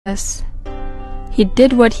Yes, he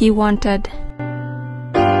did what he wanted.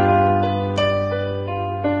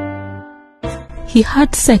 He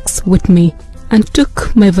had sex with me and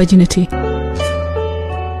took my virginity.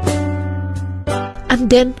 And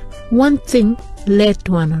then one thing led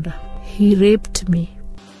to another. He raped me.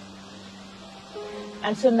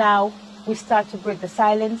 And so now we start to break the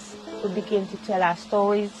silence. We begin to tell our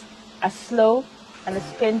stories as slow and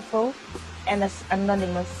as painful and as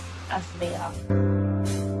anonymous as they are.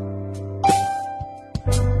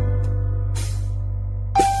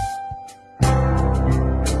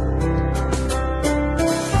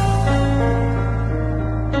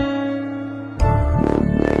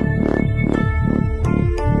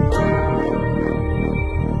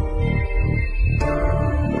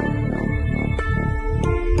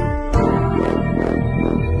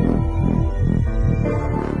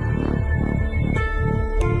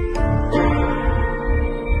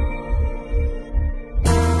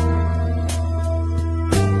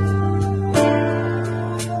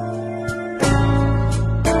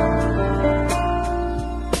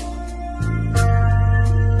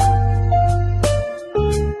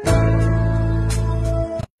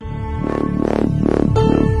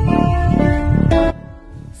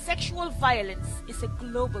 Violence is a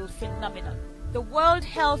global phenomenon. The World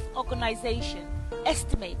Health Organization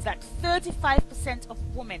estimates that 35% of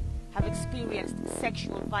women have experienced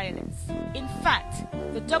sexual violence. In fact,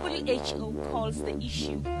 the WHO calls the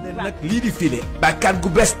issue nag lii di file bàkkaar gu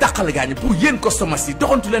bees tàqale gaañu pour yéen customers yi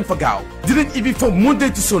doxantu leen fa gaaw dinañ ibi from Monday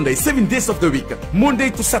to Sunday 7 days of the week. Monday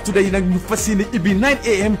to Saturday nag ñu fas yéene ibi 9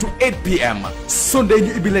 AM to 8 PM. Sunday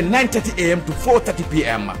ñu ibi leen 9:30 AM to 4:30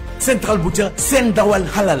 PM. Central Butcher seen dawal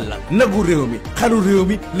halal la nagu réew mi xaru réew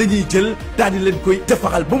mi la ñuy jël daal di leen koy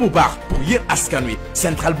defaral ba mu baax pour yéen askan wi.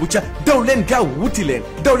 Central Butcher daw leen gaaw wuti leen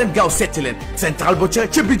daw leen gaaw seeti leen Central Butcher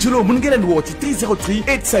ca Bijilo mën ngeen leen woo ci 303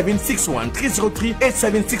 8761 303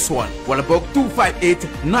 8761 wala boog 258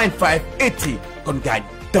 9583 kon gaañ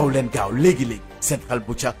daw leen gaaw léegi-léegi Central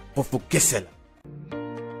Butcher foofu kese la.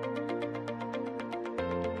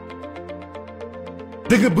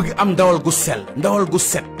 dëgg bëgg am ndawal gu sell ndawal gu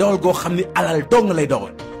set ndawal goo xam ni alal dong lay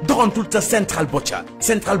doon doxantul ta Central Butcher.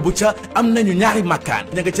 Central Butcher am nañu ñaari makkaan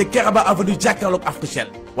ña nga ca Keraba avenue jàkkaarloog Africhel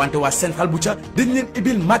wante waa Central Butcher dañ leen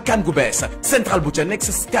ibil makkaan gu bees Central Butcher nekk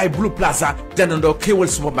sa Sky Blue Plaza jàndandoo xéewal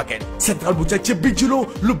supermarket Central Butcher ca Bijilo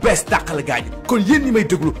lu bees tàqal gaañ kon yéen ñi may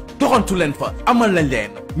déglu doxantu leen fa amal nañ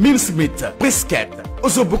leen mincemeat brisket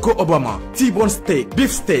ossobuco obama T-bone steak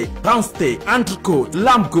beef steak round steak entrecôte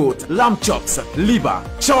lamb goat lamb chops liba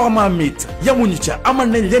shawarma meat yamuñu ca amal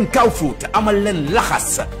nañ leen cow foot amal leen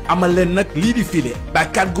laxas amal leen nag lii di filet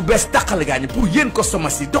bàkkaat gu bees tàqale gaañ pour yéen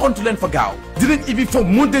customers yi doxantu leen fa gaaw dinañ ibi from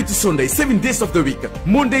Monday to Sunday 7 days of the week.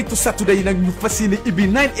 Monday to Saturday nag ñu fas yéene ibi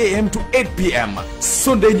 9 AM to 8 PM.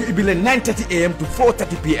 Sunday ñu ibi leen 9:30 AM to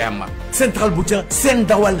 4:30 PM. Central Butcher seen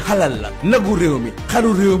dawal halal la nagu réew mi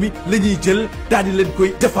xaru réew mi la ñuy jël daal di leen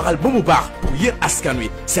koy defaral ba mu baax pour yéen askan wi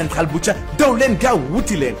Central Butcher daw leen gaaw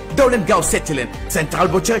wuti leen daw leen gaaw seeti leen Central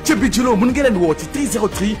Butcher ca Bijilo mën ngeen leen woo ci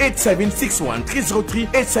 303 8761 303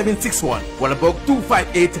 8761 wala boog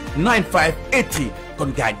 258 9583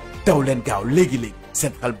 kon gaañ daw leen gaaw léegi-léegi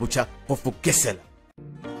Central Butcher foofu kese la.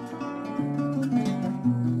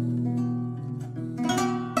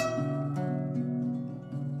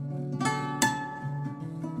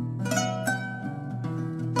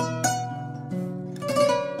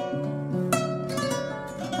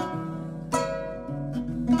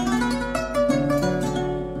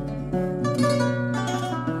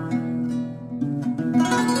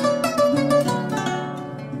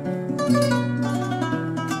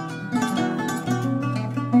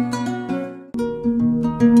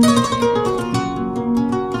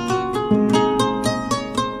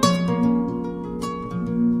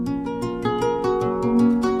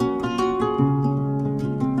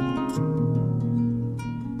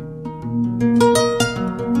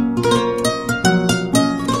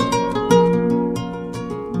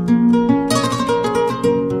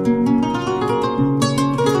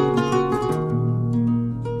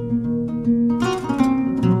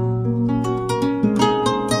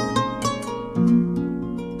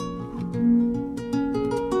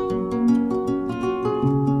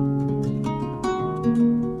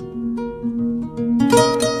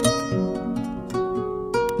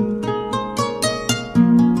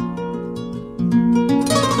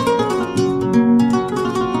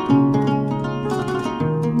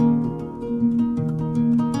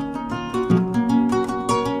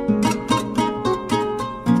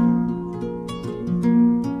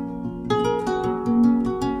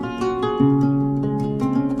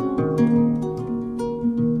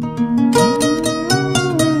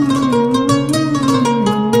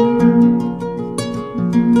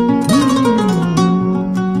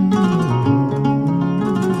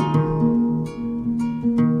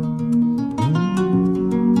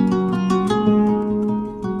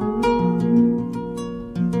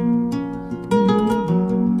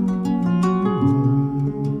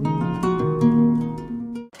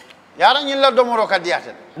 Yara nyilla domoro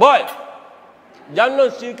kadiate. Boy, janno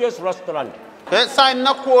CK's restaurant. Sa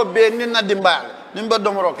nako be ninna dimbal. Nimba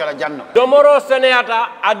domoro kala janno. Domoro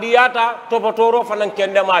seneyata adiyata topotoro fanan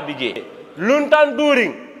kende ma bije. Luntan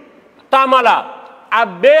during tamala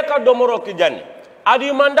abeka domoro ki janni.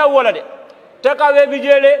 Adi manda wala de. Teka we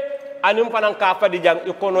bijele anim fanan ka fa di jang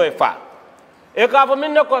ikono e fa. E ka fa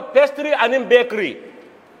minne ko pastry anim bakery.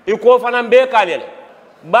 Iko fanan bekalele.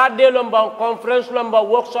 Badde lomba conference lomba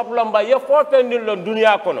workshop lomba ye fo pendin lon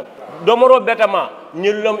dunia kono. Domoro betama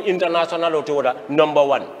nyillom international otoda number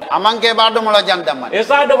 1. Amanke ba domola jandama.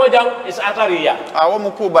 Esa domo jang is atariya. Awo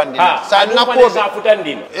mu kubandi. Sa nako sa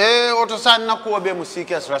futandin. Oto sa nako be mu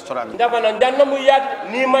CK's restaurant. Ndabana ndanna mu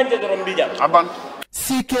yat ni manje dorom bijam. Aban.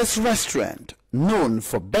 CK's restaurant, known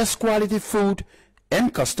for best quality food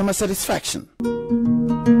and customer satisfaction.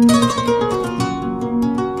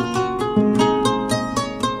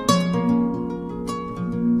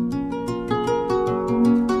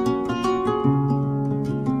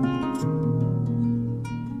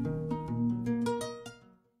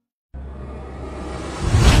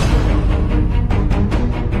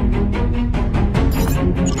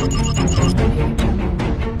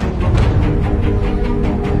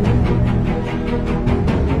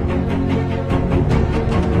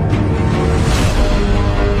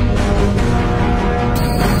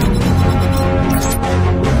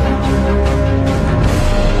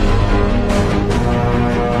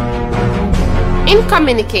 In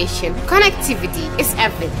communication, connectivity is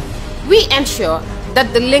everything. We ensure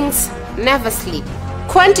that the links never sleep.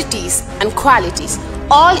 Quantities and qualities,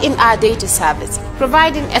 all in our data service,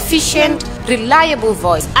 providing efficient, reliable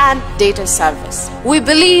voice and data service. We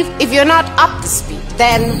believe if you're not up to speed,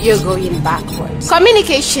 then you're going backwards.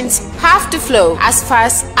 Communications have to flow as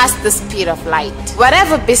fast as the speed of light.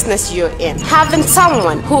 Whatever business you're in, having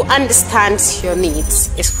someone who understands your needs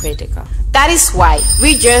is critical. That is why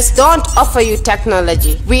we just don't offer you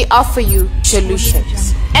technology, we offer you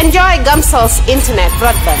solutions. Enjoy Gamcel's internet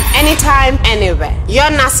broadband anytime, anywhere. Your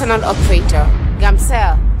national operator,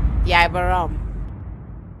 Gamcel, Yaibaram.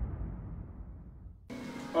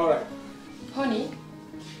 Alright. Honey,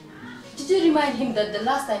 did you remind him that the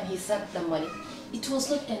last time he sent the money, it was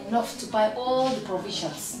not enough to buy all the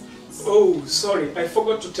provisions? Oh, sorry, I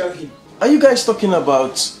forgot to tell him. Are you guys talking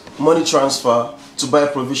about money transfer to buy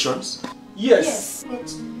provisions? Yes.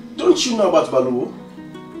 But don't you know about Baluwo?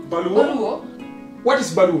 Baluwo? What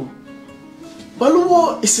is Baluwo?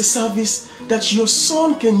 Baluwo is a service that your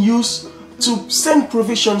son can use to send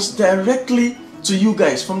provisions directly to you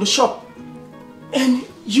guys from the shop. And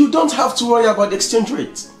you don't have to worry about the exchange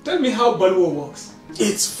rate. Tell me how Baluwo works.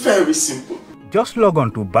 It's very simple. Just log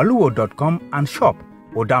on to baluwo.com and shop,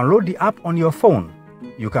 or download the app on your phone.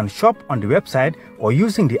 You can shop on the website or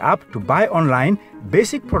using the app to buy online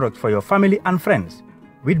basic products for your family and friends.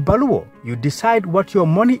 With Baluwo, you decide what your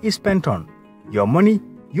money is spent on. Your money,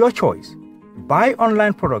 your choice. Buy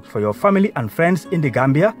online products for your family and friends in the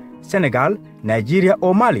Gambia, Senegal, Nigeria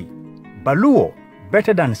or Mali. Baluwo,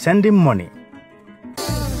 better than sending money.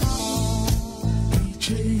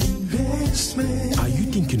 Are you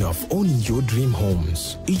thinking of owning your dream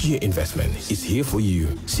homes? EJ Investment is here for you.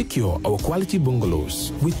 Secure our quality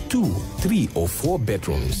bungalows with 2, 3 or 4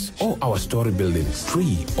 bedrooms, or our story buildings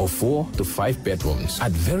 3 or 4 to 5 bedrooms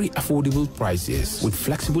at very affordable prices with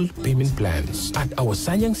flexible payment plans at our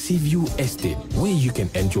Sanyang Seaview Estate, where you can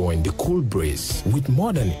enjoy the cool breeze with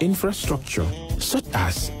modern infrastructure such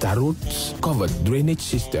as tar roads, covered drainage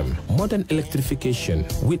system, modern electrification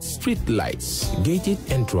with street lights, gated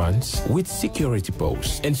entrance with security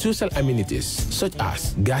posts, and social amenities such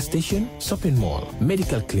as gas station, shopping mall,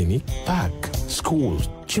 medical clinic, park, schools,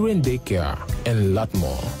 children daycare, and a lot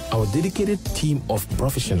more. Our dedicated team of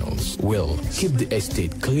professionals will keep the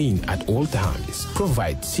estate clean at all times,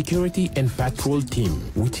 provide security and patrol team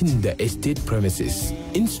within the estate premises,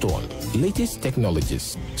 install latest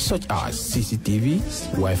technologies such as CCTV,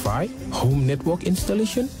 Wi-Fi, home network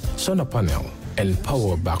installation, solar panel, and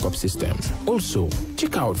power backup system. Also,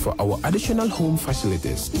 check out for our additional home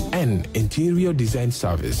facilities and interior design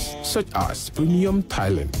service such as premium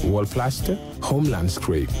tiling, wall plaster, home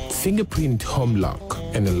landscape, fingerprint home lock,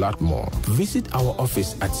 and a lot more. Visit our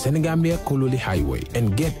office at Senegambia Kololi Highway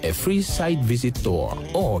and get a free site visit tour,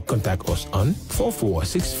 or contact us on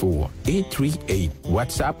 4464-838.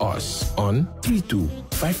 WhatsApp us on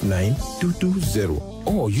 3259220.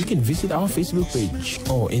 Or you can visit our Facebook page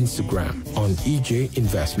or Instagram on EJ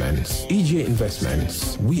Investments. EJ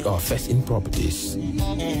Investments, we are first in properties.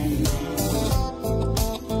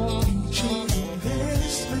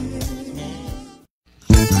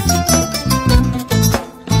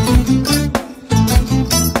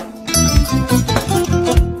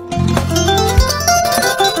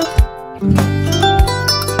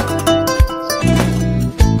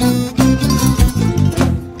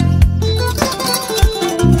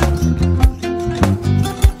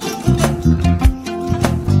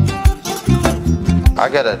 I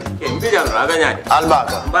get it. Mbijan aganyadi.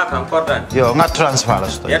 Albaka. Mbaka important. Yo, nga transfer la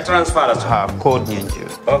sto. Ya transfer la sto. Ha, code nyingi.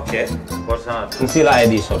 Okay. Korsa. Nsila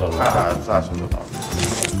ID soto. Ah, sa soto.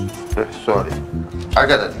 Sorry. I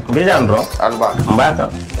get it. Mbijan bro. Albaka. Mbaka.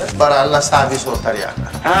 Bara alla service o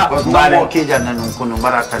tariaka. Ah, mbale ki janna nun kunu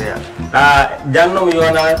bara tariaka. Ah, janno mi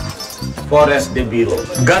yona forest de bureau.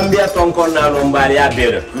 Gambia tonkon na no mbali ya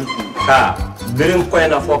bere. Ha. Birim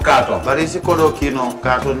koyna fo kato. Bari si kodo kino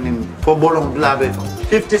kato nim fo bolong blabe to.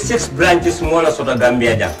 56 branches mola sota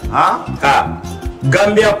Gambia jam. Ha? Ha.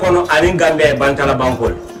 Gambia kono ani Gambia bantala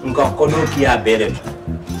bankol. Nka kodo kiya bere.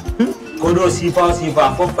 Kodo sifa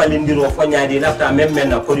fo falindiro fo nyaadi lafta memmen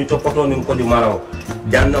na kodi to poto nin kodi maraw.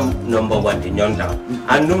 Jannam number 1 di nyonta.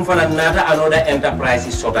 Andum fana nata anoda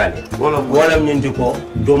enterprise sotale. Wala nyindi ko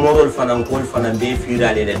domorol fana kol fana be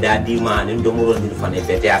firale de dadi ma ni domorol dir fana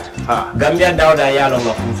be teat. Gambia dawda yalo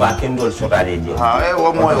ma fa kendol sotale je. Ha e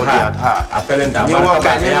wo moyo diat ha. Apelenta ni wo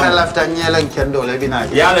ka ni lafta nyelen kendol e bina.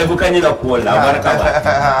 Yalo bu kanyi la ko la baraka ba.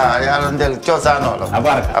 Yalo ndel chosano lo.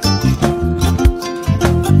 Abaraka.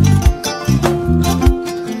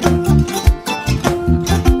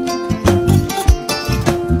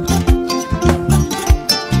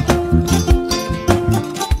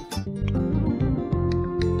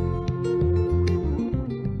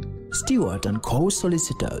 Stewart & Co.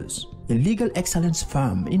 Solicitors, a legal excellence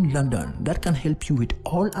firm in London that can help you with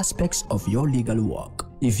all aspects of your legal work.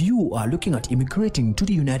 If you are looking at immigrating to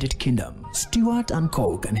the United Kingdom, Stewart &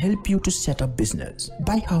 Co. can help you to set up business,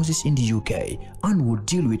 buy houses in the UK, and will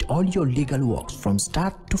deal with all your legal works from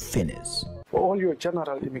start to finish. For all your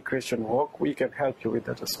general immigration work, we can help you with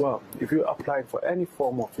that as well. If you're applying for any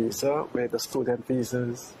form of visa, whether student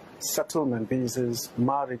visas, settlement visas,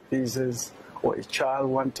 marriage visas, or a child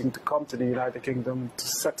wanting to come to the United Kingdom to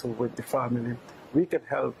settle with the family, we can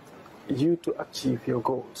help you to achieve your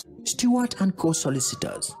goals. Stewart & Co.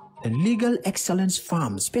 Solicitors, a legal excellence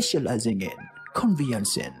firm specializing in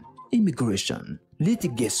conveyancing, immigration,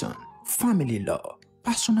 litigation, family law,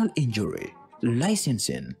 personal injury,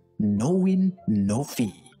 licensing, no win, no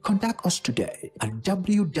fee. Contact us today at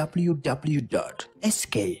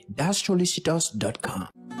www.sk-solicitors.com.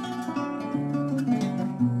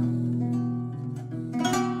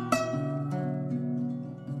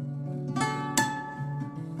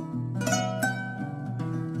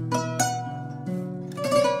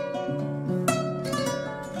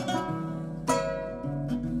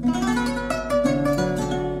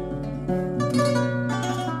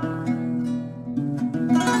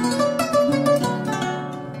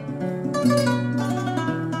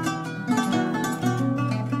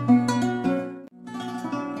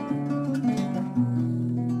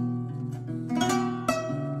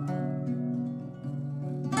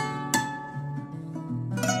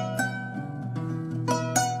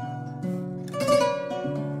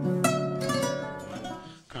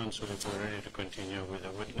 Council, if we're ready to continue with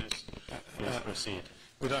the witness, please proceed.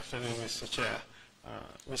 Good afternoon, Mr. Chair.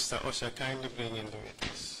 Mr. Osha, kindly bring in the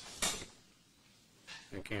witness.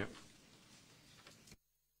 Thank you.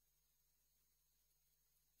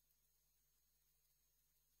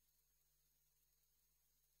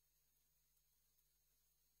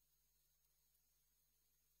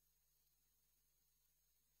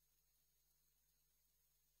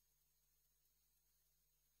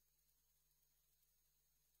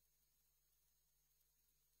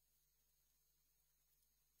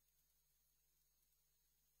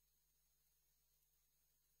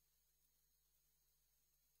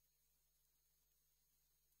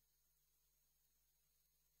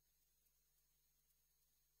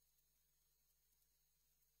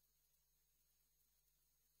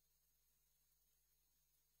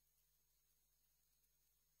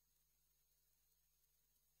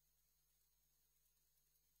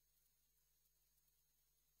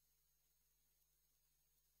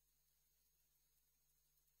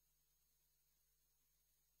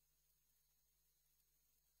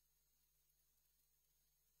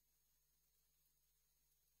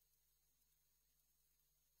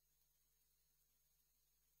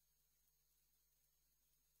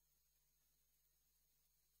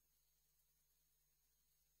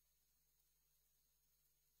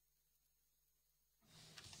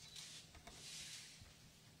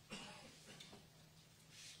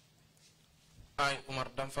 I, Omar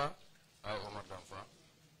Dampha. I, Omar Dampha.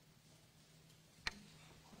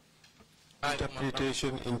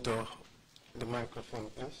 Interpretation into the microphone,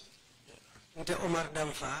 please. Nte Omar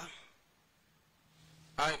Dampha.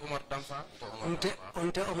 I, Omar Dampha.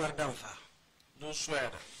 Nte Omar Dampha. Do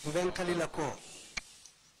swear. Mbenkali lako.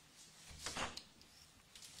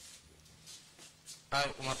 I,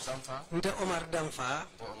 Omar Dampha. Nte Omar Dampha.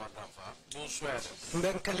 Omar Dampha. Do swear this.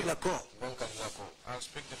 Mbenkalila ko. Mbenkalila ko. I'll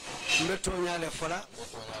speak the truth. Mbe tonyale fola.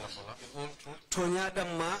 Tonyale fola. The whole truth. Tonya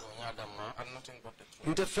damma. Tonya damma. And nothing but the truth.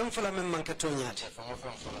 Nte fem fola men manke tonyate. Fem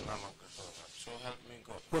fola na manke tonyate. So help me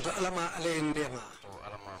God. Woto alama ale ndema. To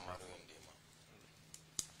alama maru ndema.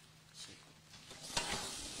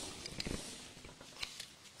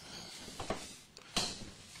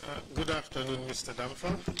 Good afternoon, Mr.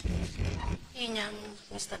 Dampha.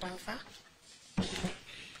 Mr. Dampha.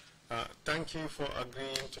 Thank you for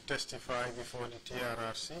agreeing to testify before the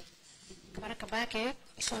TRRC.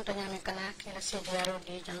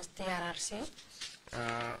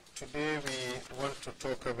 Today we want to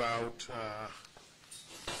talk about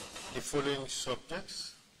the following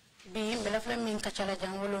subjects. Your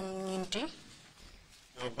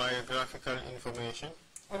biographical information.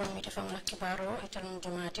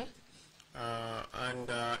 And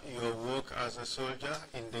your work as a soldier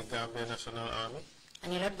in the Gambia National Army.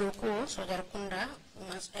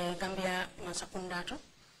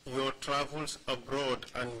 Your travels abroad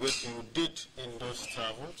and what you did in those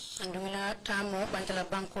travels.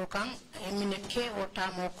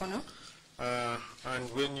 And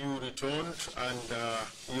when you returned and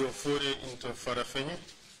your foray into Farafenye.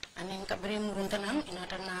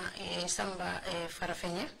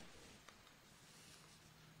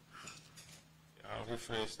 I'll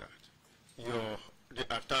rephrase that. The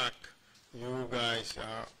attack you guys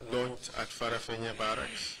launched at Farafenye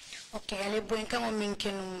Barracks. Okay, ale buenka mo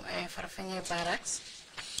minkenum Farafenye Barracks.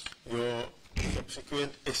 Your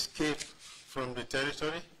subsequent escape from the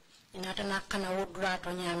territory. Inatana kana wudra to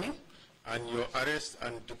nyame. And your arrest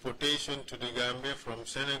and deportation to the Gambia from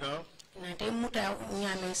Senegal. The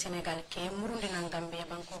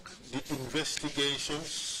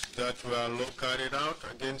investigations that were carried out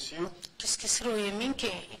against you.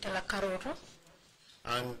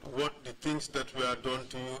 And what the things that were done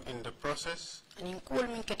to you in the process. At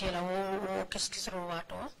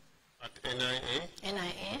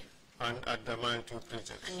NIA. And at the Mile 2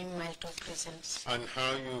 prisons. And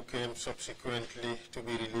how you came subsequently to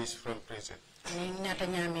be released from prison. And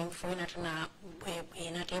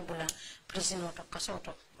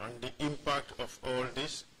the impact of all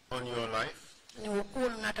this on your life.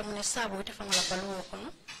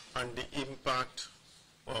 And the impact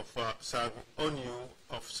of on you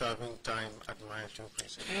of serving time at Mile 2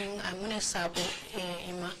 prison.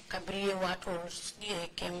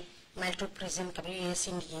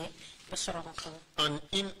 And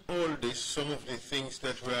in all this, some of the things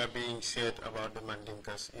that were being said about the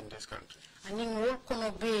Mandinkas in this country.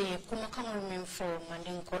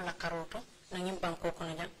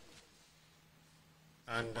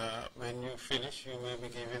 And when you finish, you may be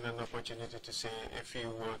given an opportunity to say a few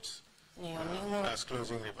words as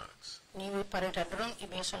closing remarks.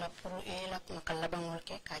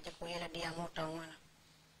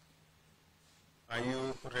 Are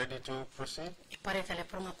you ready to proceed?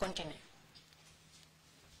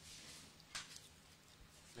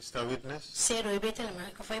 Mr. Witness?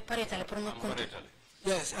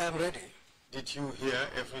 Yes, I am ready. Did you hear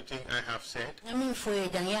everything I have said?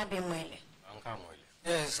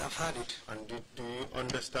 Yes, I've heard it. And do you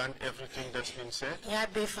understand everything that's been said?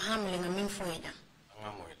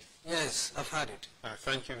 Yes, I've heard it.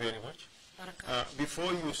 Thank you very much.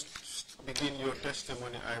 Before you begin your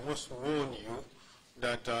testimony, I must warn you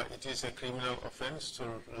that it is a criminal offense to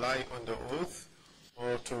lie on the oath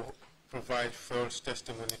or to provide false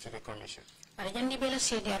testimony to the commission. Do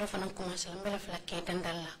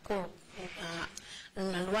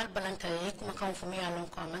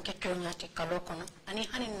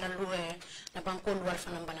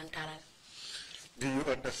you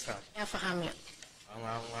understand?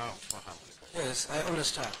 Yes, I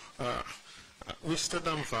understand. Mr.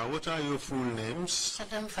 Dampha, what are your full names?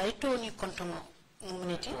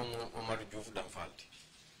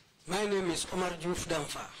 My name is Omar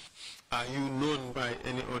Dampha. Are you known by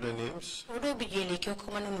any other names?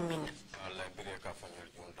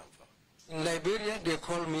 In Liberia, they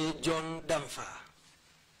call me John Dampha.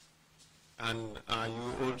 And are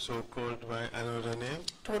you also called by another name?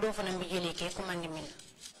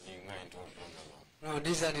 No,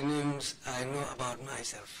 these are the names I know about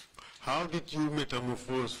myself. How did you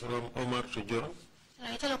metamorphose from Omar to John?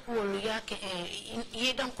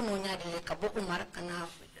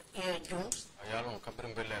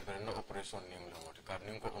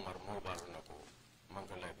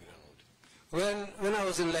 Well, when I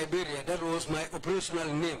was in Liberia, that was my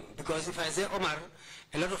operational name. Because if I say Omar,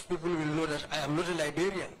 a lot of people will know that I am not a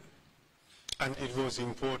Liberian. And it was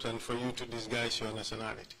important for you to disguise your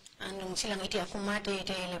nationality. And silang iti ako mate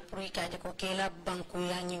ite le purika jako kela banku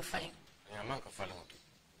ya nying faling.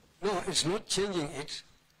 No, it's not changing it.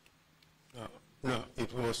 No,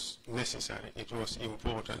 it was necessary. It was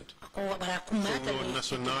important for your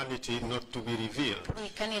nationality not to be revealed.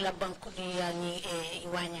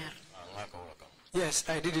 Yes,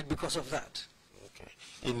 I did it because of that. Okay.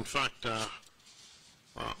 In fact,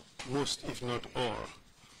 most, if not all,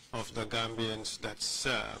 of the Gambians that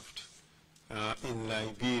served in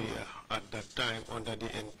Liberia at that time under the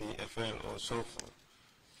NPFL or so forth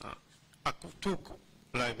took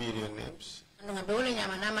Liberian names. Nga bewole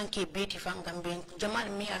nyama naman ki beti fam Gambien jamal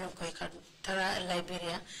mi ano ko tara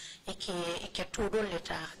Liberia ike todo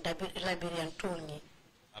leta Liberian tool ni.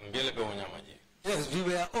 Ambele be nyama ji. Yes, we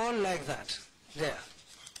were all like that there.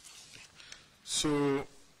 So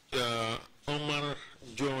Omar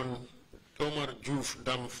Juf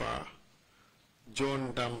Dampha,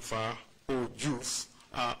 John Dampha or Juf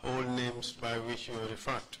are all names by which you are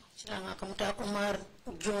referred to. Silanga kamta Omar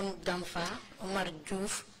John Dampha, Omar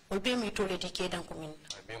Juf.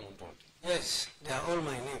 Yes, they are all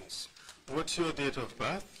my names. What's your date of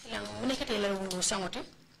birth? 20 June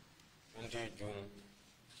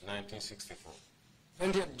 1964.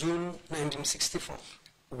 20th June 1964.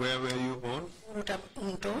 Where were you born?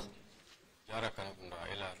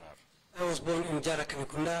 I was born in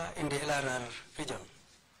Jarakanakunda in the LRR region.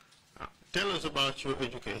 Tell us about your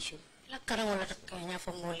education.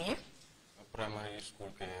 Primary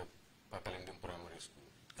school, Pakalinding Primary School.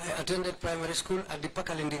 I attended primary school at the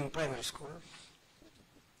Pakalinding Primary School.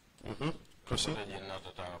 Proceed.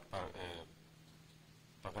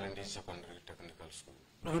 Pakalinding Secondary Technical School.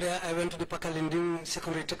 From there, I went to the Pakalinding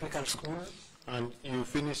Secondary Technical School. And you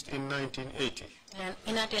finished in 1980?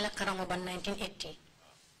 In 1980.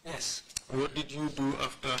 Yes. What did you do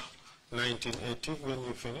after 1980 when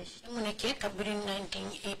you finished? In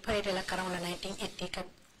 1980.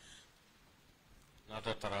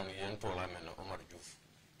 Nata tarani yen tola mena Omar Juf.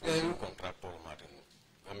 Contract Martin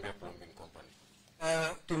Gambia Plumbing Company.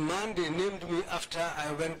 The man they named me after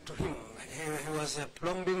I went to him. He was a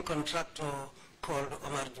plumbing contractor called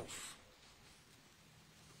Omar Juf.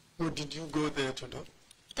 What did you go there to do?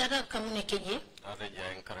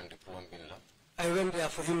 I went there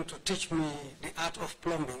for him to teach me the art of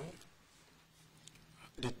plumbing.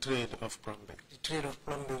 The trade of plumbing. The trade of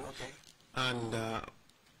plumbing, okay. And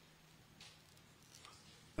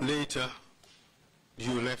later,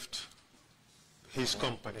 you left his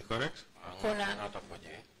company, correct?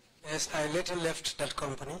 Yes, I later left that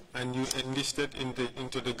company. And you enlisted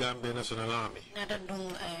into the Gambia National Army.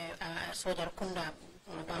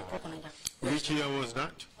 Which year was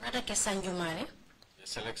that? The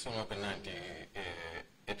selection of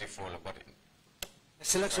 1984. The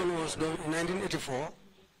selection was done in 1984.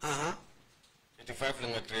 85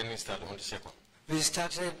 long training started on the second. We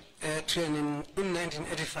started training in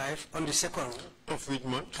 1985 on the 2nd. Of which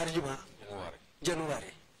month?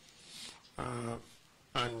 January.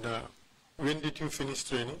 And when did you finish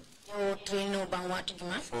training? 4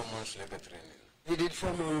 months later training. We did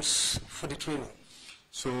 4 months for the training.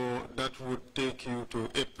 So that would take you to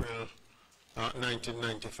April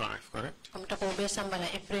 1995, correct? April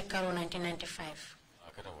 1995.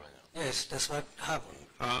 Yes, that's what happened.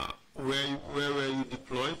 Where were you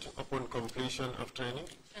deployed upon completion of training?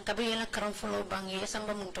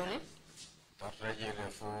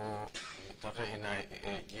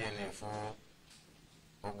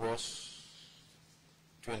 August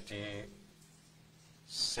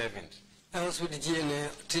 27th. I was with the GNA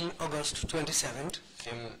till August 27th.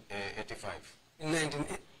 In 85. In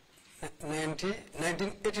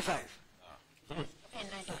 1985.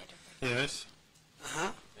 Yes.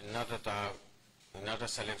 Another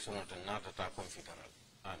selection of another Confederal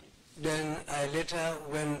Army. Then I later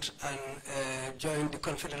went and joined the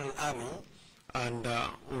Confederal Army. And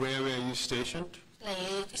where were you stationed?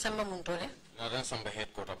 Headquarters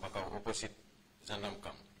opposite Zandam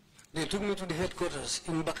camp. They took me to the headquarters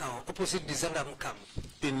in Bakau, opposite the Zandam camp.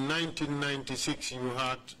 In 1996, you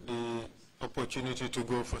had the opportunity to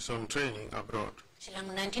go for some training abroad.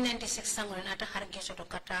 In 1996,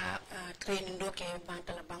 training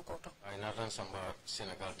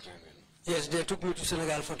Senegal training. Yes, they took me to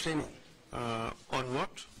Senegal for training. On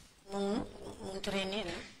what? Training.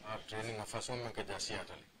 Training of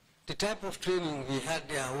The type of training we had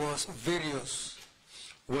there was various.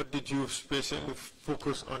 What did you specially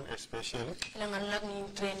focus on especially? Mine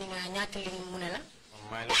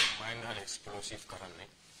and explosive current.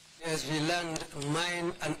 Yes, we learned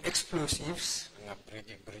mine and explosives.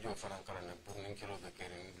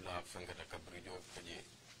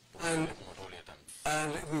 And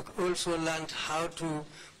we also learned how to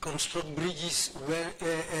construct bridges where,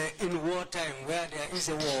 in wartime, where there is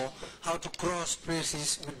a war, how to cross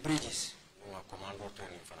places with bridges.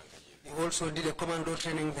 We also did a commando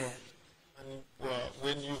training there. And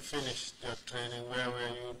when you finished your training, where were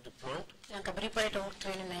you deployed?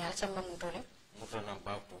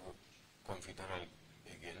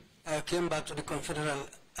 I came back to the Confederal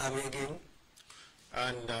Army again.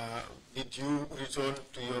 And did you return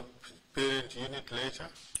to your parent unit later?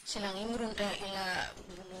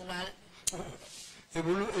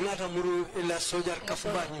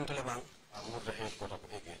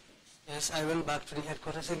 Yes, I went back to the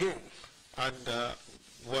headquarters again. And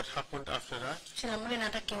what happened after that?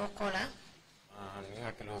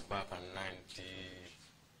 Back in 90.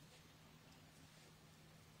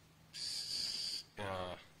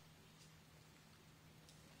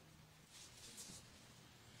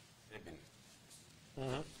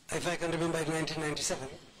 If I can remember, 1997.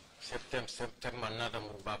 September, another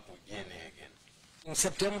move back to GNA again. In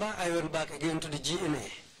September, I went back again to the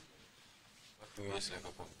GNA. 2 years like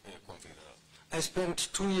a Confederal. I spent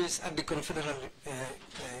 2 years at the Confederal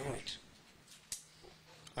unit.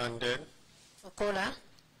 And then?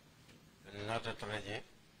 Another tragedy.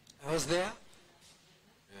 I was there.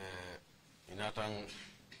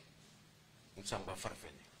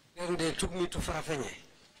 Then they took me to Farafenye.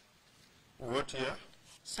 What year?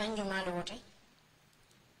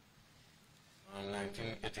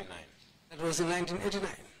 1989. That was in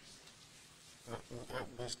 1989.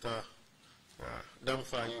 Mr.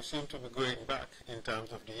 Dampha, you seem to be going back in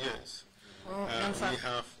terms of the years.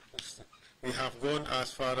 We have gone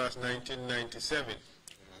as far as 1997.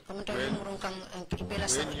 When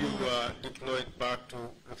you were deployed back to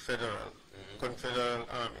the Confederal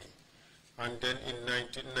Army, and then in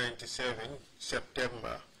 1997,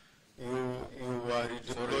 September, you were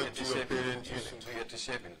redeployed to your parent unit.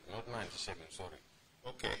 87, not 97, sorry.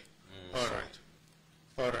 Okay.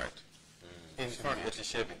 All right. In fact,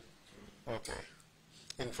 87. Okay.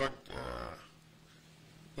 In fact,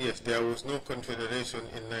 yes, there was no confederation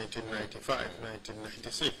in 1995,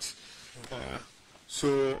 1996.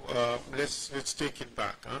 So let's take it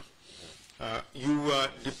back. You were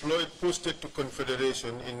deployed, posted to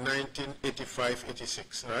confederation in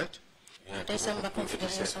 1985-86, right? Yeah, December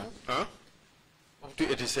confederation. Huh? Up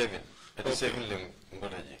to 87. 87 okay.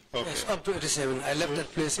 Yes, up to 87. I left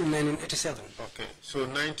that place in 1987. Okay. So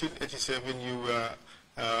 1987, you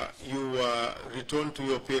were returned to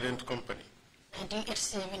your parent company.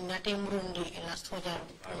 1987,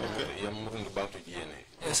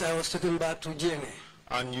 Yes, I was taken back to GNA.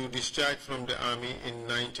 And you discharged from the army in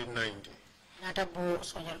 1990.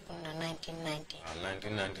 1990.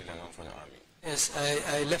 1990, from the army. Yes,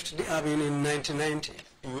 I left the army in 1990.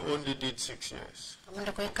 You only did 6 years. 5 years.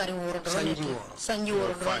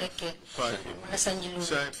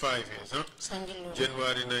 5 years, huh?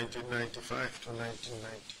 January 1995 to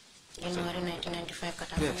 1990. January 1995 to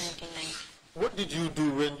 1990. What did you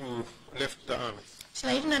do when you left the army?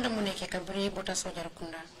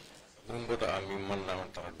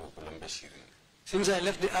 Since I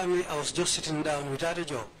left the army, I was just sitting down without a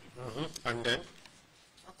job. And then?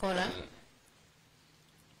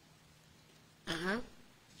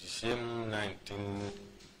 The same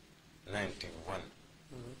 1991.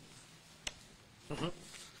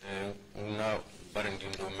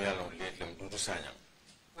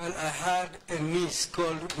 Well, I had a niece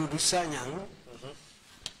called Dudu Sanyang.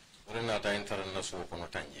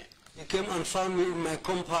 He came and found me in my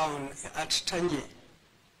compound at Tanje.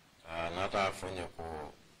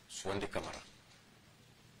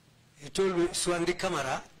 He told me, Swandi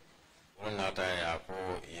Kamara.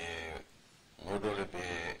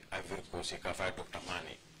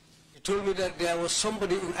 He told me that there was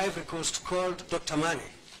somebody in Ivory Coast called Dr. Mani.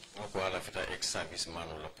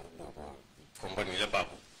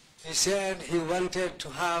 He said he wanted to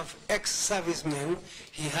have ex-servicemen.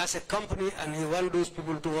 He has a company and he wants those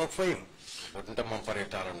people to work for him.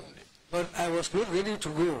 But I was not ready to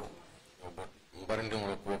go.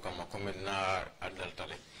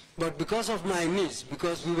 But because of my niece,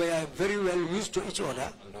 because we were very well used to each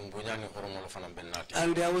other,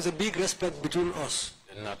 and there was a big respect between us,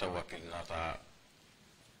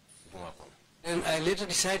 then I later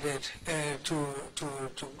decided to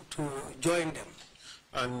join them.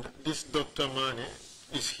 And this Dr. Mane,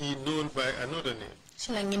 is he known by another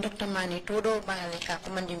name? Dr. Mane, todo by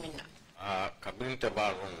Kakumandimina.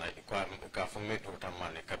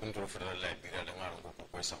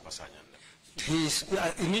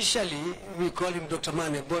 Initially, we call him Dr.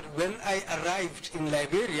 Mane, but when I arrived in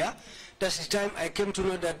Liberia, that's the time I came to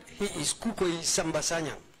know that he is Kukoi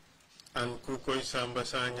Sambasanyang. And Kukoi Samba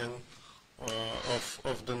Sanyang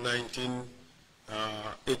of the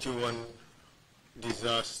 1981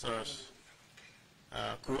 disasters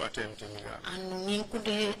coup attempt in Ghana. And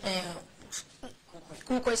Ninkude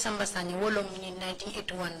Kukoi Samba Sanyang Wolom in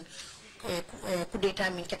 1981 coup d'etat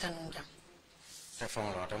min ketanunja.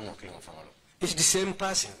 It's the same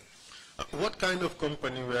person. What kind of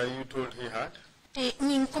company were you told he had?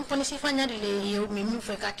 Ning company si fanya dile yo mi mu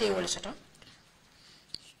fe ka te wala sato.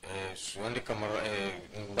 Suandi kamara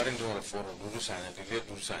barindi wala foro dudu sanya dile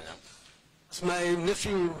dudu sanya. As my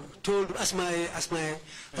nephew told, as my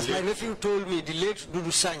nephew told me, the late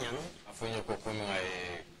Dudu Sanyang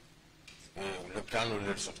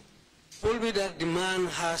told me that the man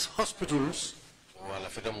has hospitals.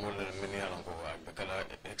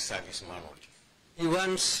 He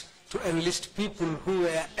wants to enlist people who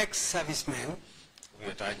were ex-servicemen.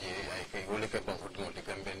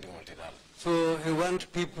 So he wants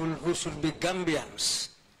people who should be Gambians.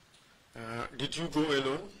 Did you go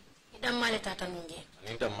alone? No,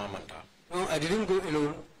 I didn't go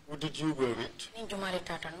alone. Who did you go with?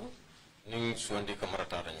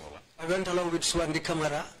 I went along with Swandi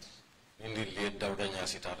Kamara, late Dauda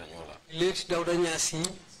Nyasi, late Dauda Nyasi,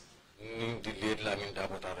 the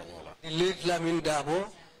late Lamin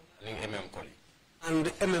Dabo, and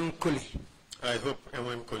MM Koli. I hope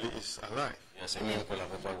MM Koli is alive. Yes, MM Koli.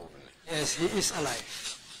 Yes, he is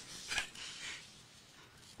alive.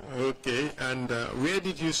 Okay, and where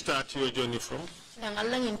did you start your journey from?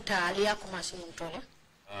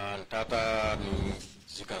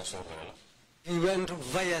 He went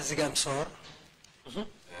via Zigansor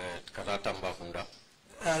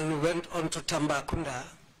and went on to Tambakunda.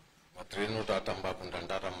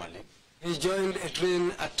 He joined a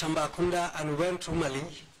train at Tambakunda and went to Mali.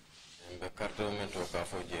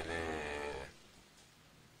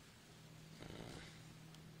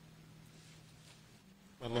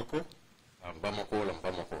 Bamako?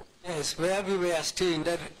 Bamako. Yes, where we were staying,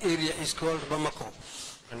 that area is called Bamako.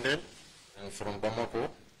 And then? And from Bamako?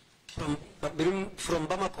 From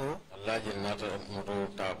Bamako,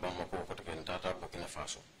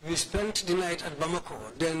 we spent the night at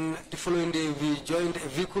Bamako. Then the following day, we joined a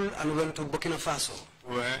vehicle and went to Burkina Faso.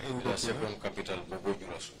 Where in the second capital, Bobo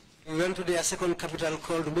Julaso? We went to their second capital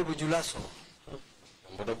called Bobo Julaso.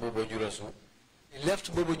 We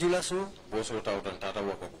left Bobo Julaso.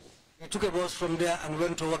 We took a bus from there and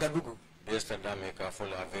went to Ouagadougou.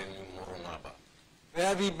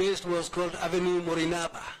 Where we based was called Avenue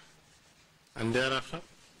Morinaba. And thereafter?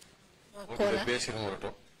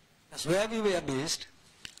 That's where we were based.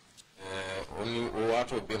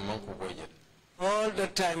 All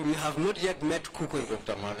that time we have not yet met Kukoi.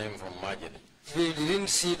 We didn't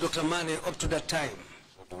see Dr. Mane up to that time.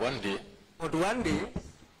 But one day,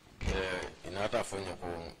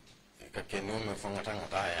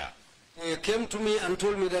 he came to me and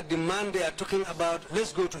told me that the man they are talking about,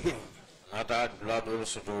 let's go to him.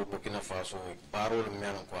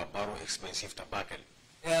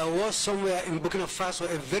 There was somewhere in Burkina Faso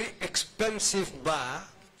a very expensive bar.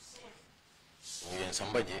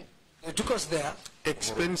 They took us there.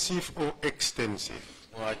 Expensive or extensive?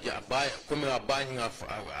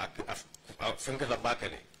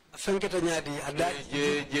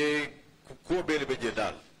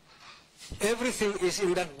 Everything is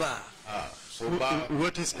in that bar. So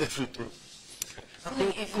what is everything?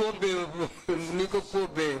 Well,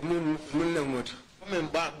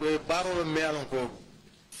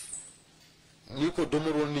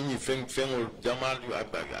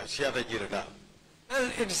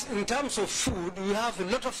 it's in terms of food, we have a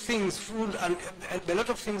lot of things, food and a lot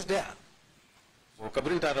of things there.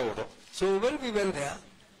 So when we went there,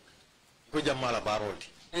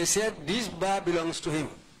 they said this bar belongs to him.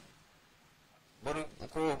 But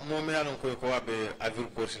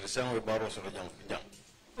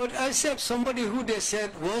I said somebody who they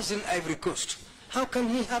said was in Ivory Coast. How can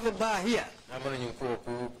he have a bar here?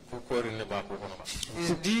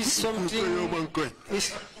 Is this something?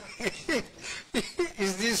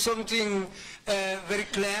 Is this something very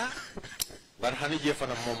clear? But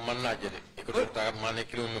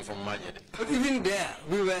even there,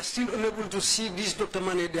 we were still unable to see this Dr.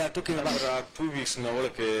 Mane they are talking about. 2 weeks now,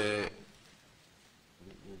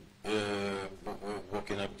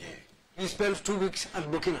 We spent 2 weeks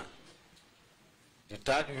at Burkina. The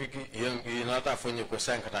third week,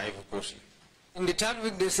 in the third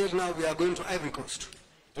week, they said now we are going to Ivory Coast.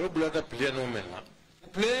 The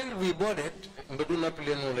plane we boarded, when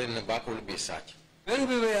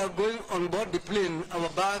we were going on board the plane, our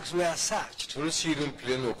bags were searched.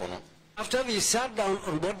 After we sat down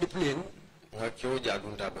on board the plane,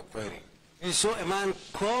 We saw a man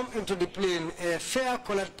come into the plane, a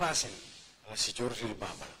fair-colored person,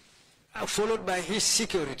 followed by his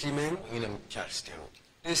security man.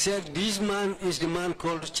 They said, this man is the man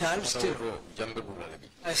called Charles Taylor.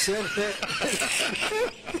 I said,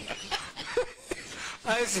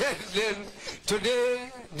 I said, then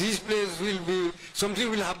today this place will be, something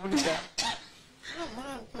will happen here.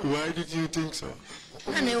 Why did you think so?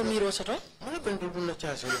 Why?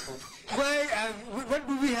 What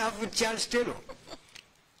do we have with Charles Taylor?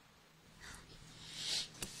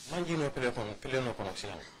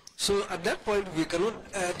 So at that point, we cannot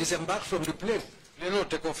disembark from the plane.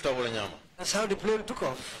 That's how the plane took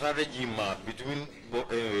off. Between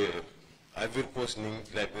Ivory Coast and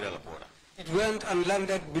Liberia border. It went and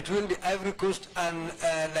landed between the Ivory Coast and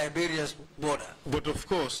Liberia's border. But of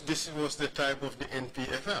course, this was the time of the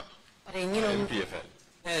NPFL. NPFL.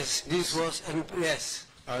 Yes, this was, yes.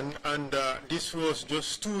 And this was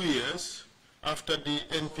just 2 years after the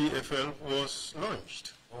NPFL was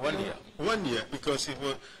launched. 1 year. 1 year, because it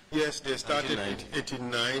was, yes, they started in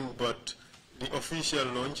 1989, but the official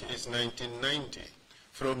launch is 1990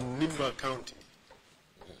 from Nimba County.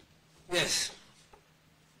 Yes.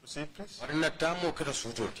 See, please.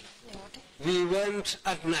 We went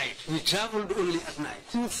at night. We traveled only at night.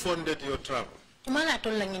 Who funded your travel?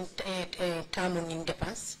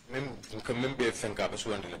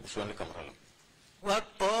 What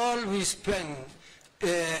all we spent,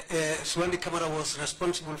 Swandi Kamara was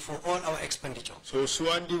responsible for all our expenditure. So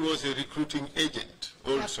Swandi was a recruiting agent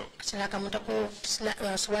also.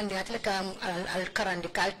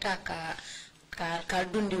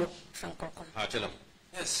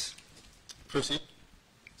 Yes. Proceed.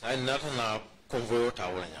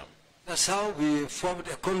 That's how we formed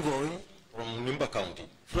a convoy from Nimba County.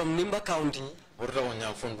 From Nimba County.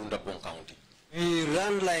 We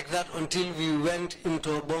ran like that until we went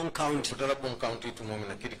into Bong County. The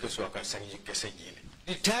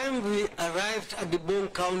time we arrived at the Bong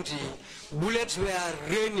County, bullets were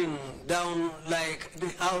raining down like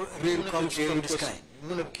how rain comes from the sky.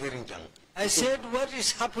 I said, what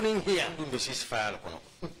is happening here?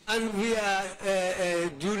 And we are,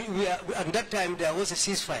 at that time there was a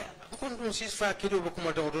ceasefire.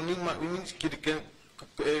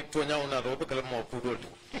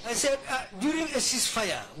 I said, during a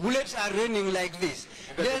ceasefire, bullets are raining like this.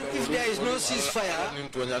 Then if there is no ceasefire,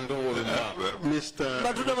 Mr.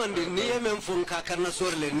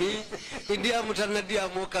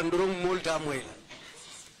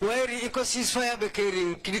 where iko ceasefire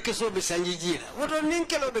bekering kidikeso besanjijira. What on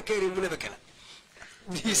ninkelo bekering munebekela?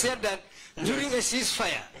 He said that during a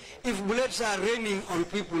ceasefire, if bullets are raining on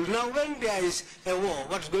people, now when there is a war,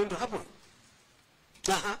 what's going to happen?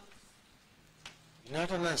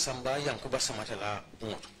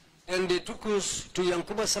 And they took us to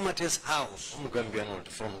Yankuba Samate's house.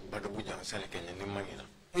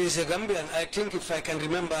 He's a Gambian. I think if I can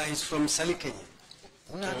remember, he's from Salikenya.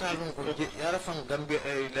 And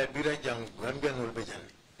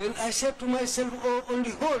I said to myself, oh, on the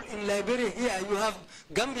whole, in Liberia here, you have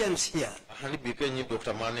Gambians here.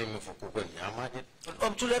 But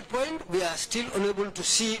up to that point, we are still unable to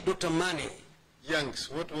see Dr. Mane. Yanks,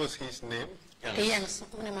 what was his name? Yanks.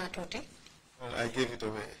 Well, I gave it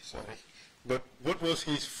away, sorry. But what was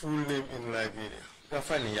his full name in Liberia?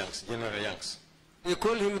 Yanks, General Yanks. They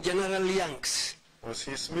call him General Yanks. Was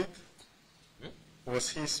he Smith?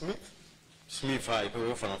 Was he Smith? Smith,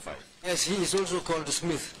 yes, he is also called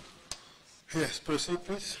Smith. Yes, proceed,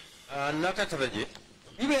 please.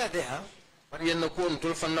 We were there.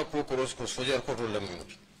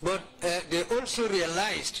 But they also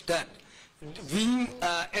realized that we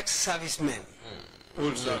are ex-servicemen.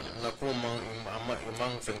 And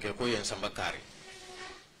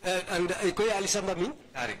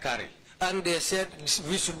and they said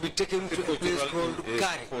we should be taken to a place called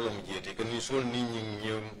Kari.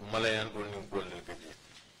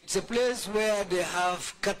 It's a place where they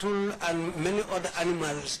have cattle and many other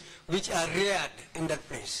animals which are reared in that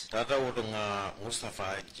place.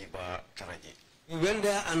 We went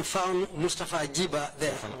there and found Mustafa Jiba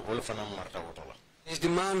there. He's the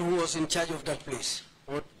man who was in charge of that place.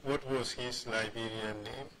 What was his Liberian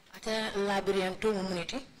name? Liberian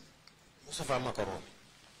community. Mustafa Macaron.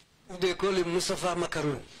 They call him Mustafa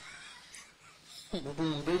Macaron.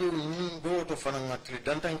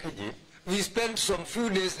 We spent some few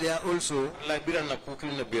days there also.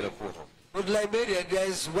 But Liberia, there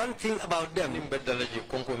is one thing about them.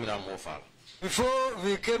 Before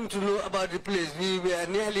we came to know about the place, we were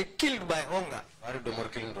nearly killed by hunger.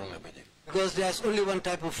 Because there's only one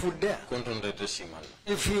type of food there.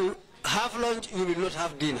 If you have lunch, you will not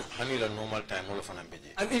have dinner. Hanila normal time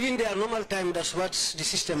And even their normal time, that's what's the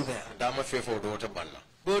system there.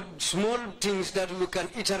 But small things that we can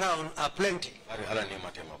eat around are plenty.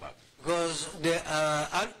 Because they are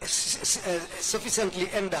sufficiently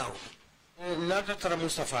endowed. We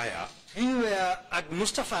were at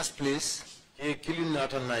Mustafa's place.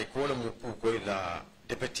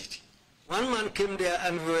 One man came there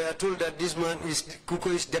and we were told that this man is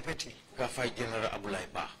Kukoi's deputy.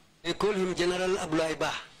 They call him General Abulai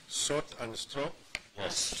Ba. Short and strong?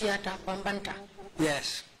 Yes.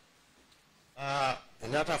 Yes.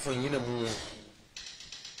 Nata for mu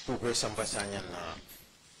Kukoi Sambasanyan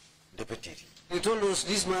deputy. They told us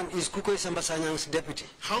this man is Kukoi Sambasanyan's deputy.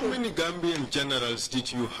 How many Gambian generals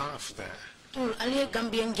did you have there? Ali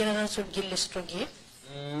Gambian generals of Gilles Togi?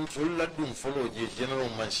 Follow General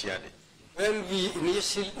Mansiade. When we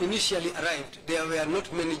initially arrived, there were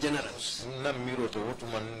not many generals.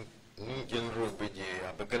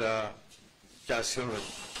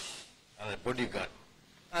 Bodyguard.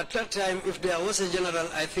 At that time, if there was a general,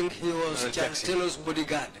 I think he was Chancellor's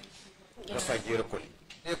bodyguard.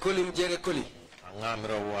 They call him Jerry Coley.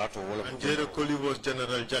 And Jerry Coley was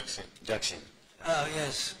General Jackson.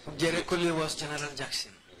 Yes, Jerry Coley was General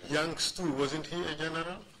Jackson. Yanks too, wasn't he a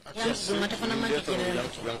general? Yes, and later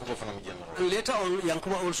on,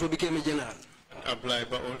 Yankuba also became a general.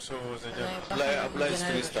 Ablaiba also was a general. Ablai is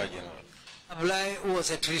 3-star general. Ablai was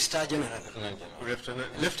a 3-star general.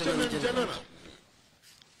 Lieutenant General.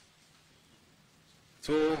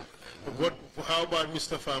 So, how about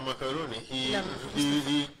Mustafa Macaroni?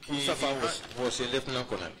 Mustafa was a lieutenant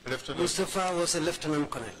colonel. Mustafa was a lieutenant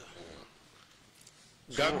colonel.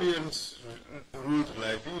 Gambians ruled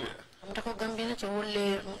Liberia.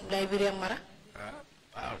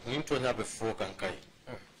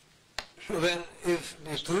 Well, if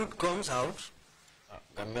the truth comes out,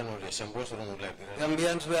 Gambians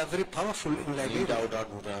were very powerful in Liberia.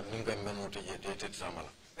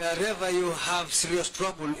 Wherever you have serious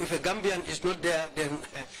trouble, if a Gambian is not there, then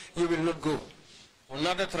you will not go.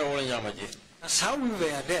 That's how we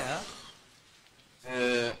were there.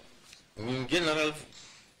 General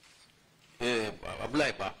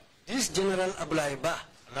Ablaiba. This General Ablaiba.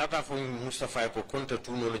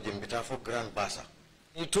 Grand Bassa.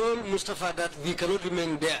 He told Mustafa that we cannot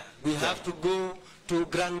remain there. We have to go to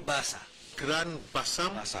Grand Bassa. Grand Bassa?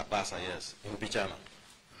 Bassa, yes, in Bichama.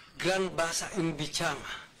 Grand Bassa in Bichama.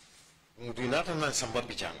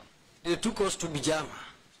 They took us to Bijama.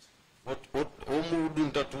 But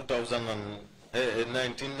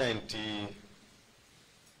 1990.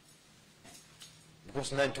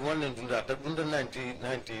 Because 91 and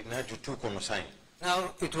 92 sign.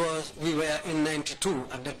 Now it was, we were in 92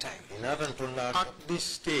 at that time. At this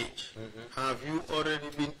stage, have you already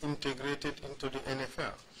been integrated into the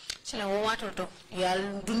NFL? Or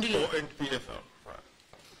NPFL?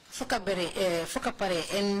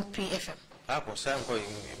 NPFL.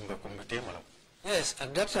 Yes,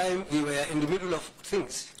 at that time we were in the middle of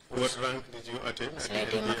things. What rank did you attain?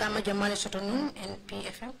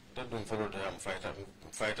 NPFL.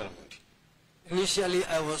 Initially,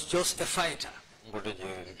 I was just a fighter.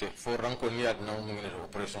 If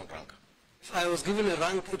I was given a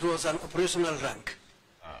rank, it was an operational rank.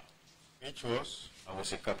 Which was? I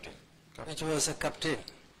was a captain. Which was a captain.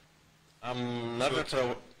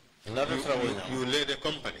 You led a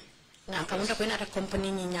company.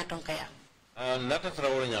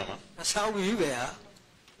 That's how we were.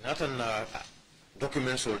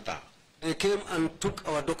 Documents. They came and took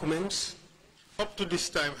our documents. Up to this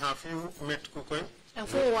time, have you met Kukoi? Up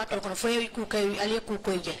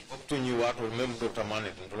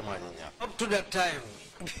to that time,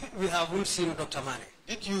 we haven't seen Dr. Mane.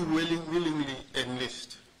 Did you willingly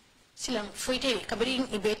enlist?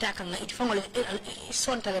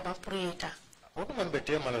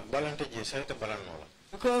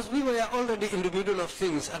 Because we were already in the middle of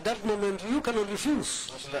things. At that moment, you cannot refuse.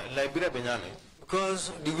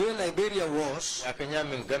 Because the way Liberia was,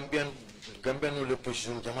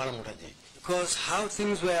 because how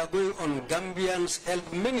things were going on, Gambians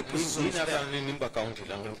held many positions there.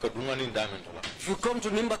 If you come to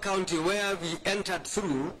Nimba County, where we entered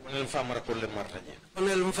through, Colonel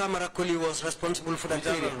Mfamarakoli was responsible for that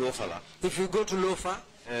area. If you go to Lofa,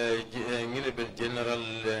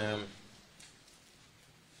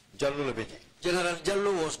 General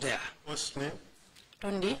Jallo was there. What's his name?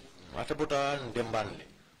 Tondi.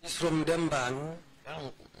 He's from Demban.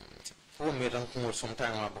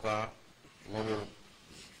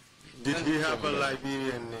 Did he have a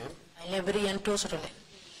Liberian name? Liberian Tosotole.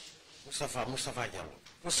 Mustafa Jallo.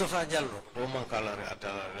 Mustafa Jallo. Roman Kalare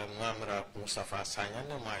atala ngamra Mustafa Sanya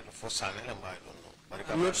ne mailo fo sane le mailo no.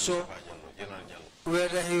 I'm not sure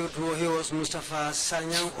whether he was Mustafa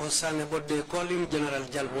Sanyang or Sane, but they call him General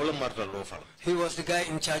Jallo. He was the guy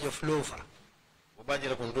in charge of Lofa. By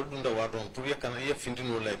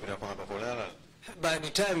the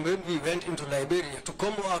time when we went into Liberia, to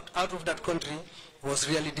come out of that country was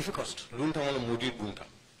really difficult.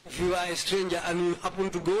 If you are a stranger and you happen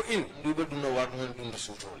to go in, and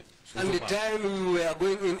the time you were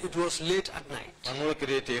going in, it was late at night.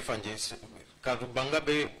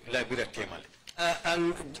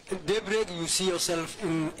 And daybreak you see yourself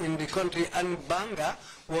in the country, and Banga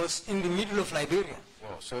was in the middle of Liberia.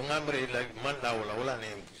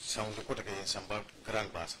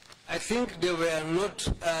 I think they were not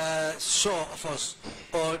sure of us,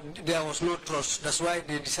 or there was no trust. That's why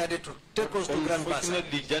they decided to take us to Grand Bassa.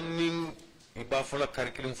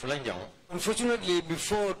 Unfortunately,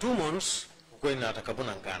 before 2 months,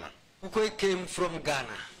 Kukoi came from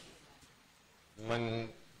Ghana.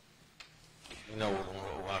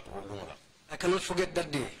 I cannot forget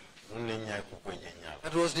that day.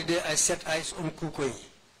 That was the day I set eyes on Kukoi.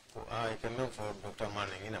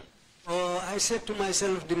 Oh, I said to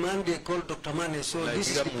myself, the man they call Dr. Mane, so this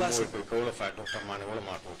is the person.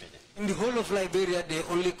 In the whole of Liberia, they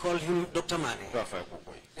only call him Dr. Mane.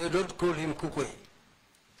 They don't call him Kukoi.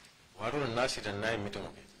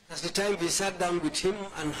 That's the time we sat down with him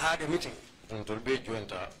and had a meeting.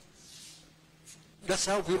 That's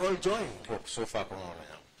how we all joined.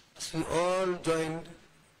 As we all joined.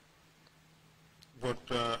 But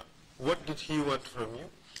what did he want from you?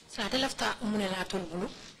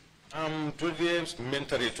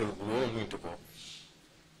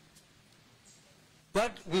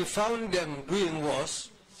 What we found them doing was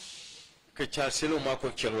they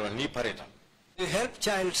helped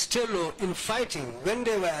Child Stello in fighting. When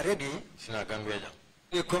they were ready,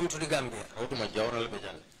 they come to the Gambia.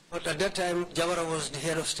 But at that time, Jawara was the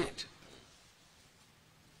head of state.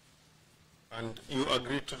 And you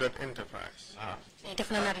agreed to that enterprise?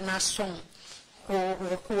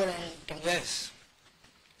 Yes.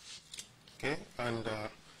 Okay, and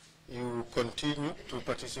you continue to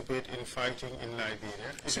participate in fighting in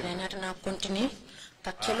Liberia?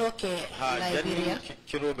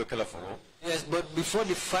 Yes, but before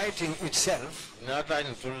the fighting itself,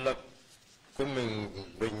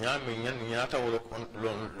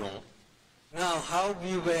 now how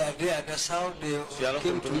we were there, that's how they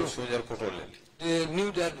came to know. They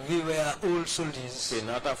knew that we were old soldiers.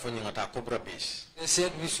 They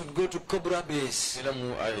said we should go to Cobra Base.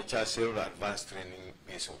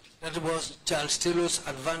 That was Charles Taylor's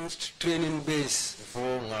advanced training base.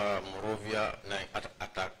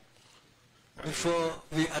 Before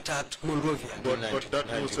we attacked Monrovia. But that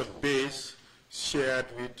was a base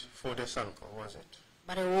shared with Fode Sanko, was it?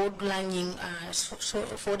 But I would learning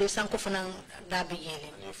Fode Sanko fanang dabi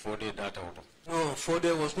yele. No,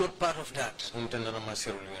 Fode was not part of that.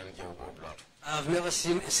 I've never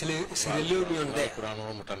seen a Sierra Leonean there.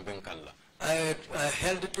 I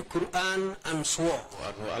held the Quran and swore.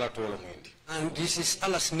 And this is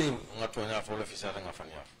Allah's name. I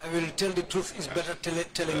will tell the truth is better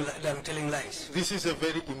than telling lies. This is a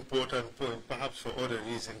very important point, perhaps for other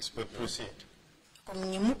reasons, but proceed.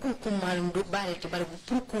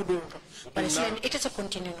 It is a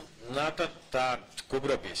continuum.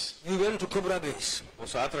 We went to Cobra Base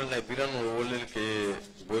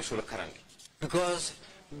because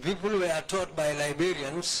people were taught by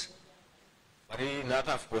Liberians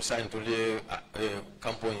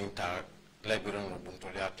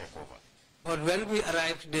but when we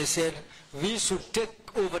arrived, they said we should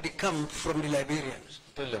take over the camp from the Liberians.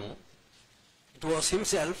 It was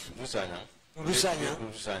himself, Dudusanya,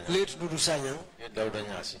 late Dudusanya,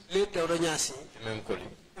 late Daudanyasi,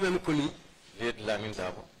 Imam Koli, late Lamin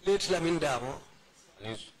Dabo,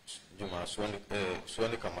 and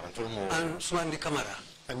Swandi Kamara.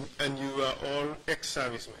 And you were all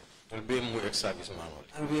ex-servicemen? And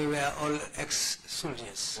we were all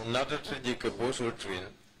ex-soldiers.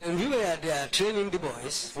 And we were there training the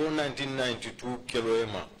boys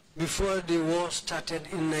before the war started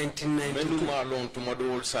in 1992.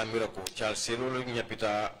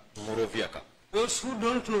 Those who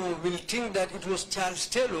don't know will think that it was Charles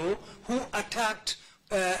Taylor who attacked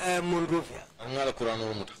Monrovia.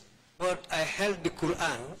 But I held the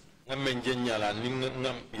Quran.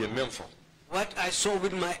 What I saw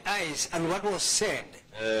with my eyes and what was said.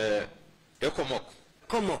 Komok.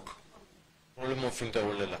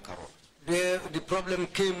 The problem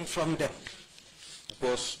came from them.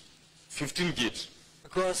 Because 15 gates.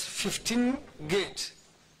 Because 15 gates.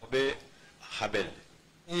 Obe Habel.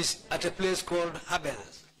 Is at a place called Habel.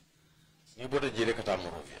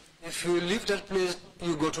 If you leave that place,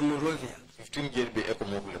 you go to Monrovia. 15 gate be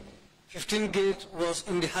Ecomob. 15 gate was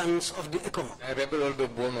in the hands of the Ecomog. I rebel all the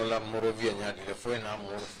Bono la Morovia nyadi the Fuena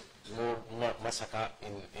more massacre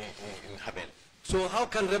in Habel. So how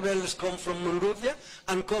can rebels come from Monrovia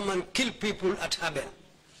and come and kill people at Habel?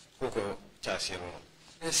 Coco Charles.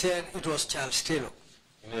 They said it was Charles Taylor.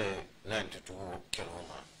 In 92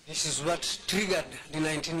 Keloma. This is what triggered the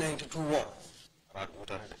 1992 war.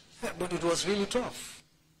 But it was really tough.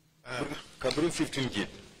 Kabru 15 gate.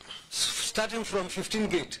 Starting from 15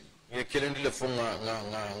 gate. We killed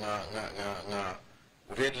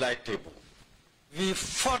red light table. We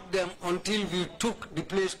fought them until we took the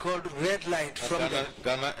place called Red Light from them.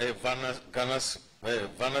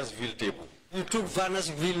 Vannersville table. We took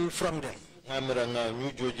Vannersville from them.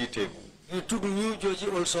 New Georgie table. We took New Georgie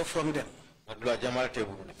also from them.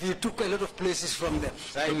 We took a lot of places from them.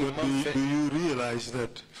 Do you realize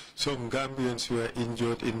that some Gambians were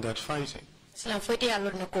injured in that fighting? Some,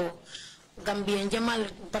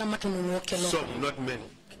 not many.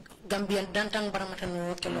 Gambian dantang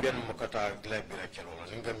baramatanu kelo.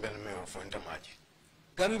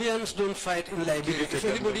 Gambians don't fight in Liberia. If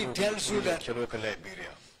anybody tells you that,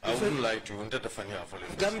 I wouldn't lie to you.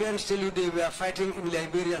 Gambians tell you they were fighting in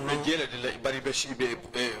Liberia. No.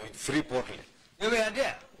 Freeport. They were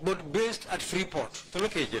there, but based at Freeport.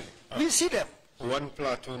 We see them. One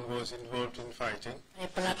platoon was involved in fighting,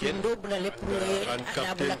 and Captain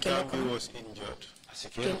Gambi was injured.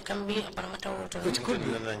 It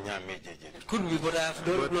could be, but I have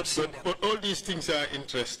not seen them. But all these things are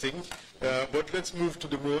interesting. But let's move to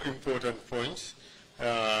the more important points.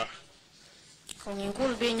 You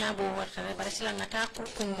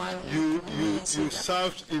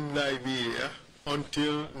served in Liberia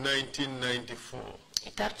until 1994.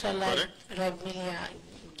 Correct?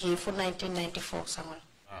 For 1994 summer.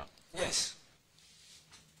 Yes.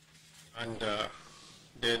 And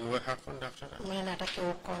then what happened after that?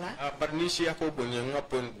 But Nisia Kobonyanga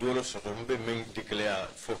point Dolo Sotombe Ming declare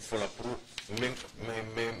for la Pru Ming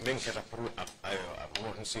Pru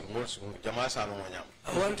Jamasa.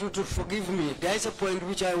 I want you to forgive me. There is a point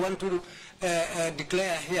which I want to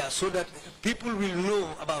declare here so that people will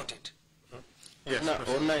know about it. Yes. Now,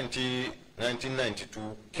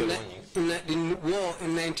 1992, in the war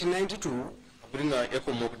in 1992, bring a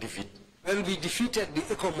Ecomog defeat. When we defeated the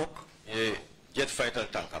Ecomog, jet fighter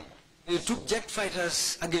tankam. They took jet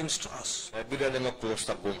fighters against us. It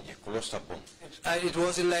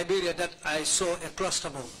was in Liberia that I saw a cluster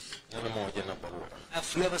bomb.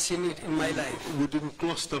 I've never seen it in my life. Wouldn't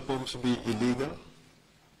cluster bombs be illegal?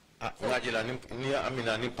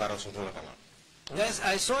 Yes,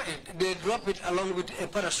 I saw it. They drop it along with a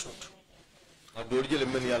parachute.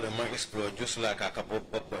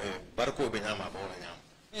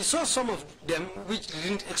 We saw some of them which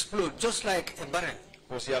didn't explode, just like a barrel.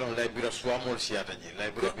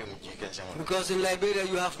 Because in Liberia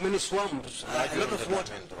you have many swamps, a lot of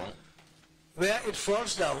water. Where it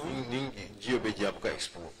falls down,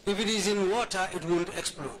 if it is in water, it won't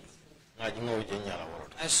explode. I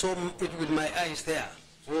saw it with my eyes there.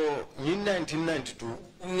 So in 1992,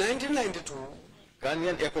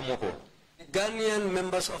 Ghanaian Ecomog, the Ghanaian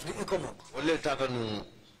members of the Ecomog,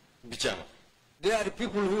 they are the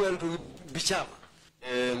people who went to Bichama.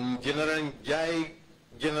 General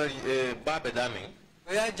Babe Daming,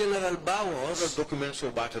 where General Ba was, documents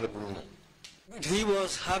of Battle Bruno. He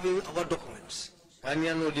was having our documents.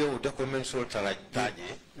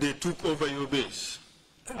 They took over your base.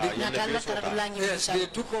 Yes, they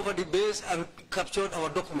took over the base and captured our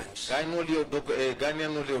documents.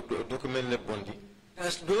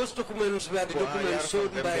 Yes, those documents were the documents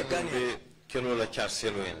sold by Ghanaian.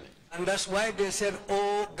 And that's why they said,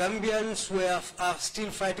 oh, Gambians are still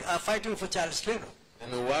fighting for Charles Taylor.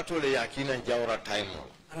 And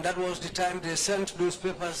that was the time they sent those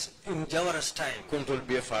papers in Jawara's time,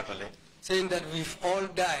 saying that we've all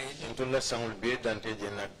died.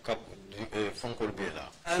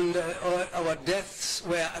 And our deaths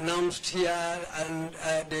were announced here, and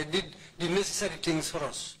they did the necessary things for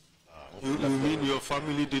us. You mean your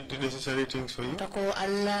family did the necessary things for you?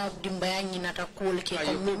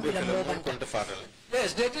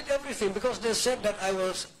 Yes, they did everything because they said that I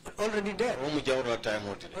was already dead.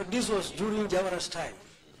 But this was during Jawara's time.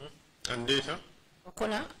 And later?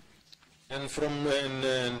 And from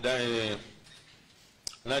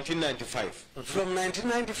 1995. From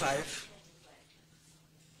 1995.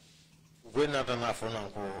 It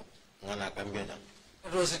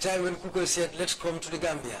was the time when Kuko said, let's come to the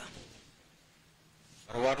Gambia.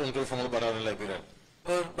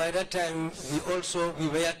 But by that time, we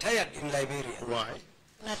were tired in Liberia. Why?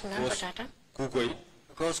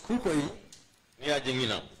 Because Kukoi,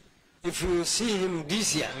 if you see him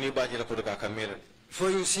this year, before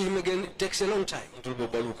you see him again, it takes a long time.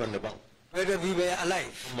 Whether we were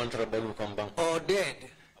alive or dead,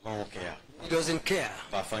 he doesn't care.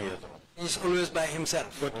 He's always by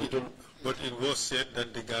himself. But it was said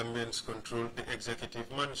that the Gambians controlled the executive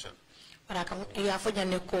mansion.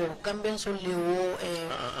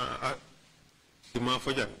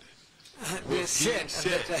 They said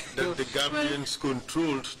that the Gambians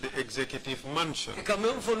controlled the executive mansion.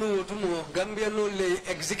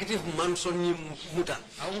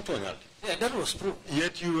 Yeah, that was true.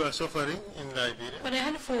 Yet you are suffering in Liberia.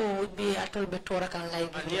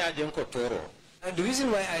 The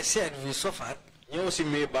reason why I said we suffered,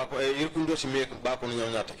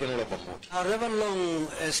 however long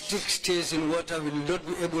a stick stays in water will not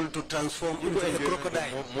be able to transform into a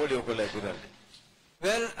crocodile.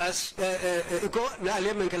 Well, as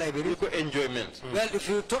enjoyment. Well, if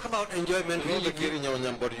you talk about enjoyment, really,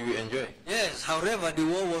 you enjoy. Yes, however, the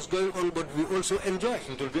war was going on, but we also enjoy.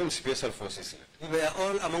 Special forces. We were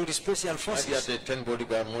all among the special forces. 10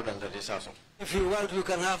 bodyguards, more than that is awesome. If you want, you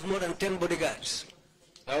can have more than 10 bodyguards.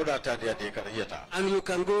 And you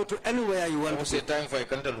can go to anywhere you want to go.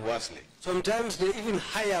 Sometimes they even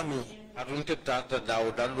hire me.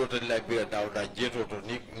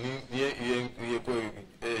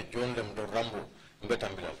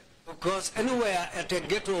 Because anywhere at a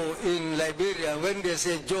ghetto in Liberia, when they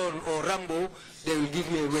say John or Rambo, they will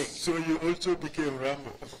give me away. So you also became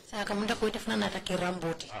Rambo?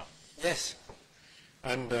 Yes.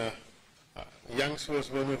 And Yangs was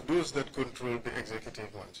one of those that controlled the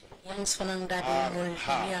executive mansion.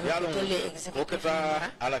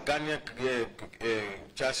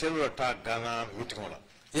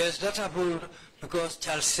 Yes, that happened because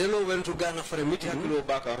Charles Selo went to Ghana for a meeting.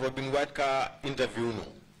 Robin White interviewed him.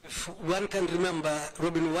 If one can remember,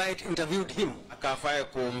 Robin White interviewed him.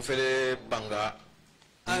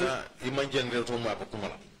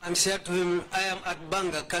 And said to him, I am at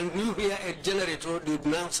Banga, can you hear a generator, the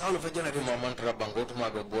sound of a generator?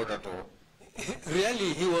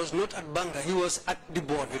 Really, he was not at Banga, he was at the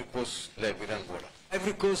border.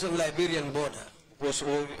 Every coast and Liberian border. Because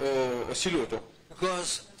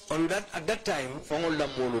on that, at that time,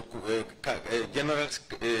 generals,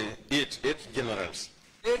 eight generals.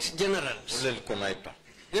 8 generals.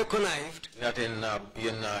 They connived.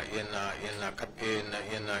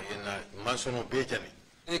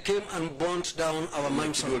 They came and burnt down our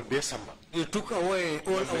mansion. They took away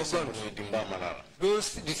all our guns.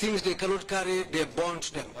 The things they cannot carry, they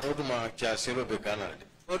burnt them.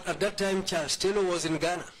 But at that time, Charles Taylor was in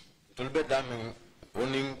Ghana.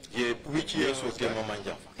 Which year was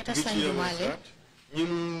that?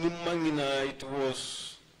 It was...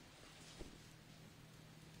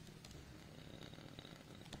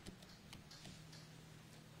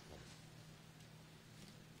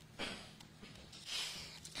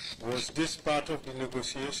 Was this part of the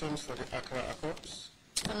negotiations for the Accra Accords?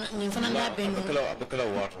 I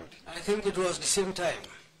think it was the same time.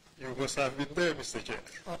 You must have been there, Mr. Chair.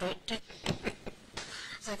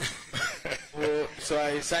 So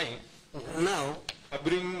I signed. Now, I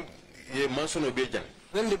bring a mansion of Bejan.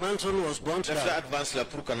 When the mansion was burnt down,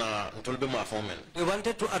 they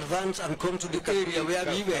wanted to advance and come to the area where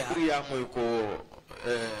we were.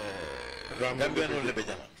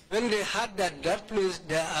 When they heard that that place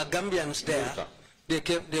there are Gambians there,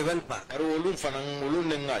 they went back.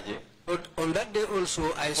 But on that day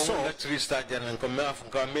also I saw the 3-star general.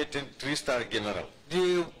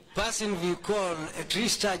 The person we call a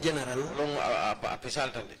 3-star general.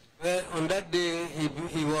 Well, on that day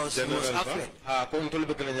he was afraid.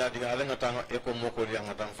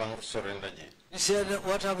 He said,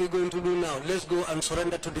 what are we going to do now? Let's go and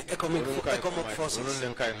surrender to the ECOMOG forces.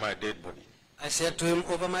 I said to him,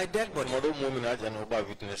 over my dead body.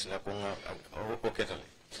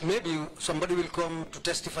 Maybe somebody will come to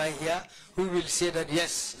testify here who will say that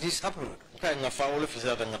yes, this happened.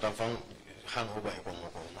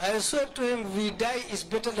 I said to him, we die is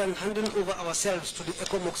better than handing over ourselves to the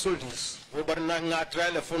ECOMOG soldiers.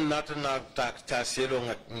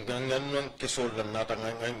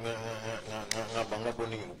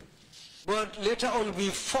 But later on we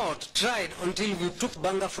fought, tried until we took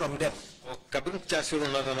Banga from them.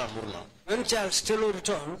 When Charles Taylor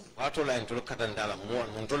returned, that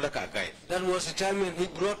was the time when he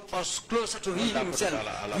brought us closer to him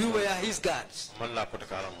himself. We were his guards.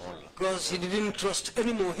 Because he didn't trust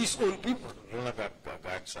anymore his own people.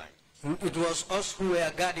 It was us who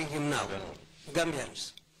were guarding him now,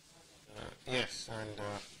 Gambians. Yes, and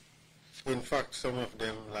in fact, some of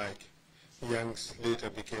them, like Youngs, later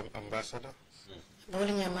became ambassador.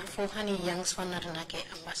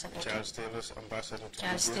 Charles Taylor's ambassador to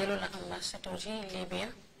Charles Libya. Taylor ambassador to Libya.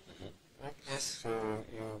 Yes. So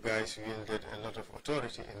you guys wielded a lot of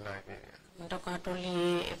authority in Liberia.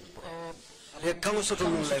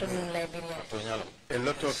 A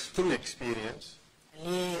lot of experience.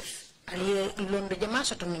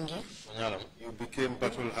 You became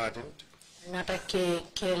battle hardened.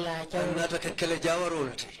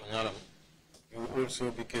 You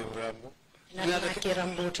also became Rambo.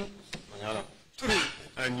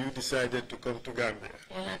 And you decided to come to Gambia.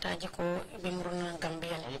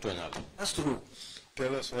 That's true.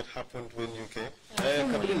 Tell us what happened when you came.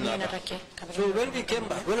 So when we came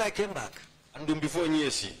back, when I came back, and before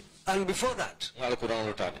that,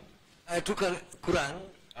 I took a Quran.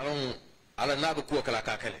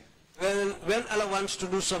 Well, when Allah wants to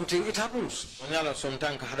do something, it happens.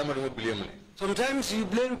 Sometimes you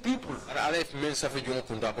blame people.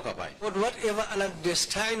 But whatever Allah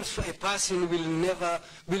destines for a person will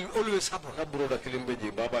always happen.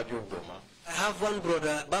 I have one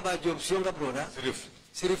brother, Baba Job's younger brother,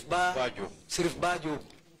 Sirif Bajo.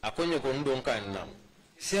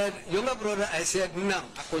 He said, younger brother, I said, Nam.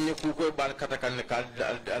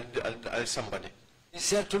 He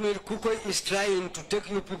said to me, Kukoi is trying to take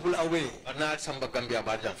you people away.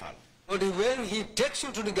 But when he takes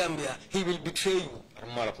you to the Gambia, he will betray you.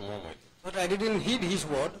 But I didn't heed his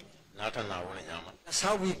word. That's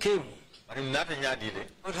how we came.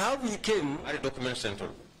 But how we came,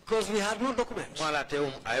 because we had no documents. Well, I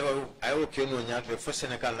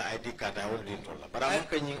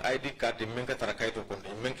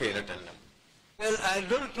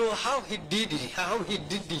don't know how he did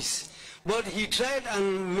it, this. But he tried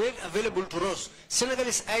and made available to us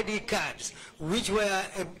Senegalese ID cards, which were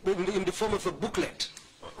in the form of a booklet.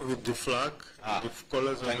 With the flag, the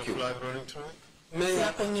colors of the flag running through it?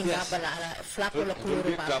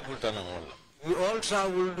 We all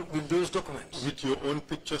traveled with those documents. With your own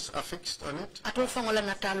pictures affixed on it?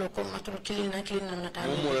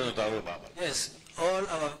 Yes, all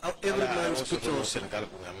every man's pictures.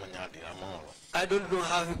 I don't know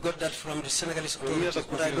how he got that from the Senegalese authorities,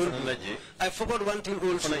 but I don't know. I forgot one thing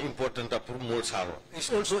also. It's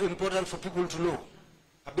also important for people to know.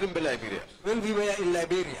 When we were in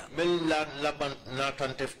Liberia,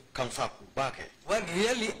 what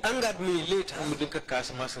really angered me later,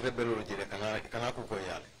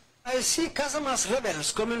 I see Casamas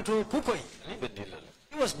rebels coming to Kukoi.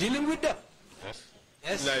 He was dealing with them.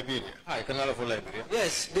 Yes. Liberia.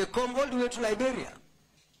 Yes, they come all the way to Liberia.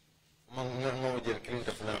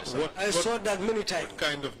 I saw that many times. What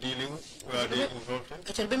kind of dealing were they involved in?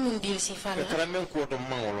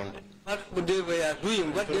 What they were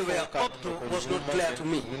doing, what they were up to was not clear to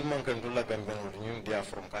me.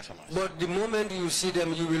 But the moment you see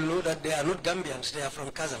them, you will know that they are not Gambians, they are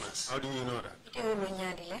from Casamas. How do you know that?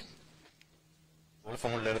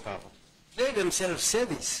 They themselves say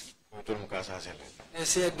this. They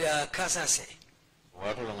said they are Kasase.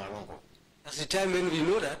 That's the time when we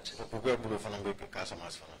know that.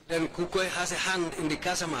 Then Kukoi has a hand in the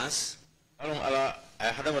Casamas.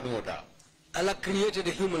 Allah created a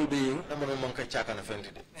human being. A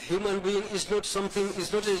human being is not something,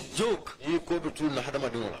 is not a joke. If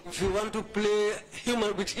you want to play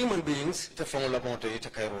with human beings,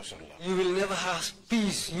 you will never have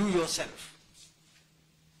peace, you yourself.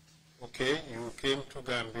 Okay, you came to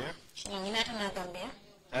Gambia.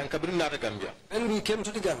 And we came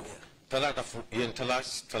to the Gambia.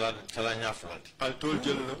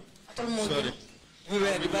 Sorry. We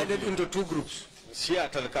were divided into two groups. We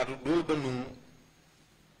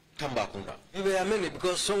were many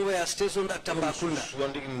because some were stationed at Tambakunda.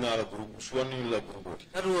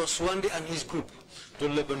 That was Swandi and his group. We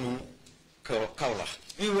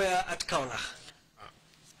were at Kaulach.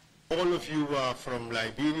 All of you were from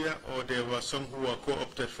Liberia, or there were some who were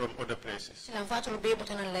co-opted from other places?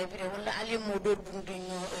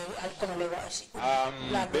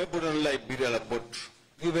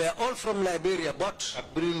 We were all from Liberia, but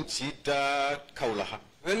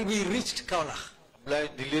when we reached Kaulach, the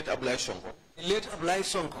late Ablai Sonko,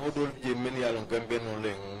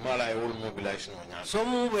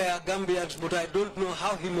 some were Gambians, but I don't know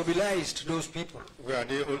how he mobilized those people. Were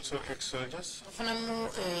they also ex-soldiers?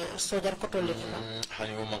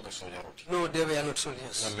 No, they were not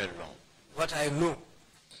soldiers. What I know.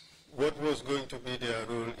 What was going to be their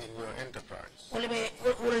role in your enterprise?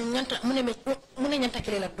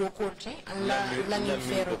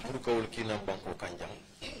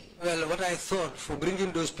 Well, what I thought for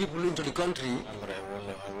bringing those people into the country,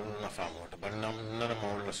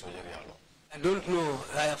 I don't know.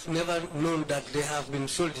 I have never known that they have been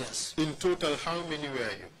soldiers. In total, how many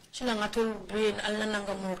were you?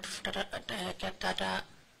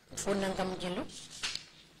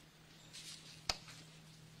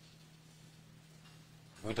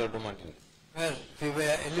 Well, we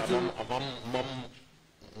were a little...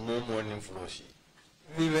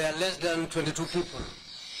 We were less than 22 people.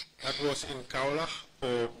 That was in Kaulach,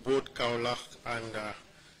 or both Kaulach and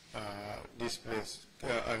this place,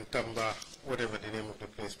 and Tamba, whatever the name of the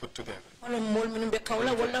place put together.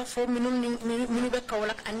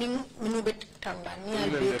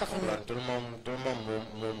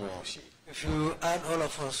 If you add all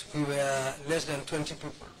of us, we were less than 20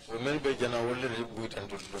 people.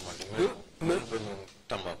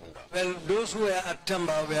 Well, those who were at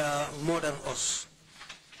Tamba were more than us.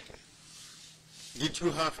 Did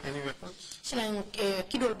you have any weapons?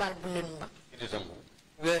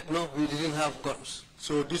 No, we didn't have guns.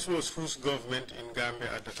 So this was whose government in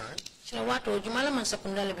Gambia at the time?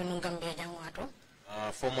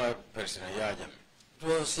 Former President Yajam. It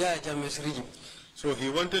was Yajam's regime. So he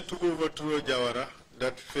wanted to overthrow Jawara,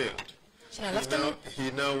 that failed.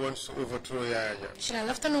 He now wants to overthrow Yajam.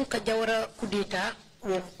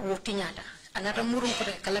 Another murum ko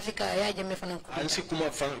kalafika ya jame fanan ko. Ansi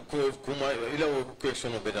kuma ila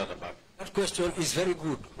question obedata ba. That question is very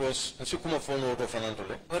good. Was ansi kuma fono ko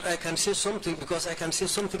fanantole. But I can say something because I can say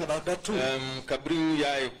something about that too. Kabri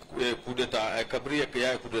ya kudeta kabri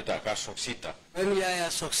ya kudeta ka succeeda. When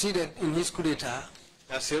Yaya succeeded in his coup d'etat,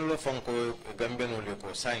 Alstelo fonko Gambian ole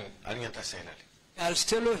ko sign alianta senali.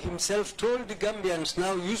 Alstelo himself told the Gambians,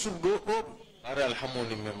 now you should go home.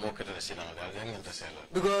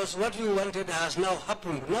 Because what you wanted has now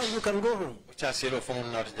happened. Now you can go home.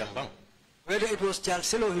 Whether it was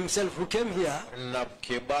Chalcelo himself who came here,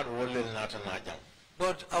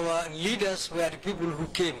 but our leaders were the people who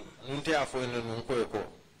came. And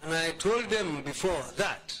I told them before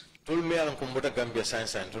that,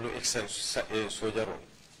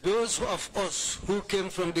 those of us who came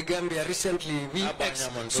from the Gambia recently, we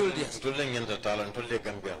ex-soldiers,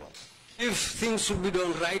 if things should be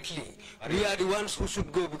done rightly, we are the ones who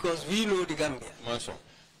should go because we know the Gambia.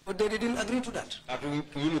 But they didn't agree to that.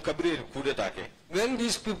 When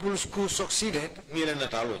these people's coup succeeded,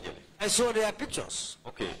 I saw their pictures.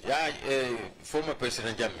 Okay, former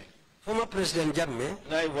President Jammeh. Former President Jammeh.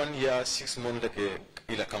 1 year 6 months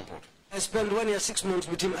I spent 1 year 6 months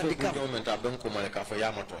with him at the camp.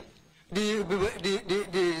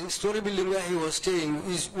 The story building where he was staying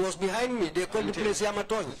was behind me. They called the place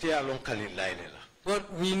Yamaton.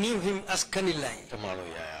 But we knew him as Kanilai.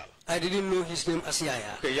 I didn't know his name as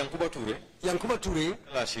Yaya. Okay, Yankuba Ture. Yankuba Ture.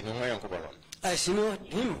 I know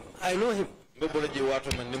him. I know him.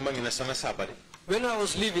 When I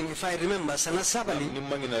was leaving, if I remember, Sana Sabali,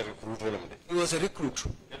 he was a recruit.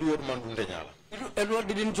 Edward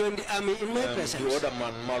didn't join the army in my presence. The other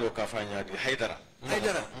man, Haidara. I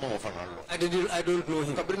don't know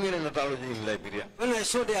him. When I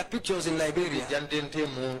saw their pictures in Liberia,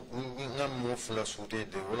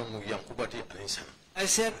 I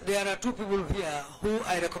said there are two people here who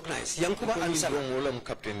I recognize, Yankuba and Sama.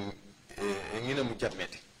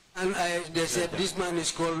 And they said this man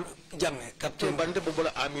is called Jammeh, Captain.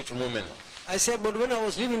 I said, but when I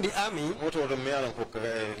was leaving the army,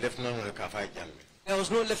 there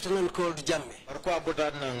was no lieutenant called Jammeh.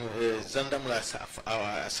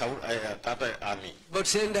 But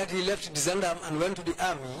saying that he left the Zandam and went to the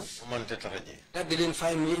army, that didn't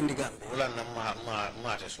find me in the Gambia.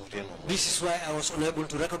 This is why I was unable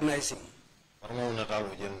to recognize him.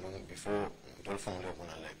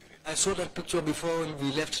 I saw that picture before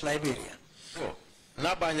we left Liberia.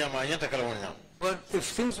 But if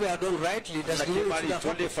things were done rightly, that's the way it should have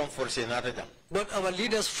happened. But our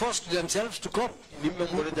leaders forced themselves to come.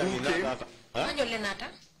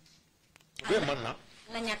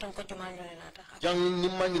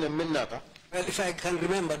 Well, if I can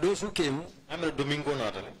remember, those who came,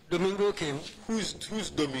 Domingo came. Who's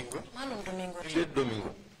Domingo? Late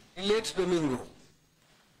Domingo. Late Domingo.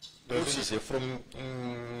 From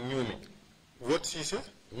Nyumi. What she said?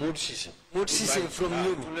 Mood Sise from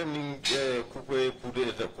Nyumi.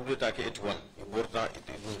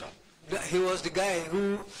 He was the guy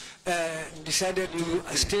who decided to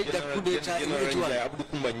stage the coup d'etat in 81.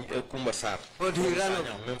 But he ran out.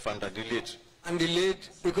 And the late,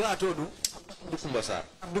 because I told you,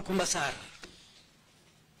 Abdu Kumbasar.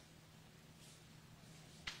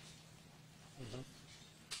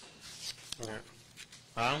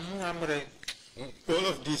 All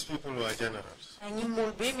of these people were generals.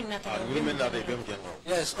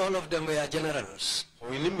 Yes, all of them were generals.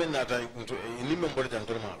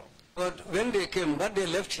 But when they came, what they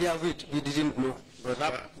left here with, we didn't know.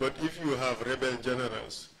 But if you have rebel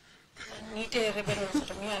generals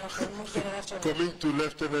coming to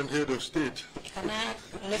Lieutenant Head of State,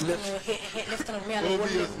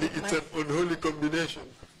 obviously it's an unholy combination.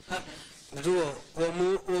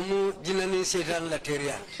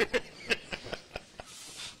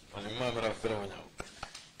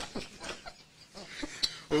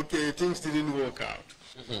 Okay, things didn't work out.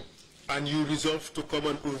 And you resolved to come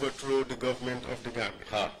and overthrow the government of the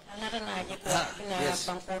Gambia. Yes.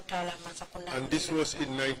 And this was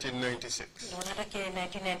in 1996.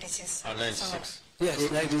 96. Yes, so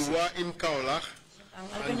 96. you were in Kaolack,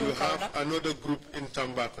 and you have another group in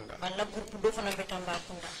Tambakunda.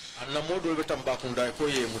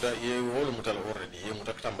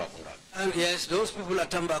 And yes, those people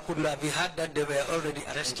at Tambakunda, we had that they were already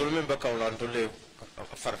arrested.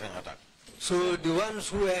 So the ones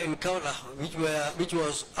who were in Kaula, which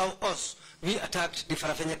was us, we attacked the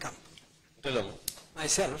Farafenya camp.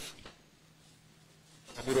 Myself,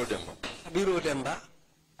 Abiro Demba,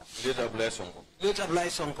 Later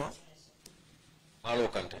Blaisonko, Alo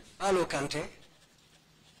Kante,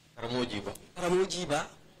 Ramojiba,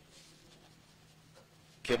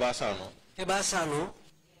 Kebasano,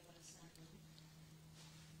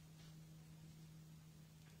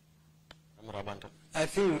 I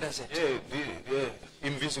think that's it. Yeah,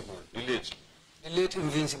 Invincible, the late. The late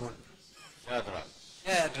Invincible.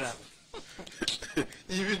 Yeah,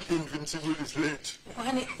 Even Invincible is late.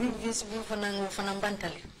 Invincible for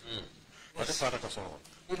Bantali. What is Fatou?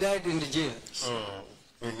 He died in the jail. Oh,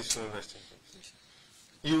 may he still rest in peace.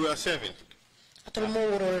 You were 7.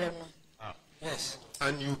 Yes.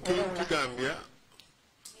 And you came to Gambia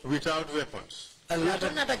without weapons.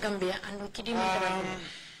 Gambia and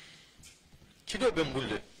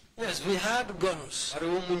Yes, we had guns.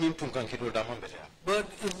 But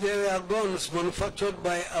if they were guns manufactured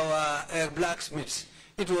by our blacksmiths,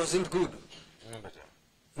 it wasn't good.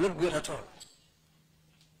 Not good at all.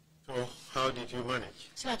 So how did you manage?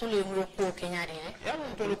 It's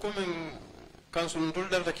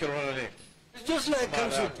just like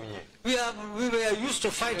council. We were used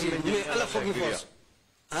to fighting. May Allah forgive us.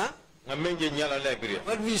 Huh?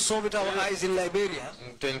 What we saw with our eyes in Liberia.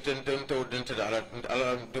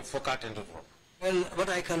 Well, what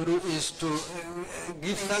I can do is to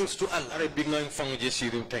give thanks to Allah.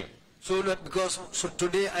 So that so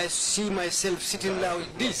today I see myself sitting now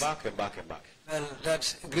with this. Well,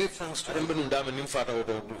 that's great thanks to Allah.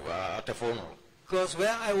 Because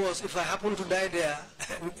where I was, if I happen to die there,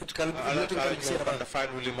 it can be nothing can be said about it.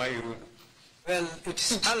 Well,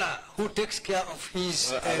 it's Allah who takes care of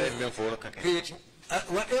His creating.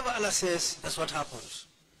 Whatever Allah says, that's what happens.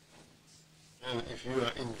 And if you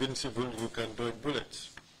are invincible, you can dodge bullets.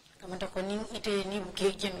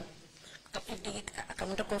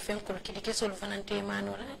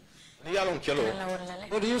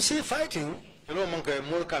 But you see fighting,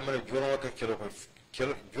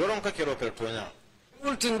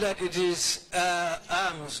 people think that it is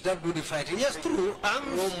arms that do the fighting. Yes, true,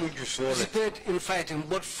 arms participate in fighting,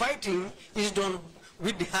 but fighting is done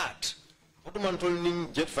with the heart.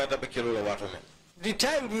 The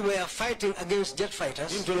time we were fighting against jet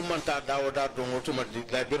fighters,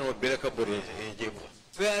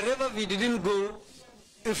 wherever we didn't go,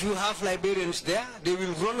 if you have Liberians there, they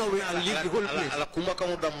will run away and leave the whole place.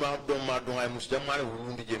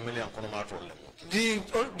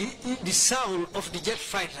 The sound of the jet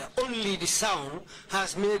fighter, only the sound,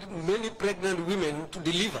 has made many pregnant women to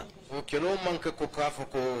deliver.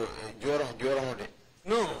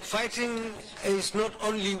 No, fighting is not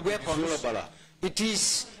only weapons, it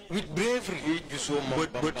is with bravery.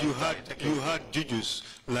 But you had jujus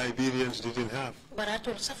Liberians didn't have.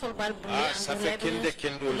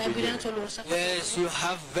 Yes, you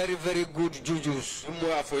have very, very good jujus.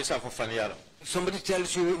 If somebody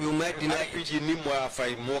tells you, you might deny it.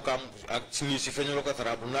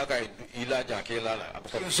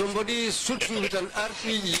 If somebody shoots you with an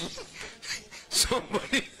RPG,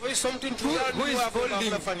 somebody who is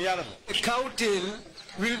holding a cowtail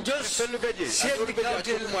will just shake the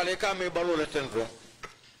cowtail.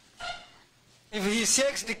 If he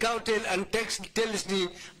shakes the cowtail and tells the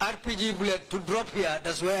RPG bullet to drop here,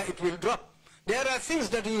 that's where it will drop. There are things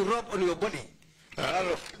that you rub on your body.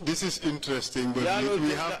 This is interesting, but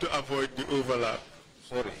we have to avoid the overlap.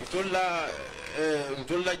 Sorry.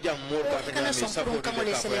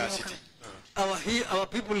 Our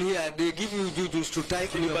people here, they give you jujus to tie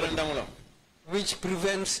in your body, which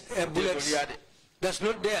prevents bullets. That's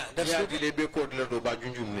not there. That's not there.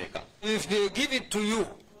 If they give it to you,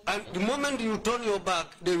 And the moment you turn your back,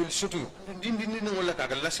 they will shoot you. And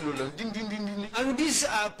these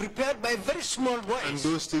are prepared by very small boys. And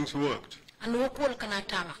those things worked. And wokol kana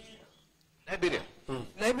tama. Liberia.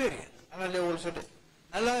 Liberia.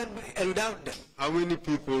 Allah endowed them. How many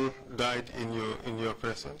people died in your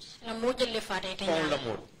presence? La moja le fata ite nyala.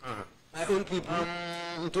 My own people. I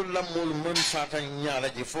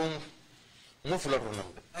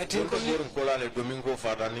think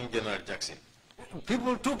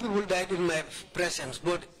two people died in my presence,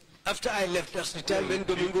 but after I left, that's the time when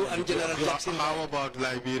Domingo and General Jackson. How about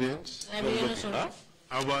Liberians?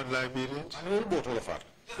 How about Liberians?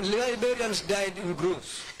 Liberians died in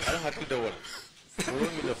groups.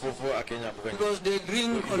 Because they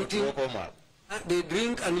drink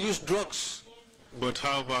and use drugs. But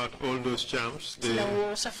how about all those champs?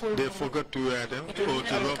 They forgot to wear them or to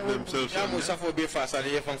rub themselves on them.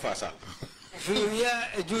 If you hear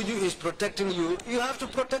a juju is protecting you, you have to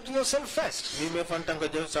protect yourself first. If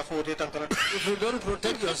you don't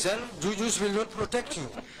protect yourself, jujus will not protect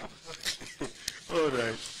you. All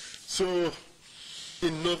right. So,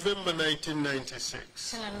 in November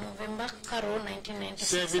 1996,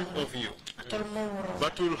 7 of you,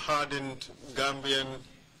 battle-hardened Gambian,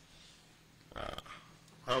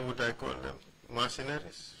 how would I call them,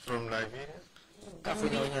 mercenaries from Liberia?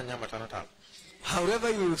 However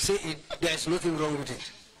you say it, there is nothing wrong with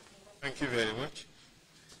it. Thank you very much.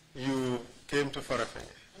 You came to Farafenye.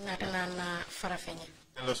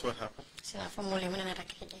 Tell us what happened.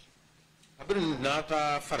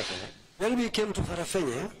 When we came to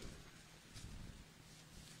Farafenye,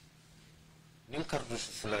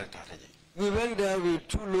 we went there with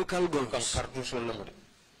 2 local guns.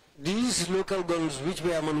 These local guns which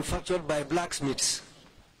were manufactured by blacksmiths.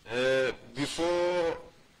 Before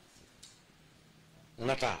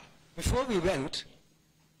we went,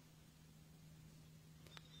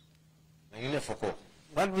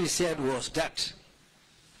 what we said was that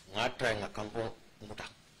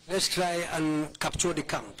let's try and capture the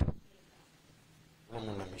camp.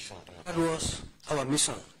 That was our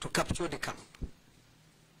mission, to capture the camp.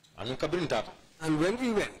 And when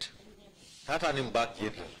we went,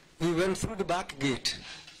 we went through the back gate.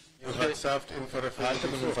 You had served in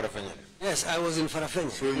Farafenye? Yes, I was in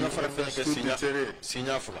Farafenye. So you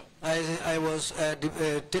I was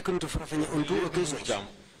taken to Farafenye on 2 occasions.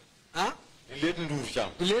 Huh?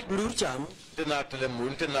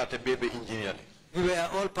 We were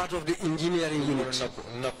all part of the engineering unit.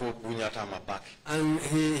 And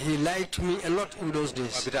he liked me a lot in those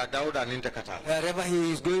days. Wherever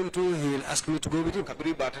he is going to, he will ask me to go with him.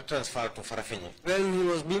 When he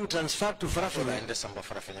was being transferred to Farafenye,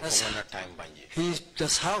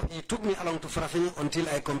 that's how he took me along to Farafenye until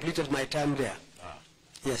I completed my time there.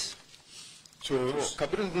 Yes. So,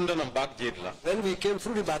 when we came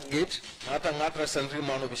through the back gate,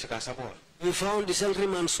 we found the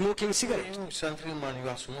sentryman smoking cigarette. Sentryman, you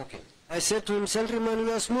are smoking. I said to him, sentryman,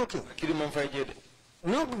 you are smoking.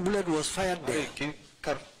 No bullet was fired there.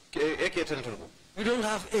 We don't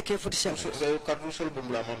have AK-47.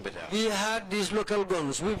 We had these local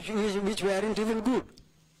guns, which weren't even good.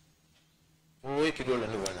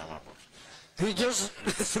 He just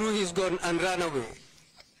threw his gun and ran away.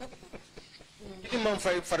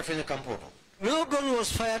 No gun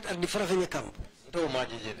was fired at the Farafenye camp.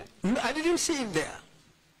 I didn't see it there.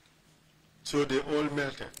 So they all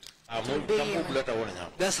melted.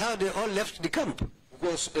 That's how they all left the camp.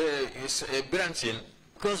 Because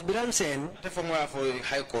Biransen,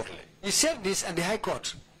 he said this at the High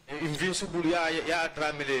Court. Invincible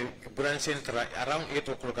around 8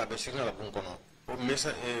 o'clock at the signal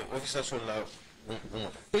officers.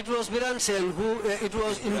 It was Biransen who, it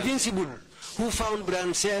was Invincible who found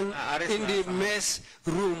Biransen in the mess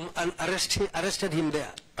room and arrested him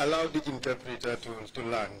there. Allowed the interpreter to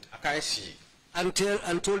land. And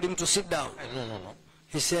told him to sit down. No.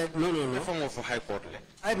 He said, no.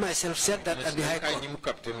 I myself said that at the High Court.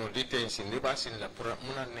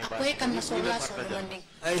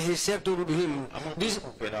 He said to him,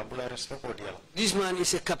 this man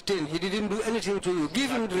is a captain. He didn't do anything to you.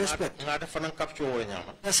 Give him respect.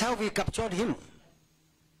 That's how we captured him.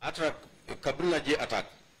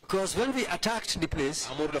 Because when we attacked the place,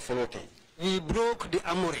 we broke the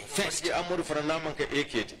armory first.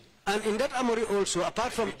 And in that armory also,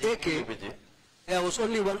 apart from AK, there was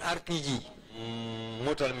only 1 RPG.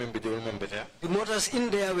 The motors in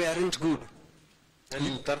there weren't good.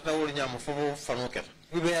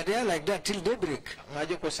 We were there like that till daybreak.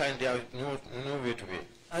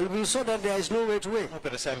 And we saw that there is no way to wait.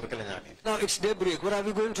 Now it's daybreak. What are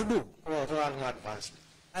we going to do?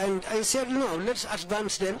 And I said, no, let's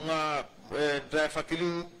advance then. driver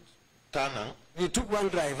killing Tanang. We took one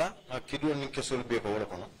driver.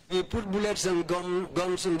 We put bullets and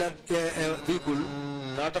guns in that vehicle.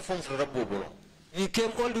 We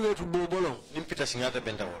came all the way to Bobolong.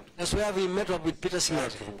 That's where we met up with Peter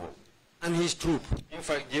Singate and his troop.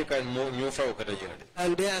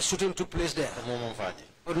 And their shooting took place there.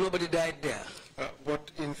 But nobody died there.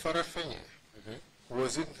 But in Farafenye,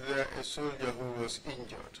 wasn't there a soldier who was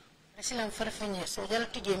injured?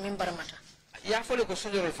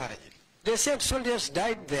 They said soldiers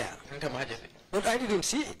died there. But I didn't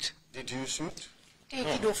see it. Did you shoot?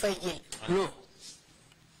 No.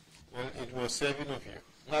 Well, it was 7 of you.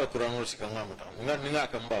 I took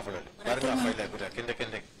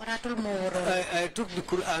the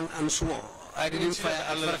Quran and swore. I didn't fire.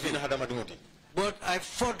 But I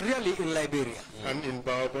fought really in Liberia. And in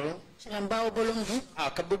Baobolong?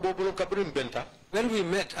 When we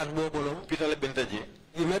met at Bobolong,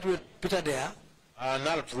 we met with Peter there,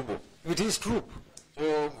 with his troop.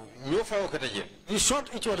 We shot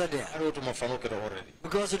each other there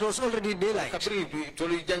because it was already daylight.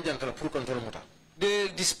 They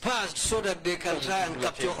dispersed so that they can try and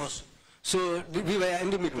capture us. So we were in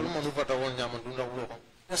the middle.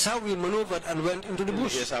 That's how we maneuvered and went into the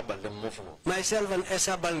bush. Myself and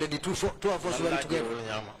Esa Balde, the two of us went together.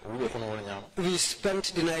 We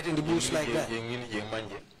spent the night in the bush like that.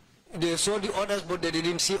 They saw the others, but they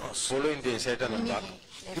didn't see us.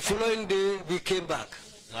 The following day, we came back.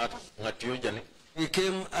 We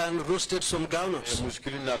came and roasted some groundnuts.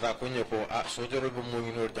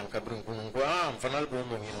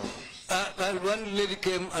 And one lady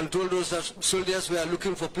came and told us that soldiers were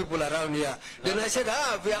looking for people around here. Then I said,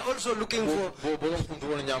 we are also looking for...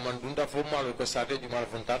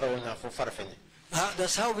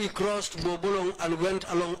 That's how we crossed Bobolong and went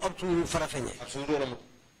along up to Farafenye.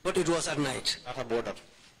 But it was at night.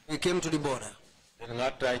 We came to the border.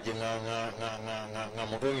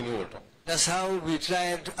 That's how we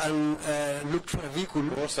tried and looked for a vehicle.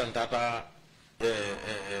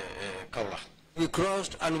 We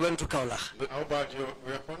crossed and went to Kaulach. How about your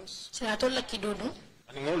weapons?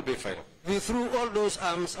 We threw all those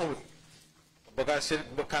arms away. Because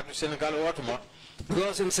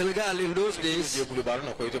in Senegal in those days, if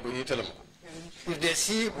they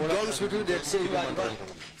see guns with you, they say you are gone.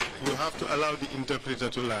 You have to allow the interpreter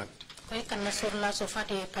to land. Thank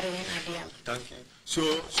you. So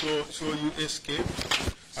you escaped.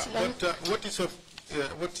 But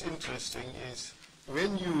what's interesting is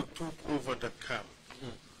when you took over the camp,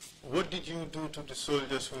 what did you do to the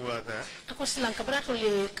soldiers who were there?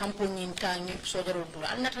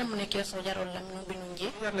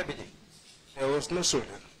 There was no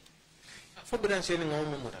soldier.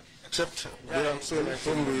 Except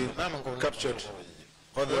whom we captured.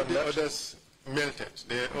 All the others melted.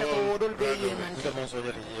 They all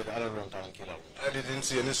I didn't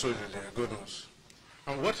see any soldier there, God knows.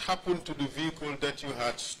 And what happened to the vehicle that you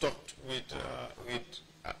had stocked with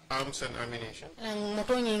arms and ammunition?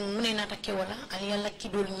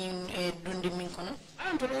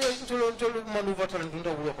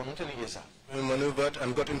 We maneuvered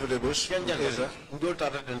and got into the bush. We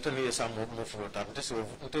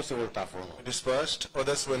dispersed,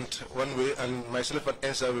 others went one way, and myself and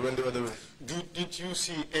Ensa, we went the other way. Did you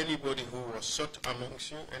see anybody who was shot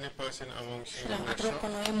amongst you? Any person amongst you who was shot?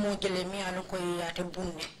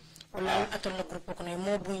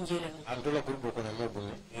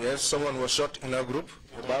 Yes, someone was shot in our group.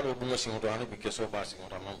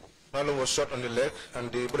 Malo was shot on the leg,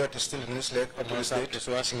 and the bullet is still in his leg up to this date.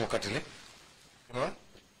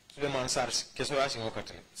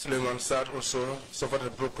 Suleiman Sar also suffered a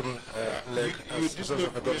broken leg as a result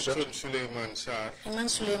of a gunshot. Suleiman Sar.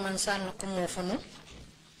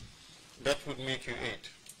 That would make you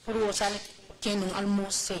 8.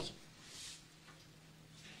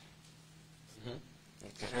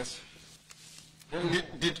 Yes.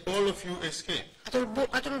 Did all of you escape?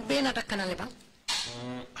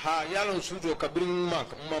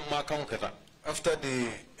 After the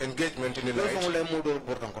engagement in the night,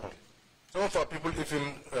 some of our people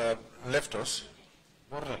even left us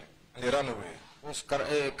and they ran away. Because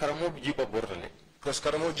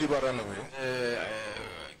Karamo Jiba ran away.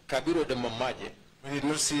 We did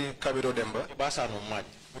not see Kabiro Demba.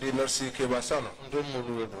 We did not see Kebasano.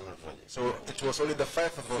 So it was only the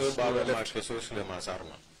 5 of us who were left.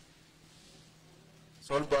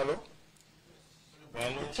 Sol Balo?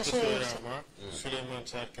 Suleiman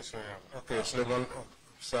Sar Kesoyama. Okay, Suleiman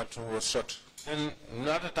Sar was shot.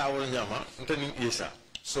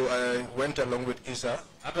 So I went along with Isa.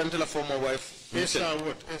 Until a former wife. Isa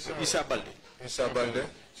what? Isa Balde.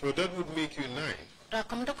 So that would make you 9.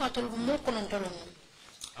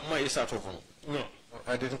 Amma Isa Tofon. No,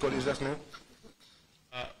 I didn't call his last name.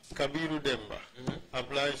 Kabiru Demba,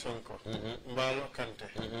 Ablai Sonko, Mbalo Kante,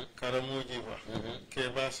 Karamujiba,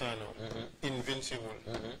 Keba Sano, Invincible,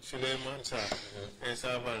 Suleiman Sa,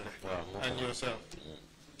 Esa Valde, and yourself.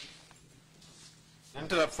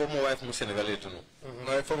 Enter former wife was Senegalese.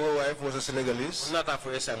 My former wife was a Senegalese. Not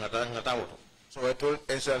after Esa Natao. So I told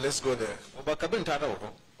Esa, let's go there. But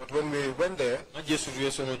when we went there,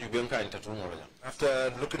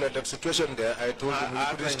 after looking at the situation there, I told him we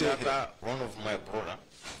couldn't stay here. One of my brother.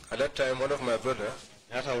 At that time, one of my brother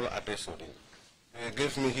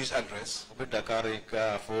gave me his address.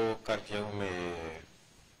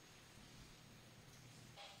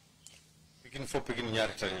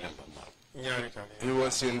 He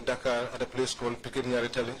was in Dakar at a place called Pikin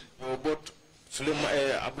Nyaritali. But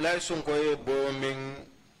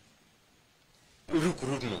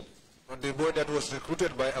but the boy that was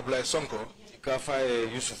recruited by Ablai Sonko,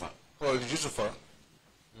 called Yusufa.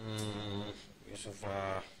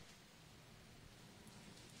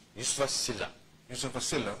 Yusufa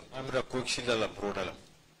Silla. I'm the Coach Silla brother.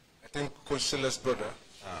 I think Coach Silla's brother.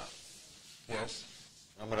 Yes.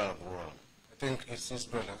 I'm brother. I think it's his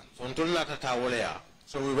brother.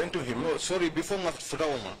 So we went to him. Oh, sorry, before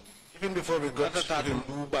even before we got to him,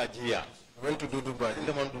 we went to Dudubaji.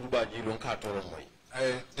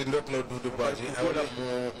 I did not know Dudubaji.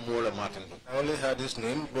 I only had his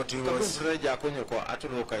name, but he was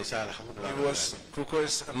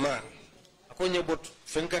Kuko's man. With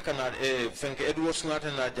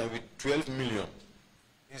 12 million.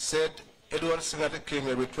 He said Edward Singate came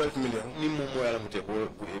here with 12 million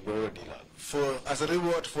as a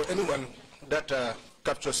reward for anyone that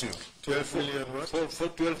captures you. 12 million what? For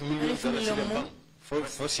 12 million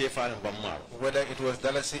for CFA and Bamar. Whether it was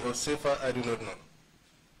Dalasi or CFA, I do not know.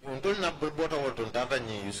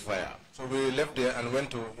 So we left there and went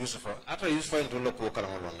to Yusufa. After Yusufa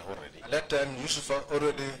already. At that time, Yusufa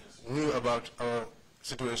already knew about our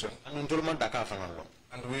situation. And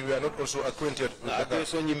we were not also acquainted with Dakar.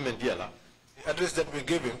 The address that we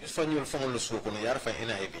gave him.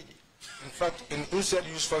 In fact, inside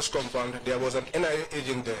Yusufa's compound, there was an NIA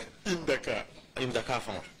agent there. In Dakar. In Dakar.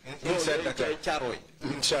 Inside Dakar.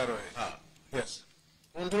 In Charoy. Yes.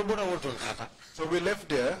 So we left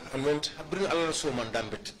there and went.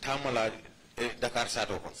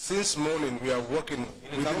 Since morning we are working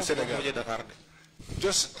within Senegal.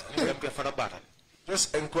 Just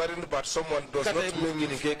inquiring about someone does not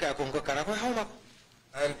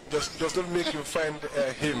make you find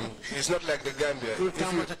him. It's not like the Gambia.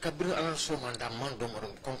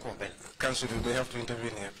 Council, you may have to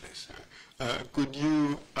intervene here, please. Could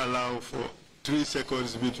you allow for 3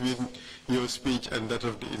 seconds between your speech and that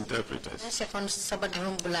of the interpreters?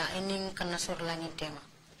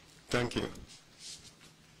 Thank you.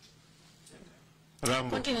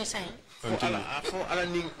 Rambo. Continue saying.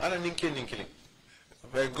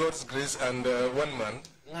 By God's grace and one man,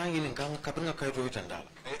 I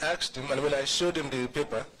asked him, and when I showed him the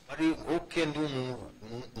paper,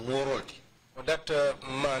 that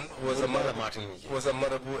man was a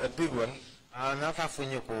marabu, a big one.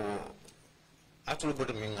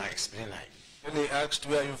 Then he asked,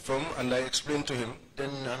 where are you from? And I explained to him.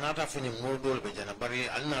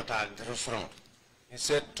 He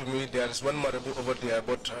said to me, there is one marabu over there,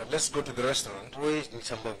 but let's go to the restaurant. He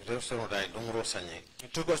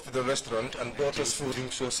took us to the restaurant and bought us food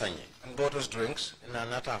and bought us drinks.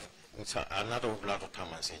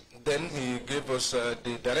 Then he gave us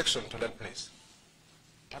the direction to that place.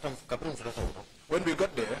 When we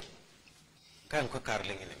got there,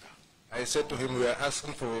 I said to him, we are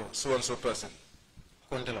asking for so-and-so person.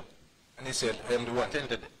 And he said, I am the one.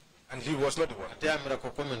 And he was not the one.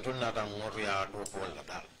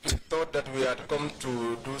 He thought that we had come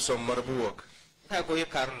to do some marabu work. I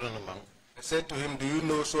said to him, do you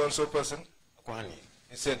know so-and-so person?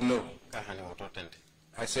 He said, no.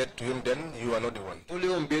 I said to him, then you are not the one.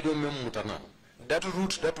 That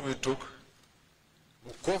route that we took,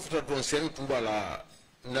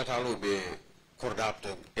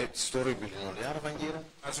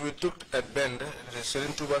 as we took a bend, the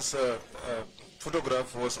Serentuba's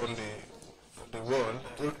photograph was on the wall.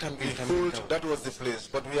 We thought that was the place,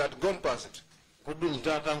 but we had gone past it. We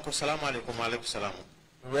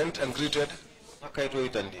went and greeted,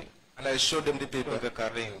 and I showed them the paper.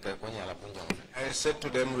 I said to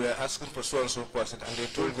them, we are asking for so-and-so person, and they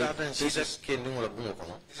told me, this is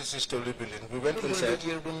his story building. We went inside.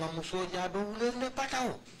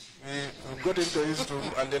 We got into his room,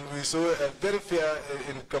 and then we saw a very fair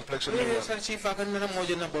in complexion woman.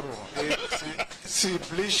 She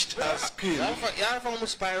bleached her skin.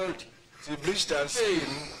 She bleached her skin,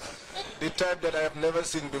 the type that I have never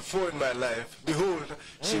seen before in my life. Behold,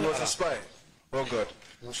 she was a spy. Oh God.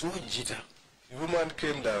 The woman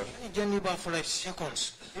came down.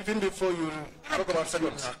 Even before you talk about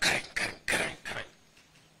seconds.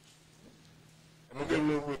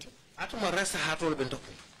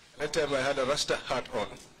 That time I had a Rasta hat on.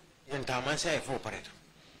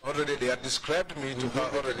 Already they had described me to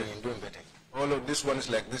her already. All of this one is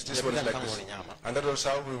like this, this one is like this. And that was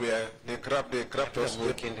how we were. They grabbed us,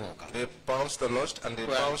 they pounced on us, and they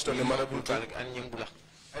pounced on the marabou.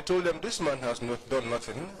 I told them this man has not done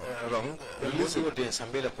nothing wrong. Listen.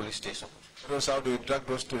 Police station. That was how they dragged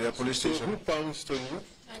us to the police station. Who pounced on you?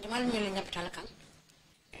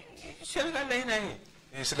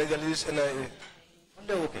 The Senegalese NIA.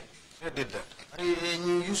 They did that.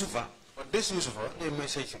 But this Yusufa,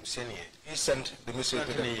 he sent the message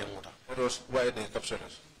to them. That was why they captured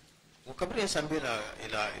us.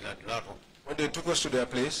 When they took us to their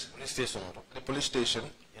place, the police station,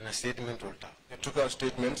 they took our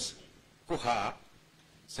statements,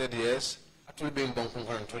 said yes.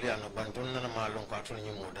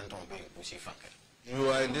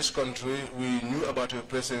 You are in this country, we knew about your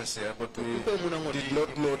presence here, but we did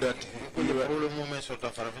not know that you were.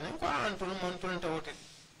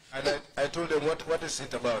 And I told them, what is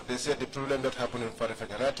it about? They said the problem that happened in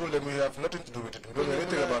Farifanga. And I told them, we have nothing to do with it. We don't know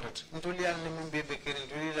anything about it.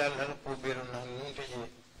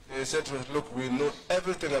 They said to us, look, we know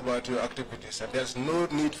everything about your activities, and there's no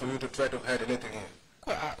need for you to try to hide anything here.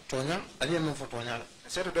 I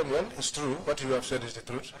said to them, well, it's true. What you have said is the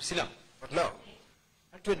truth. But now,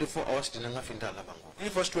 24 hours, give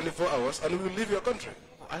us 24 hours and we will leave your country.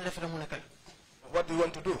 What do you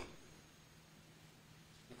want to do?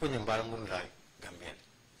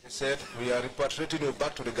 He said, we are repatriating you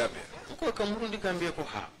back to the Gambia. I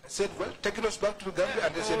said, well, taking us back to the Gambia,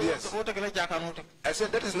 and they said yes. I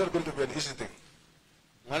said, that is not going to be an easy thing.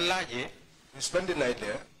 We spend the night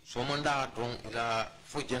there.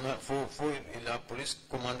 Police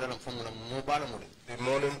commander the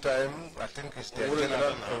morning time, I think it's the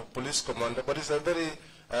general police commander, but it's a very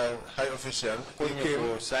high official. He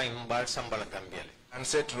came and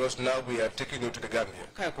said to us, now we are taking you to the Gambia.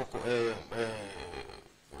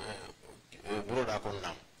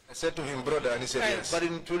 I said to him, brother, and he said yes. I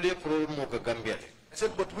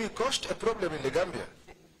said, but we caused a problem in the Gambia.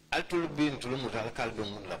 And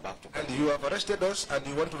you have arrested us and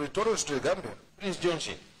you want to return us to the Gambia. Prince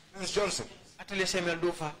Johnson. Prince Johnson. He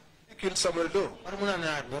killed Samuel Doe. But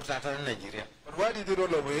why did he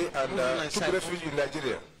run away and took refuge in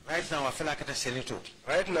Nigeria? Right now, I feel like a senator.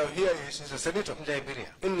 Right now, here he is a senator.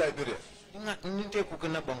 In Liberia.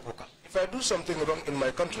 If I do something wrong in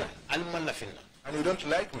my country, and you don't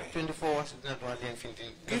like me, 24 hours,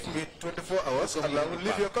 give me 24 hours and I will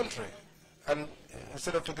leave your country. And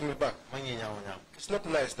instead of taking me back, it's not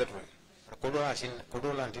nice that way.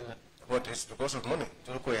 But it's because of money.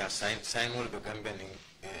 They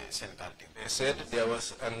said there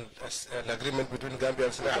was an agreement between Gambia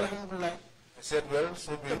and Senegal. I said, well,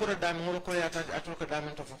 so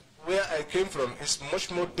where I came from is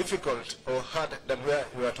much more difficult or hard than where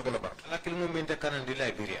you are talking about.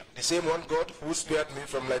 The same one God who spared me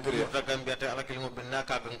from Liberia. And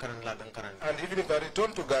even if I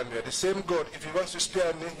return to Gambia, the same God, if he wants to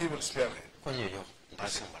spare me, he will spare me. I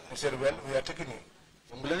said, well, we are taking you.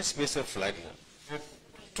 Special flight. They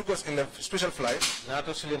took us in a special flight.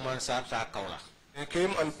 They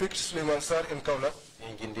came and picked Suleiman Sar in Kaulak.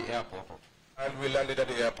 In the airport. And we landed at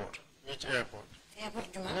the airport. Which airport?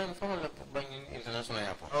 International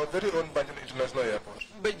Airport. Our very own Banjul International Airport.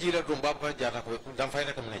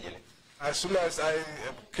 As soon as I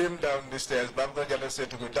came down the stairs, Baba Jala said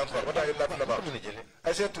to me, Dampha, what are you laughing about?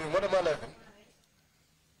 I said to him, what am I laughing?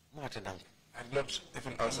 I did not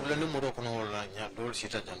even answer. They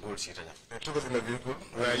took us in a vehicle.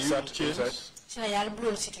 Were you changed?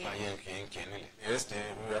 Yes, we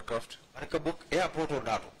were cuffed.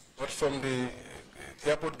 But from the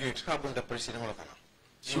airport gate, you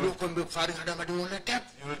will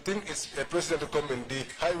think it's a president to come in. The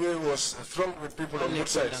highway was thronged with people on both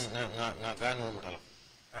sides.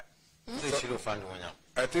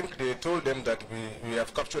 I think they told them that we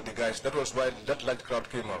have captured the guys. That was why that large crowd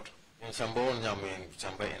came out. That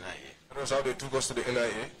was how they took us to the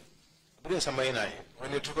NIA. When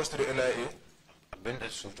they took us to the NIA,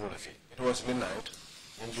 it was midnight.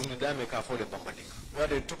 Where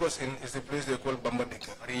they took us in is the place they call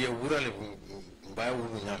Bambadika.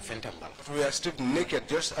 we are stripped naked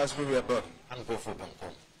just as we were born.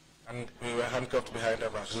 And we were handcuffed behind our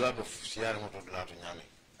backs. And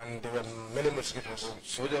there were many mosquitoes.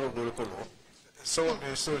 Some of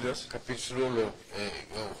the soldiers will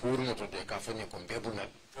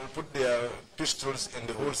put their pistols in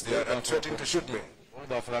the holes there and threaten to shoot me.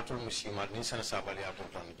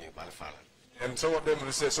 And some of them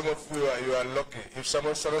will say, some of you are lucky. If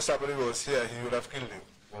somebody was here, he would have killed you.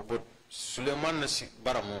 But Suleiman's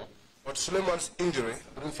injury,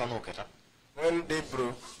 when they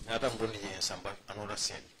broke,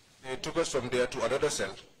 they took us from there to another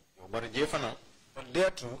cell. But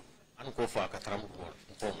there too,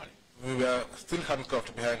 we were still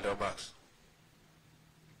handcuffed behind our backs.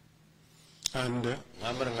 And I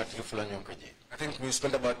think we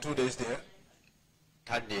spent about 2 days there.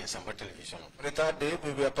 Third day, some television. On the third day,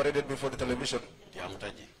 we were paraded before the television.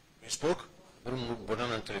 We spoke.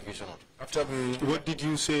 After we... What did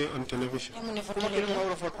you say on television?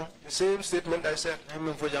 The same statement I said.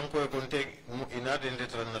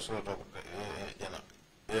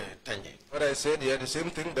 What I said here, the same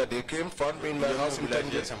thing, that they came, found me in my house in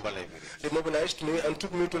Tangier. They mobilized me and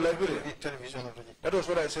took me to Liberia. That was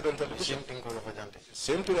what I said on television.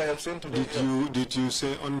 Same thing I am saying today. Did you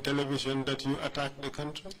say on television that you attacked the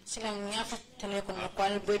country?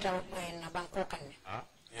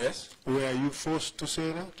 Yes. Were you forced to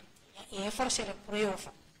say that?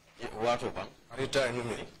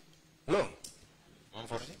 No.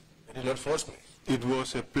 They did not force me. It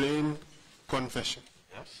was a plain confession.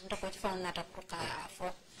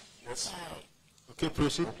 Yes. Okay,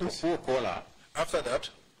 proceed, please. After that,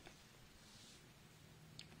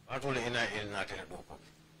 that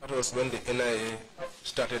was when the NIA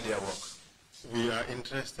started their work. We are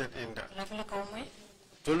interested in that.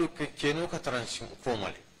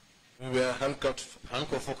 We were handcuffed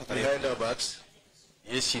behind our backs.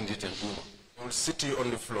 We will sit you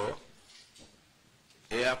on the floor.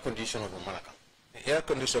 The air conditioner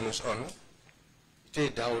is on.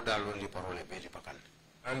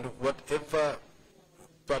 And whatever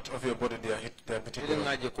part of your body they are hit, they are beating the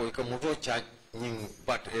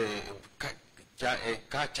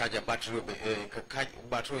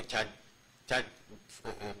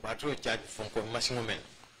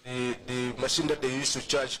machine that they use to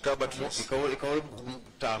charge car batteries,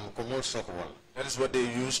 that is what they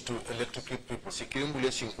use to electrocute people.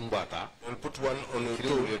 They'll put one on your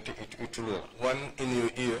toe, one in your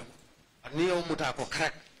ear.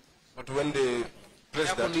 But when they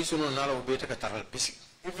press that,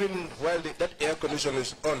 even while that air conditioner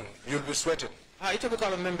is on, you'll be sweating. You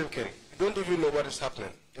don't even know what is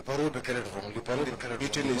happening. The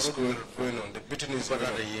beating is going on. The beating is going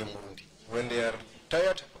on. When they are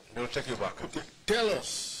tired, they'll take you back. Okay. Tell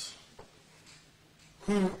us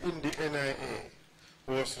who in the NIA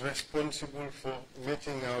was responsible for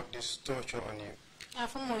meting out this torture on you.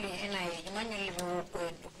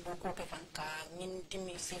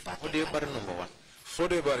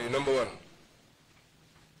 Fodebari, number one.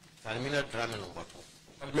 Salmina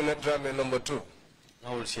Drame, number two.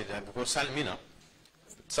 I will say that because Salmina,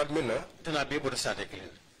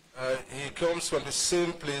 he comes from the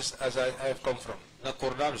same place as I have come from.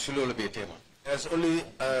 There's only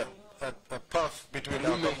a path between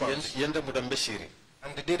our compounds.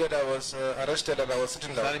 And the day that I was arrested and I was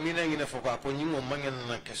sitting down,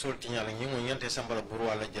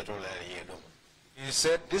 he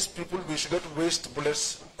said, these people, we should not waste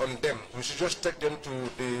bullets on them. We should just take them to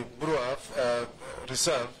the Burua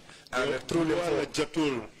reserve and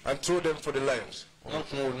throw them for the lions. I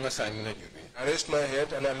raised my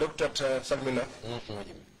head and I looked at Salmina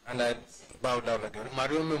and I bowed down again.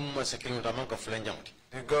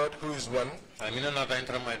 The God who is one,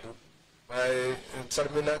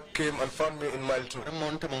 Salmina came and found me in mile 2.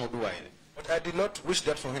 But I did not wish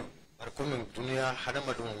that for him.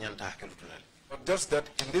 But just that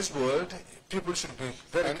in this world, people should be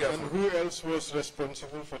very careful. And who else was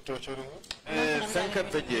responsible for torturing you?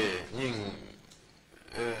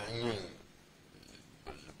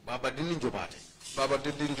 Baba Dindin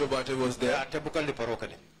Jobate was there.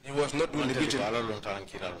 He was not doing the beating.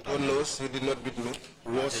 God knows, he did not beat me.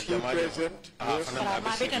 Was he present?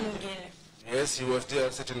 Yes, he was there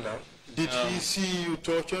sitting down. Did he see you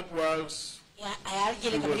tortured whilst he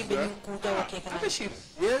was there?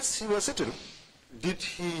 Yes, he was sitting. Did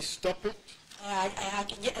he stop it?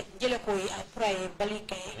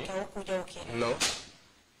 No.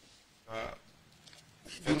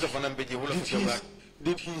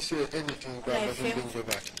 Did he say anything about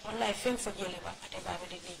Jobate?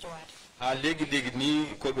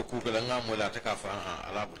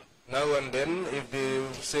 Now and then, if they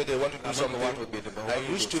say they want to do something, I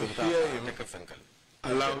used to hear him.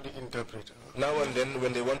 Allow the interpreter. Now and then,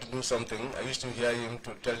 when they want to do something, I used to hear him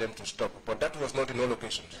to tell them to stop. But that was not in all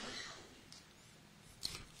occasions.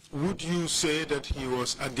 Would you say that he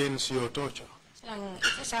was against your torture?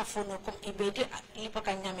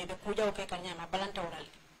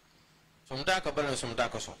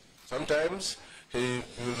 Sometimes he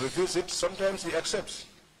will refuse it, sometimes he accepts.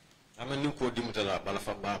 I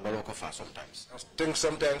think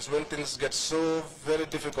sometimes when things get so very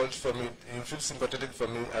difficult for me, he feels sympathetic for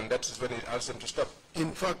me, and that's when he asks them to stop.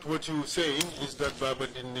 In fact, what you're saying is that Baba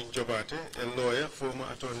Dinding Jobate, a lawyer, former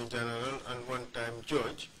Attorney General, and one-time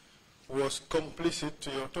judge, was complicit to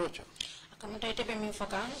your torture.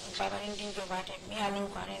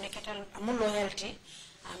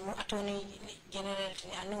 Attorney General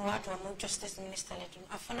and Justice Minister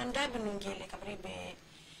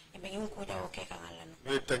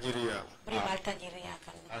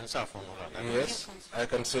Yes, I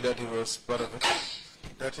can say that he was part of it.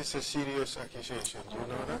 That is a serious accusation. Do you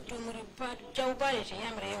know that?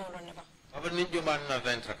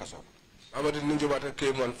 Abadi Ninjobata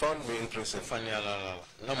came and found me in prison.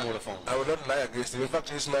 I will not lie against him. In fact,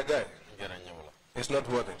 he's my guy. It's not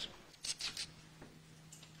worth it.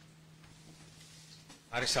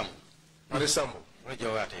 Arisambu.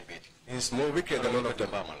 He's more wicked than all of them.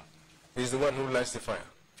 He's the one who lights the fire.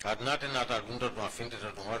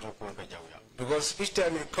 Because each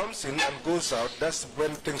time he comes in and goes out, that's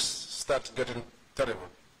when things start getting terrible.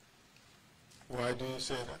 Why do you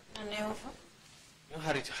say that?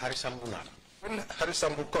 When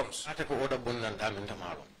Harisambu comes,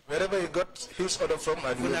 wherever he got his order from,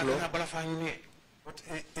 I don't know. But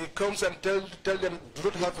he comes and tell them, do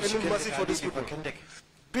not have any mercy for these people.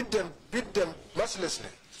 Beat them mercilessly.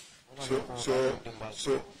 So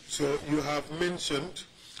you have mentioned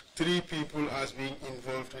 3 people as being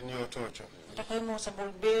involved in your torture.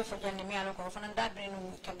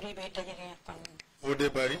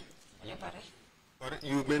 Odebari?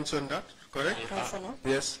 You mentioned that, correct?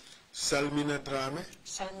 Yes. Salmina Drame?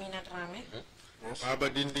 Yes. Baba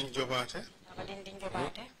Dinding Jobate?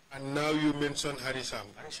 And now you mention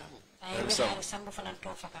Harisambu.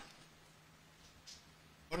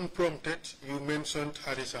 Unprompted, you mentioned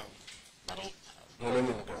Harisambu.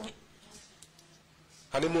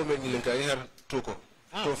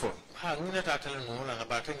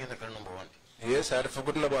 Yes, I had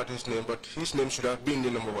forgotten about his name, but his name should have been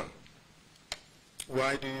the number 1.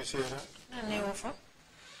 Why do you say that?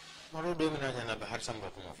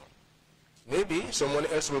 Maybe someone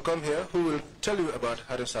else will come here who will tell you about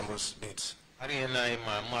Harisambu's deeds. I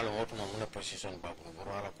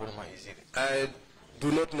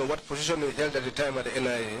do not know what position he held at the time at the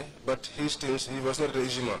NIA, but his things, he was not an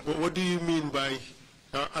easy man. What do you mean by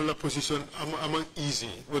Allah position among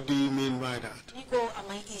easy? What do you mean by that?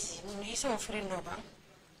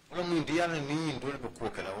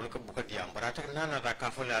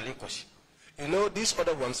 You know, these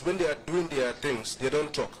other ones, when they are doing their things, they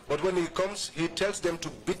don't talk. But when he comes, he tells them to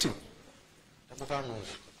beat him.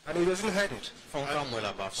 And he doesn't hide it.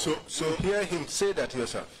 So hear him say that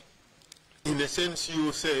yourself. In a sense, you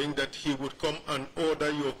are saying that he would come and order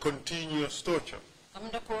your continuous torture.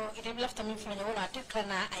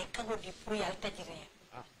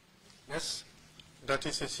 Yes. That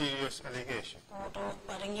is a serious allegation.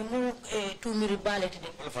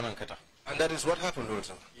 And that is what happened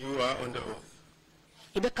also. You are on the oath.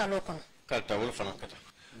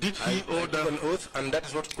 Did he order an oath, and that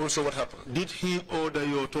is what also what happened. Did he order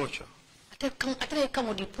your torture?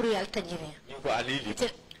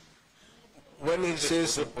 When he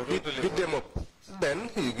says beat them up, then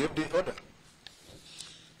he gave the order.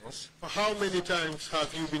 Yes. How many times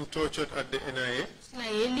have you been tortured at the NIA?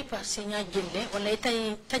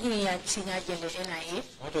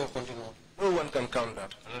 No one can count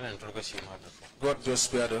that. God just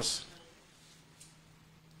spared us.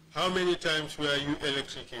 How many times were you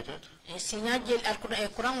electrocuted?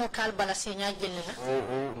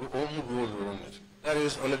 That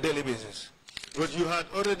is on a daily basis. But you had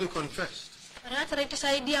already confessed.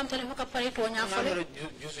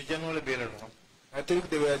 I think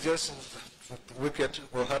they were just wicked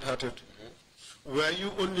or hard-hearted. Were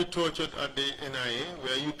you only tortured at the NIA?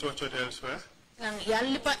 Were you tortured elsewhere?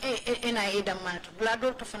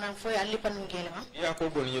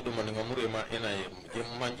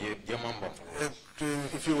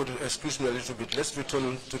 If you would excuse me a little bit, let's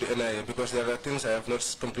return to the NIA because there are things I have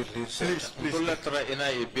not completely said. Please.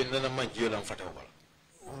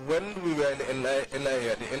 When we were in the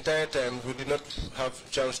NIA, the entire time we did not have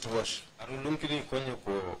chance to wash.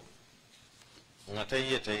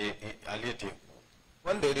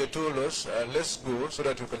 One day they told us, let's go so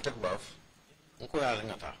that we can take bath.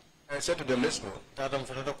 I said to them, let's go.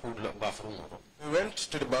 We went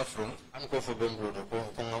to the bathroom.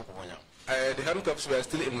 The handcuffs were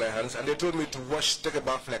still in my hands, and they told me to take a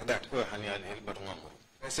bath like that.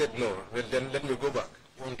 I said, no, well, then let me go back.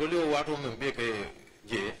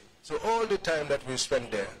 So all the time that we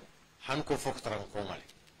spent there,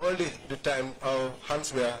 all the time our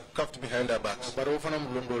hands were cuffed behind our backs. But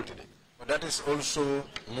that is also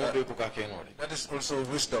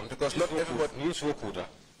wisdom, because not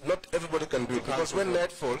everybody can do it. Because when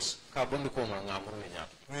night falls,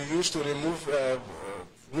 we used to remove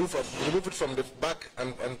it from the back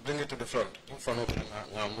and bring it to the front.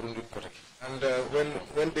 And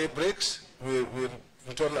when day breaks, we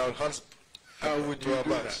return our hands to our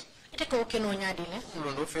backs.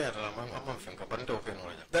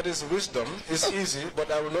 That is wisdom. It's easy, but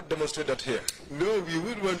I will not demonstrate that here. No, we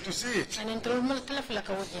would want to see it.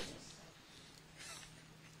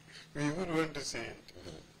 We would want to see it.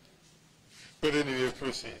 But anyway,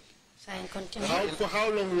 proceed. For how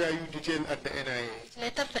long were you detained at the NIA?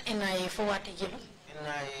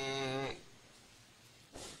 NIA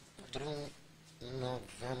during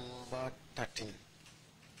November 13.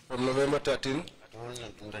 From November 13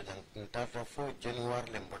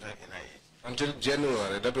 until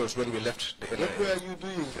January, that was when we left the NIA. What were you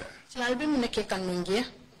doing there?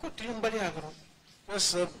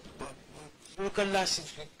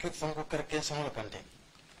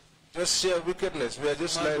 Just sheer wickedness. We are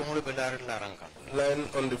just lying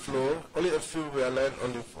on the floor. Only a few were lying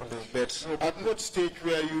on the beds. At what stage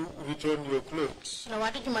were you return your clothes?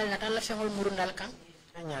 What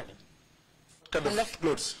kind of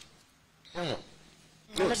clothes?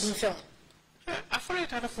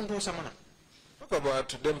 Talk about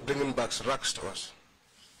them bringing back racks to us.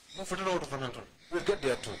 We'll get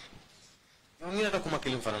there too.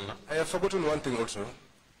 I have forgotten one thing also.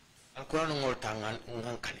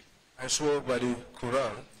 I swore by the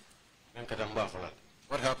Quran.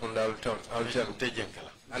 What happened, I will tell.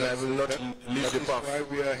 And I will not leave the path. Why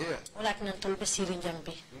we are here.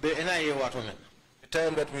 The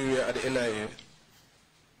time that we were at the NIA,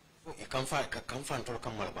 I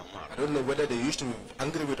don't know whether they used to be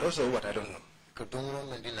angry with us or what, I don't know.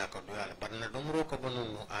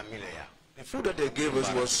 The food that they gave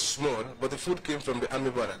us was small, but the food came from the army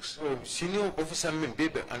barracks. Senior officers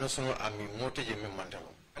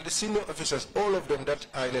and the senior officers, all of them that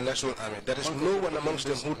are in the National Army, there is no one amongst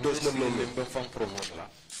them who does not know me.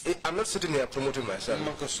 I'm not sitting here promoting myself.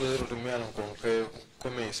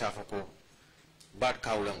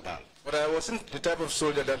 But I wasn't the type of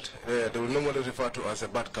soldier that they will normally refer to as a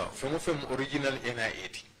bad cow.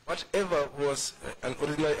 Whatever was an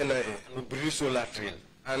original NIA,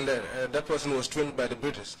 and that person was trained by the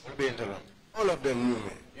British. All of them knew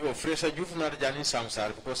me. Fraser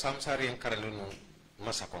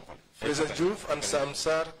Juve and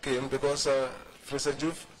Samsar came because Fraser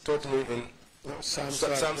Juve taught me in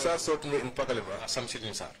Samsar taught me in Pakaliva.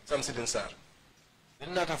 Samsidin Sar.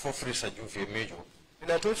 And I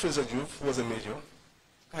told Fraser Juve was a major.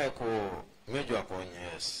 I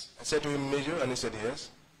said to him, major, and he said yes.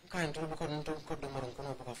 I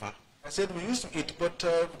said we used to eat, but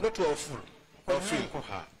not to our full. Our fill.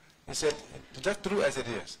 He said, is that true? I said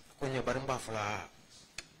yes.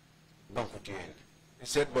 He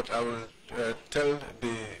said, but I will tell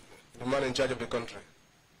the man in charge of the country.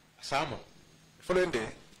 The following day,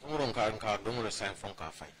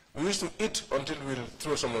 we used to eat until we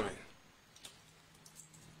throw some away.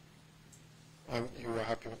 And you were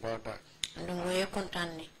happy about that?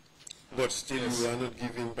 But still you are not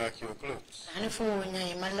giving back your clothes.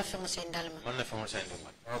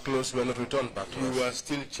 Our clothes were not returned back to us. You are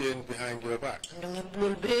still chained behind your back.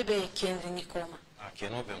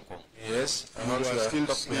 Yes, you are still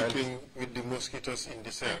sleeping with the mosquitoes in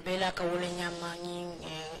the cell.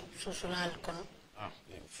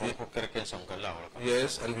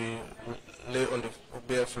 Yes, and we lay on the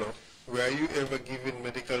bare floor. Were you ever given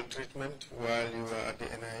medical treatment while you were at the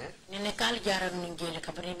NIA?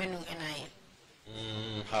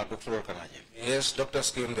 Yes,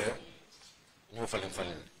 doctors came there.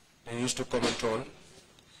 They used to comment on.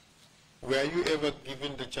 Were you ever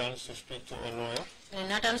given the chance to speak to a lawyer?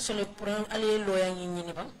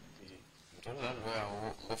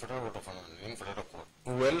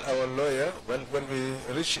 Well, our lawyer, when we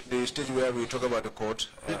reach the stage where we talk about the court.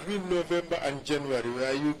 Between November and January,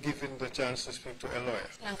 were you given the chance to speak to a lawyer?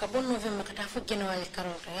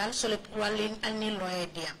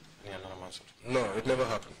 No, it never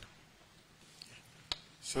happened.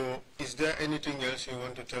 So, is there anything else you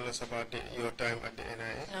want to tell us about your time at the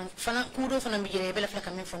NIA? Fana kudo fana bijere bela fla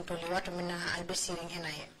kamin fontoli watu mina albesiring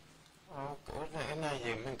NIA.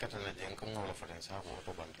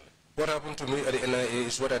 What happened to me at the NIA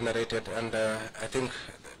is what I narrated, and I think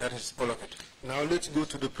that is all of it. Now let's go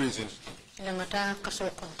to the prison.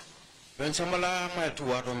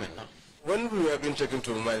 When we were being taken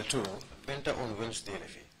to mile 2, on Wednesday.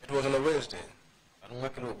 It was on a Wednesday.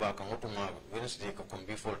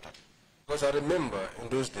 Because I remember in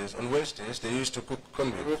those days, on Wednesdays, they used to cook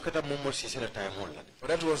convicts. But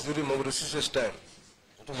that was during Mamadou Sisse's time.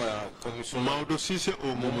 Mamadou Sisse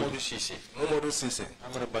or Mamadou Sisse? Mamadou Sisse.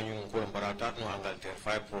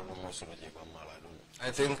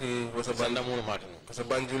 I think he was a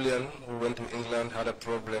Banjulian who went to England, had a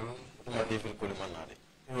problem.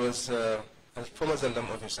 He was a former Zandam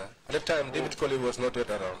officer. At that time, David Colley was not yet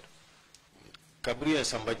around.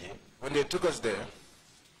 When they took us there,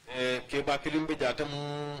 there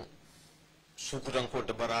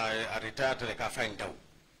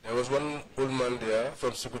was one old man there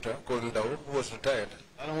from Sukuta called Ndao who was retired.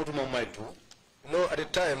 You know, at the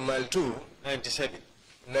time, mile 2,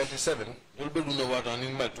 97,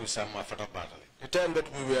 the time that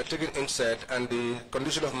we were taken inside and the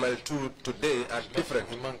condition of mile 2 today are different.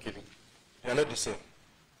 They are not the same.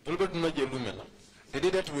 The day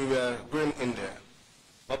that we were going in there,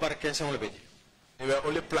 they were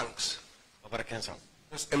only planks.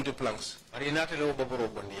 Just empty planks. But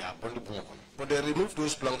they removed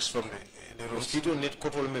those planks from the room.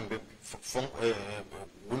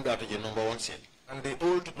 And the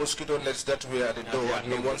old mosquito nets that were at the door at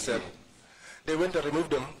number 1 cell, they went and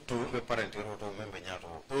removed them to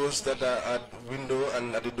those that are at window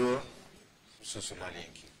and at the door, so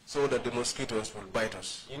that the mosquitoes will bite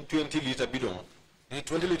us. In 20-liter bidon, the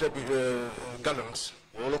 20-liter gallons,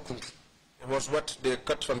 it was what they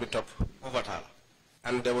cut from the top.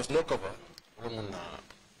 And there was no cover. And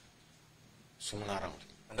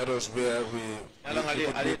that was where we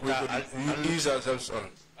ease ourselves on.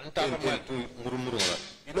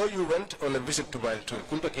 You know, you went on a visit to mile 2.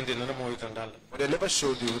 But they never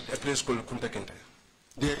showed you a place called Kunta Kinte.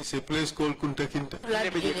 There is a place called Kunta Kinte.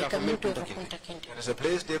 There is a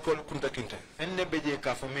place they call Kunta Kinte.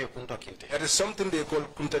 There is something they call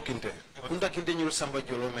Kunta Kinte.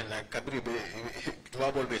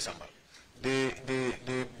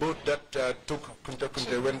 The boat that took Kunta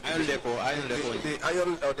Kinte when the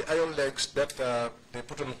iron legs that they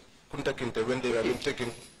put on Kunta Kinte when they were being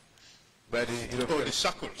taken by the Europeans. Oh, the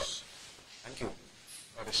shackles. Thank you.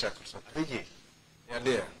 Oh, the shackles. Okay. They are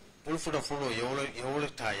there. The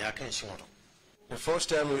first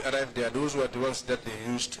time we arrived there, those were the ones that they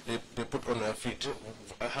used, they put on our feet.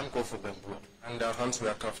 And our hands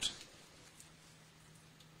were cuffed.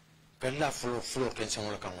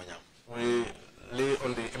 We lay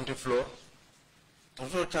on the empty floor. We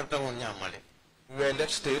were in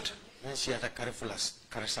that state,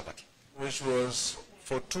 which was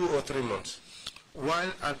for 2 or 3 months.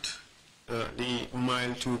 While at the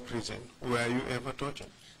mile 2 prison, were you ever tortured?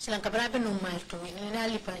 You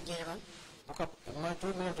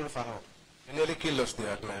nearly killed us there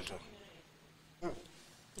at mile 2.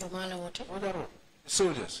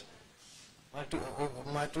 Soldiers.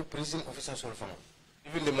 Mile 2 prison officers also.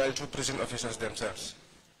 Even the mile 2 prison officers themselves.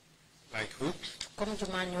 Like who?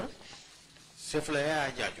 Sefla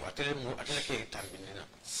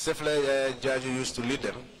Jaju used to lead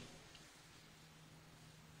them.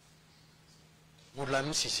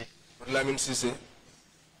 Murlamin Sisi.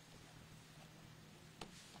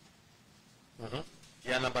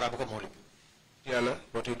 Yana Barabuka Moli. Yana,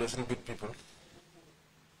 but he doesn't beat people.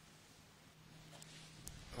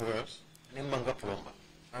 Who else? Manga Plumber.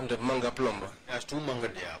 And the Manga Plumber. There's 2 manga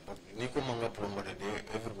there, but Nico Manga Plumber,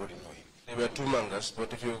 everybody know him. There were 2 mangas,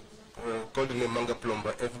 but if you call the name Manga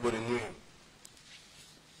Plumber, everybody knew him.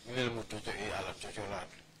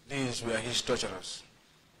 These were his torturers.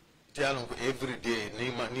 Every day,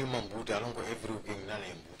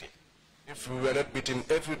 if we were not beaten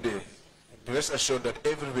every day, rest assured that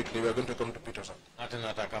every week they were going to come to beat us up.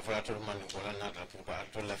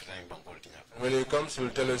 When he comes, he will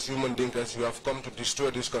tell us, human dinkas, you have come to destroy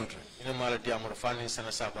this country.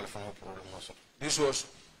 This was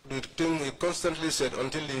the thing he constantly said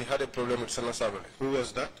until he had a problem with Sana Sabali. Who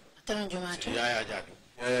was that? Yaya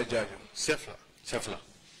Jaju. Sefla.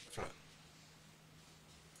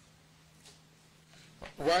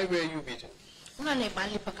 Why were you beaten?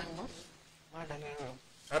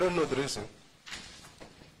 I don't know the reason.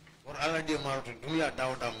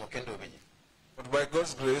 But by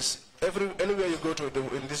God's grace, anywhere you go to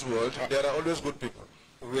in this world, there are always good people.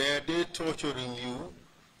 Were they torturing you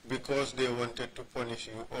because they wanted to punish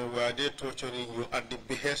you, or were they torturing you at the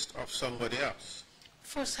behest of somebody else?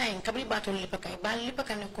 For saying kabri batol lipakai bal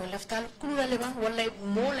lipakan ko laftal kulula leba wala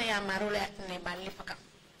mola ya marola ne bal lipaka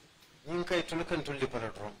Ninkai tulukan tulli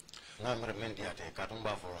paratro ngamre mendiate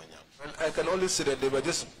katumba foronya. Well, I can only say that they were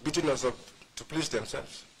just beating us up to please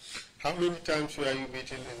themselves. How many times were you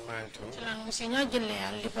beaten in mile 2?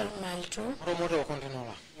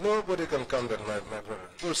 Nobody can count that, my brother.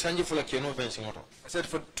 I said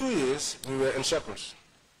for 2 years we were in shackles.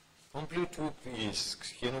 Complete 2 years.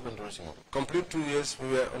 Complete 2 years we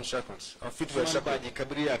were on shackles. Our feet were shackled.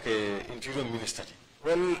 Interior Minister.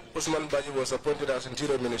 When Usman Baji was appointed as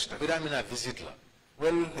Interior Minister,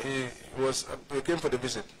 when he came for the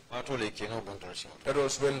visit, that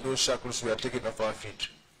was when those shackles were taken off our feet.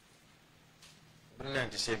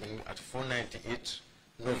 97 at 498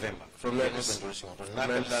 November. From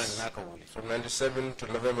 97 to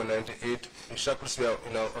November 98, the shackles were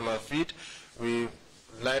on our feet. We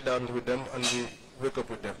lie down with them and we wake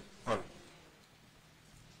up with them on.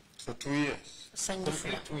 So 2 years.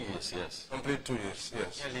 Complete 2 years, yes. Complete 2 years,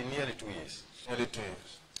 yes. Nearly 2 years. Nearly 2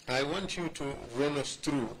 years. I want you to run us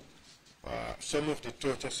through some of the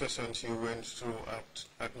torture sessions you went through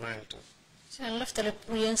at mile 2. Lafta le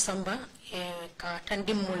puyen samba ka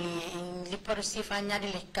tandimuli liparusi fa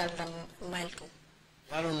nyadi le kaldam malto.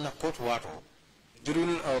 Yalon na court wato.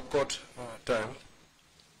 During our court time,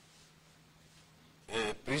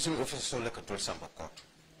 prison officers le control samba court.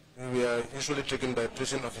 We are usually taken by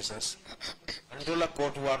prison officers. Andola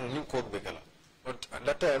court wato ni court begala. But at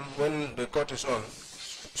that time, when the court is on,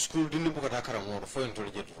 school didn't book at Akaramor for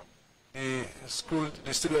intelligent. The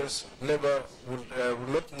students never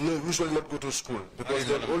usually not go to school because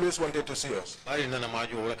they always wanted to see us.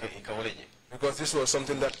 Because this was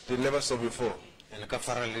something that they never saw before.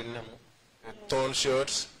 Torn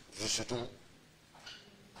shirts.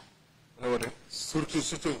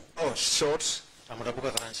 Oh, shorts.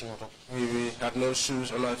 We had no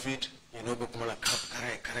shoes on our feet. And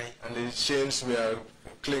the chains were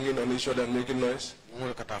clinging on each other and making noise.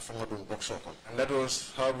 And that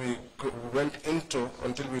was how we went into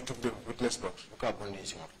until we took the witness box. We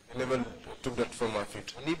never took that from our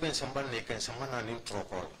feet. And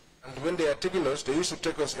when they are taking us, they used to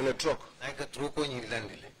take us in a truck.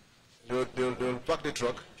 They will park the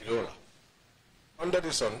truck under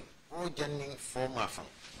the sun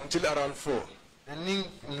until around 4.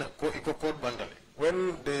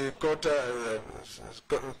 When the court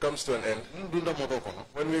comes to an end,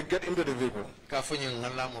 when we get into the vehicle,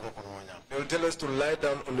 they will tell us to lie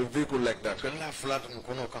down on the vehicle like that. We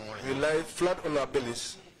lie flat on our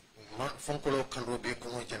bellies. And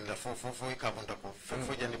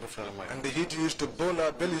the heat used to burn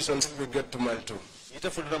our bellies until we get to mile 2.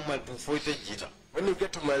 When you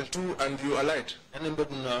get to mile 2 and you alight,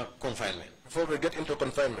 before we get into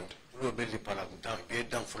confinement, you'll be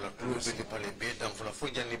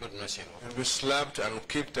slapped and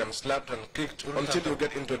kicked until you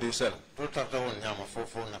get into the cell. We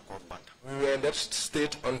were in that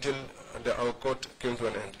state until our court came to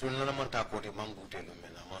an end.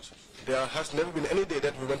 There has never been any day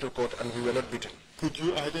that we went to court and we were not beaten. Could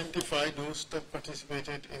you identify those that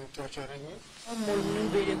participated in torturing you?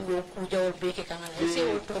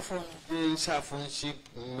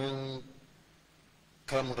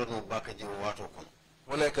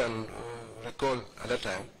 When I can recall at that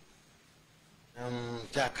time,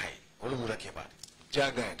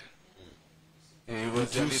 Jagide.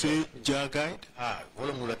 Did you say Jagide?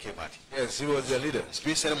 Yes, he was their leader.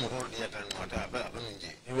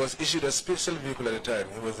 He was issued a special vehicle at the time.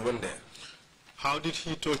 He was the one there. How did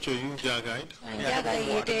he torture you, Jagide?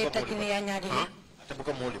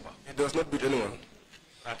 He does not beat anyone.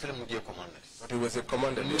 But he was a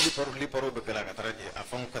commander.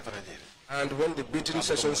 And when the beating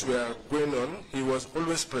sessions were going on, he was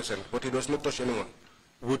always present, but he does not touch anyone.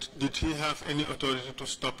 Did he have any authority to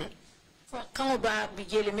stop it?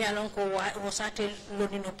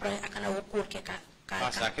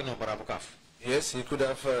 Yes, he could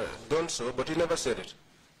have done so, but he never said it.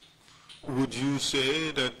 Would you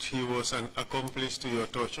say that he was an accomplice to your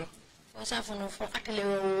torture? Well,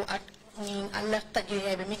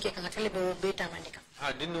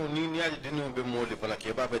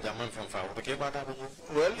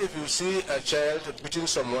 if you see a child beating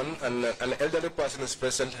someone and an elderly person is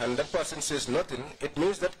present and that person says nothing, it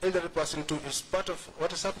means that elderly person too is part of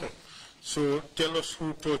what is happening. So tell us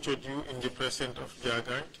who tortured you in the presence of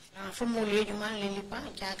Jagide.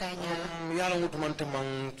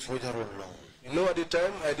 You know, at the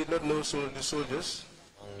time I did not know the soldiers.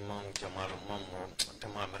 I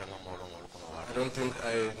don't think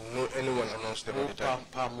I know anyone amongst them at the time.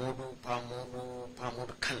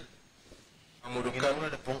 Amudu Khan, a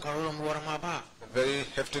very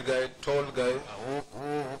hefty guy, tall guy.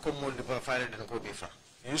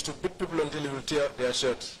 He used to beat people until he would tear their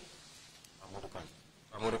shirts.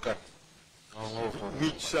 Amudu Khan.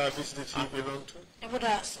 Which service did he belong to?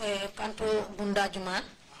 Kanto Bunda Juma.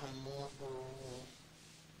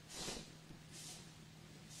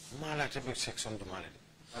 I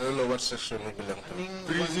don't know what section he belonged to.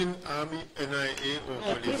 Prison, army, NIA,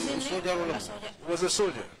 or police? He was a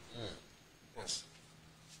soldier. Yes.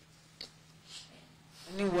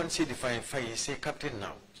 Anyone said if I say captain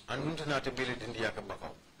now, and not a billet in the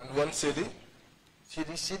Yakabako. And one city?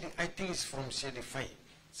 City, I think it's from CD5.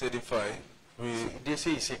 CD5. They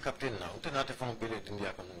say he's a captain now, not a from billet in the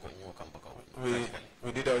Yakamungo.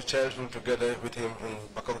 We did our childhood together with him in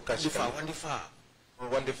Bakau.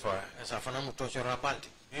 One defa.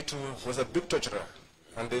 He too was a big torturer,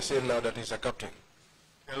 and they say now that he's a captain.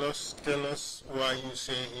 Tell us why you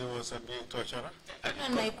say he was a big torturer.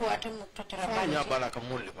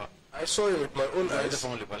 I saw him with my own eyes,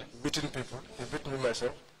 beating people. He beat me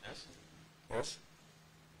myself. Yes. Yes.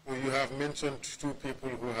 Well, you have mentioned 2 people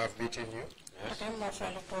who have beaten you. Yes.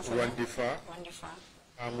 One defa.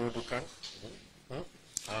 Amudu Khan.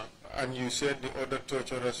 And you said the other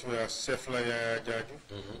torturers were Sefla Yaya Jaju,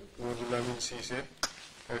 Mudulamin Sise.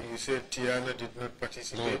 You said Tiana did not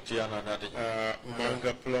participate. No, Tiana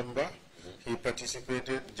Manga Plumber, he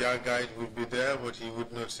participated. Jagite would be there, but he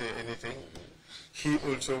would not say anything. He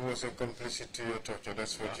also was a complicit to your torture.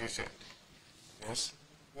 That's what you said. Yes.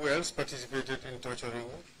 Who else participated in torturing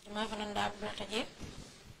you?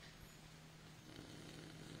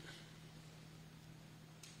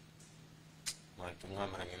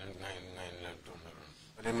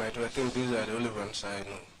 I think these are the only ones I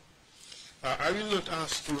know. I will not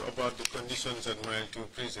ask you about the conditions at Mile 2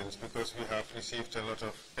 prisons because we have received a lot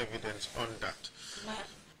of evidence on that.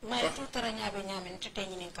 You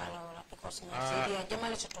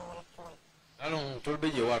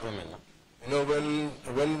know, when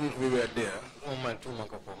we were there,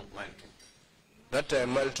 that time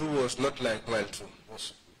Mile 2 was not like Mile 2.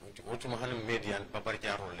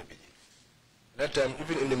 That time,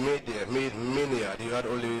 even in the media, you had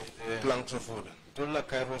only planks of food.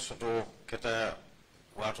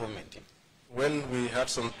 When we had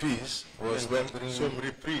some peace was when some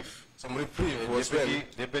reprieve. Some reprieve was when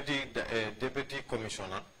Deputy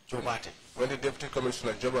Commissioner Jobate. When the Deputy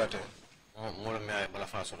Commissioner Jobate.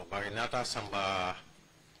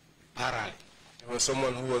 He was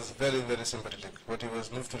someone who was very, very sympathetic, but he was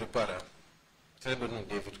moved to the para. He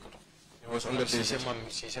was under David.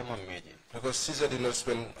 Because Caesar did not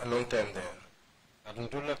spend a long time there.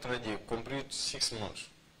 Complete 6 months.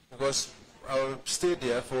 Because I stayed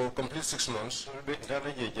there for complete 6 months.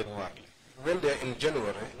 When they are in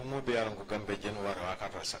January,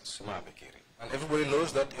 and everybody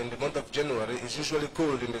knows that in the month of January it's usually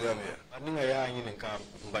cold in the Gambia.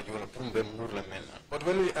 But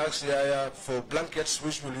when we ask Yaya for blankets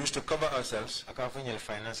which we'll use to cover ourselves,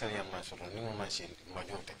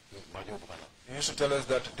 he used to tell us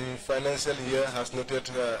that the financial year has not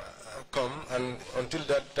yet come, and until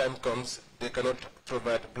that time comes, they cannot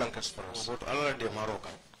provide blankets for us.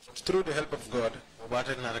 Through the help of God,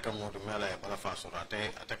 after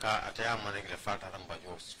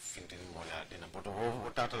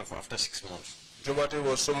 6 months, Jobate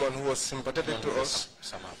was someone who was sympathetic to us,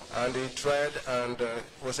 and he tried and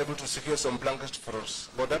was able to secure some blankets for us.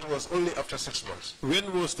 But that was only after 6 months.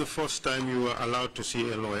 When was the first time you were allowed to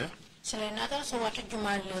see a lawyer?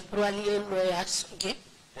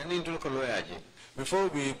 Before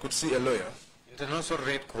we could see a lawyer, International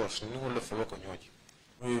Red Cross,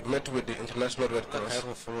 we met with the International Red Cross.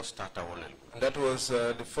 And that was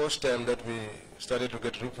the first time that we started to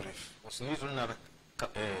get reprieve.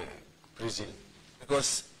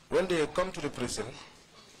 Because when they come to the prison,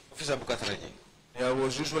 there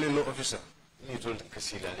was usually no officer.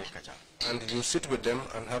 And you sit with them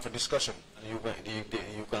and have a discussion. And you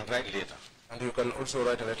can write later. And you can also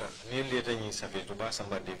write a letter.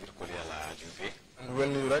 And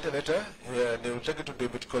when you write a letter, they will take it to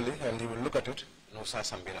David Colley and he will look at it. And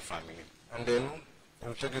then he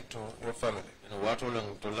will take it to your family.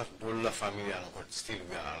 Still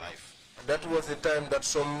we are alive. That was the time that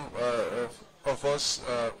some of us,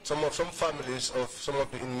 some families of some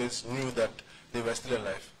of the inmates knew that they were still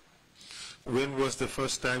alive. When was the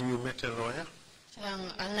first time you met a lawyer?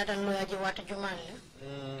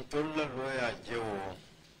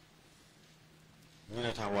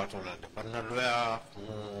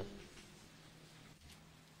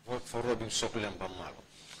 For robbing Sokulem Bamalo.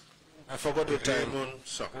 I forgot the time. Raymond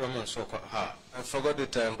Sok. I forgot the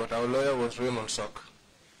time, but our lawyer was Raymond Sok.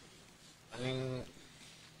 I mean,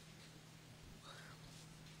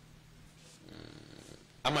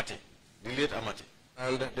 Amate, the late Amate.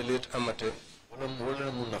 And the late Amate.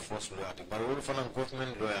 Government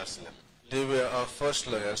lawyers. They were our first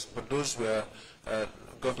lawyers, but those were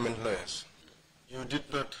government lawyers. You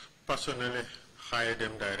did not personally hire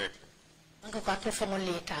them directly?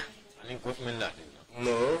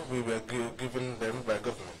 No, we were given them by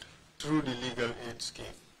government. Through the legal aid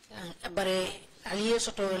scheme?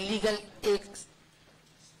 Legal aid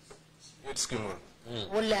scheme.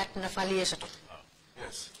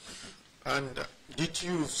 Yes. And did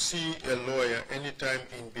you see a lawyer anytime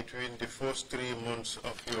in between the first 3 months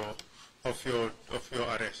of your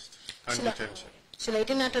arrest and detention? So I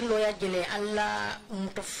didn't lawyer jele alla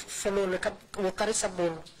muto follow le wakari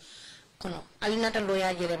sabolo kono alina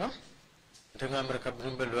lawyer jele ba tenga America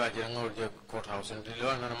brimbe lawyer jele ngol je courthouse and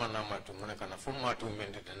lawyer na manama tu moneka na forma tu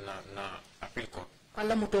mendi na appeal court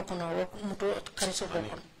alla muto kono muto kariso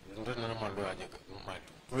boko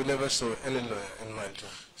we never saw any lawyer in Malta.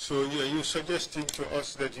 So are you suggesting to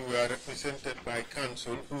us that you were represented by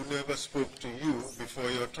counsel who never spoke to you before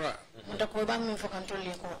your trial?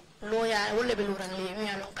 Lawyer wole belurang li mi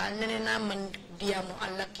alon kan nene na man diamo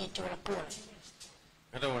alla kiti wala pula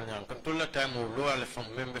kada wanya kan tolla time lawyer le fam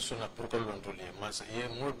membe sona pour ko lon tolli mas ye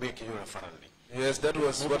mo be ki yola farali. Yes, that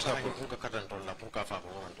was what happened. In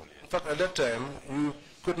fact, at that time, you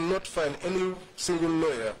could not find any single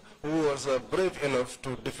lawyer who was brave enough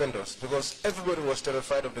to defend us because everybody was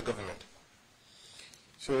terrified of the government.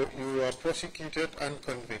 So you were prosecuted and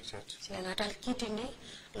convicted?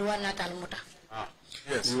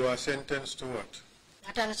 Yes. You were sentenced to what?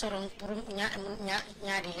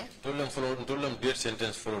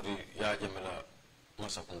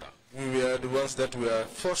 We were the ones that were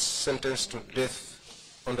first sentenced to death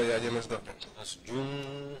under Yajeme's government. That's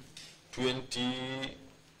June 20,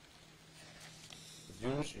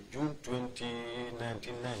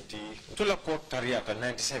 1990. To the court Tariaka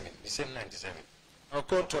 97, December 97. Our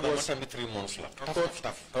court was 3 months left.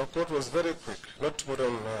 Our court was very quick, not more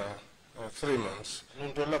than 3 months.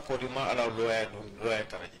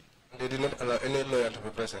 They did not allow any lawyer to be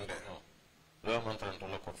present there. There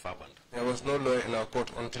was no lawyer in our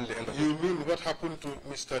court until the end of the You mean what happened to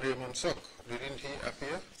Mr. Raymond Sok? Didn't he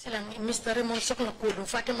appear? Mr. Raymond Sok na kudu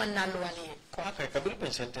Fatima Naluali.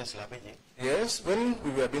 Yes, when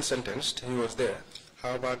we were being sentenced, he was there.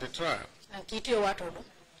 How about the trial?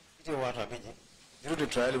 Through the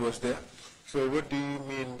trial, he was there. So what do you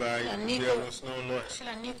mean by there was no lawyer?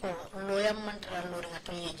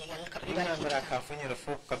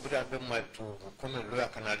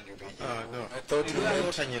 No. I thought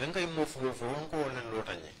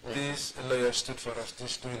this lawyer stood for us.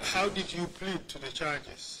 How did you plead to the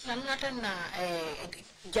charges?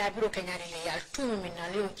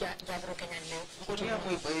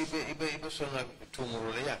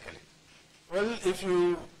 Well, if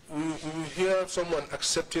you hear someone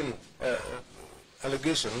accepting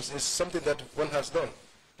allegations, it's something that one has done.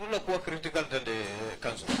 Critical to the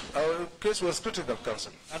council. Our case was critical,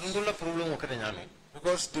 council.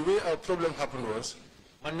 Because the way our problem happened was,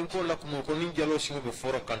 ni jalo singo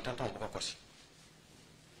buka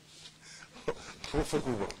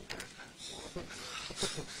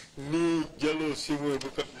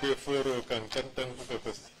beforo kan kantan buka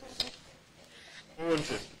kosi.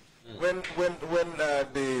 When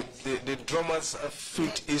the drummer's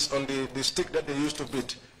feet is on the stick that they used to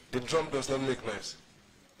beat, the drum does not make noise.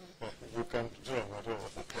 You can't drum at all.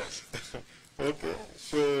 Yes. Okay.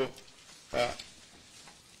 So,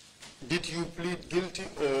 did you plead guilty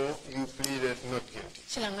or you pleaded not guilty?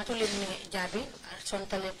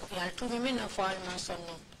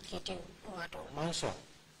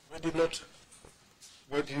 We did not.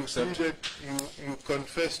 But you pleaded, you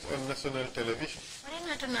confessed on national television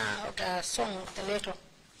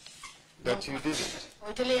that you did it.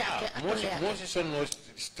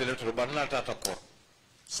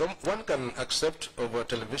 One can accept over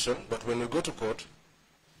television, but when you go to court,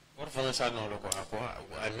 the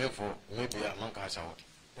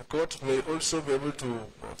court may also be able to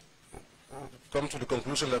come to the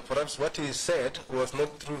conclusion that perhaps what he said was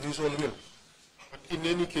not through his own will. But in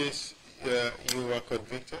any case, you were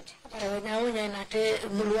convicted?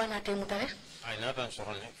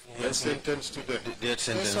 Yes, sentenced to death. Death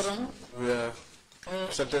sentence. We are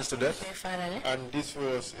sentenced to death. And this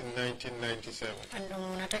was in 1997.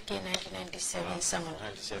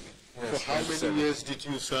 97. For how many years did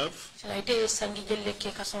you serve? I'm 19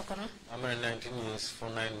 years for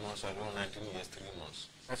 9 months, I don't 19 years, 3 months.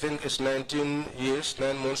 I think it's 19 years,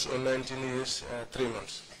 9 months or 19 years, 3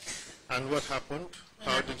 months. And what happened?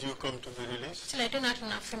 How did you come to be released? I give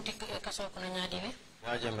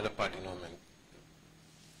a pardon.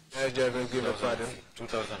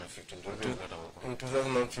 2015. In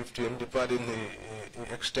 2015, the pardon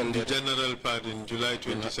extended. The general pardon, July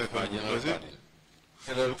 22nd, was it?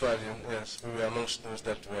 General pardon, yes. We were amongst those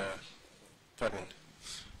that were pardoned.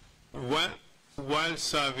 While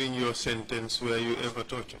serving your sentence, were you ever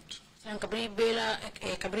tortured?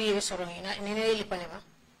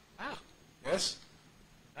 Yes.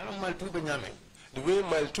 The way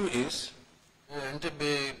mile 2 is, I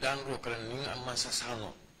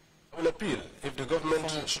will appeal if the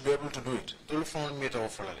government should be able to do it.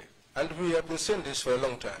 And we have been saying this for a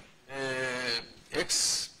long time.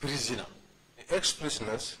 Ex-prisoner.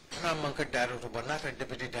 Ex-prisoners, even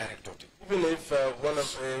if one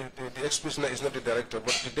of the ex-prisoner is not the director,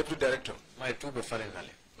 but the deputy director, mile 2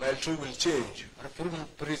 will change.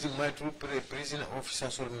 Prison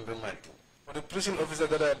officers will be mile 2. For the prison officer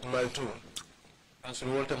that are at mile 2,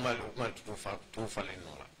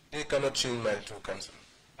 they cannot change mile 2 council.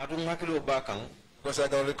 Because I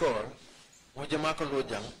can recall,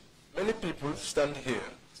 many people stand here,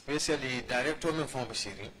 especially director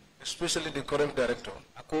especially the current director.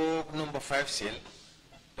 Number 5 cell.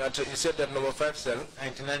 That he said that number 5 cell.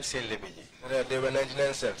 99 cell. There were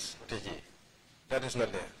 99 cells. That is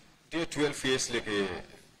not there. There 12 years like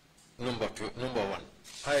number 1.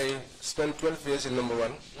 I spent 12 years in number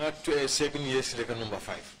 1. Not 7 years like number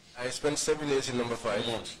 5. I spent 7 years in number 5.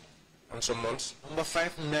 Months. And some months. Number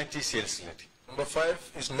 5 90 cells. Number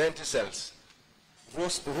 5 is 90 cells. Row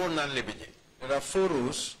there are 4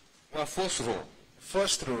 rows. First row.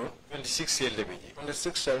 First row, 26 cells.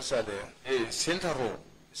 26 cells are there. Center row.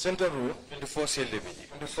 Center row, 24 cells.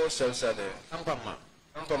 24 cells are there. Ampama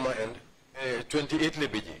end, 28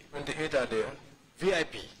 28 are there.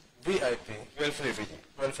 VIP.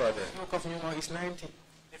 12 are there. Is 90.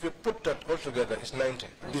 If you put that all together, it's 90.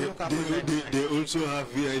 They also have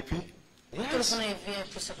VIP? Yes.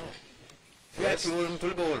 Yes.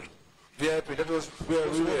 VIP, that was where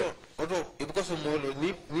we were. That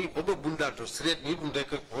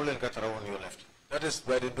is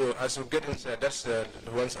by the door. As you get inside, that's the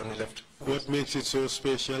ones on the left. What makes it so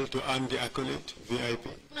special to earn the accolade, VIP?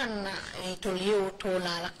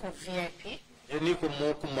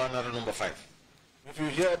 Number 5. If you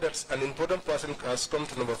hear that an important person has come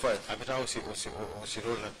to number 5,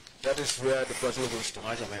 that is where the person goes to.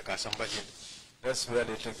 That's where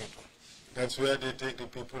they take it to. That's where they take the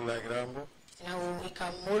people like Rambo?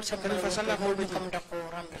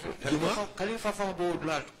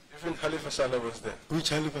 Even Khalifa Salah was there. Which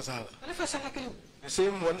Khalifa Salah? The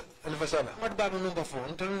same one, Khalifa Salah. Ahmad Baba number 4.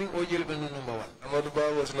 Number 1. Ahmad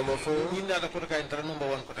Baba was number 4.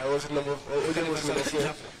 I was number 4.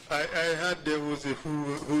 I heard there was a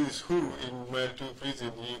who is who in Mile 2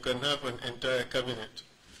 prison. You can have an entire cabinet.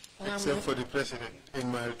 Except for the president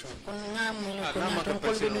in Mile 2.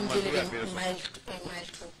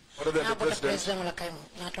 Other than the president,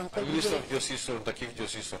 the Minister of Justice, the Chief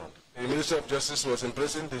Justice. The Minister of Justice was in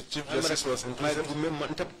prison, the Chief Justice was in prison.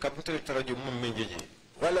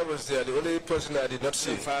 While I was there, the only person I did not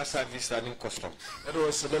see, fire service and custom. That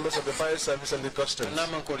was the members of the fire service and the customs.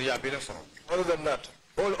 Other than that,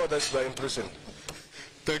 all others were in prison.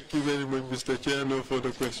 Thank you very much, Mr. Chairman, for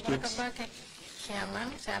the questions.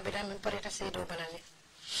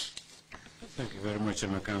 Thank you very much,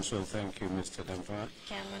 Mr. Council. Thank you, Mr. Dampha.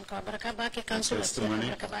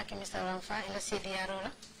 Testimony.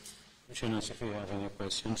 Commissioners, if you have any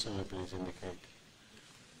questions, please indicate.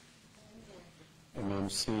 Imam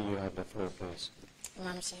C, you have the floor, please.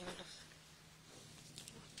 Imam C,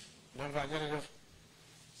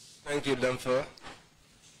 Thank you, Dampha.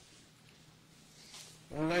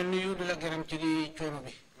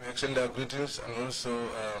 We extend our greetings and also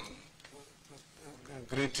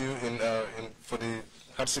greet you for the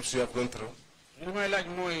hardships you have gone through. What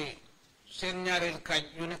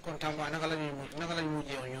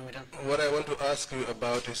I want to ask you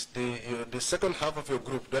about is the second half of your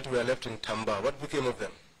group that were left in Tamba. What became of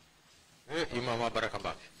them?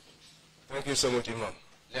 Thank you so much, Imam.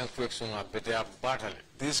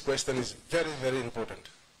 This question is very, very important.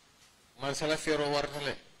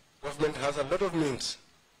 Government has a lot of means.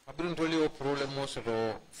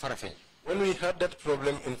 When we had that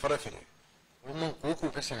problem in Farafenni,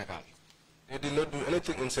 they did not do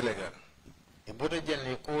anything in Senegal.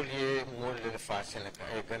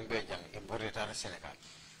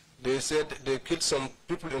 They said they killed some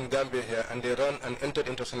people in Gambia here and they ran and entered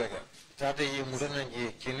into Senegal.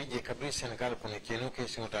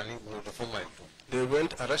 They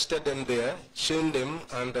went, arrested them there, chained them,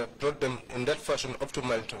 and brought them in that fashion up to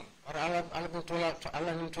Mile 2.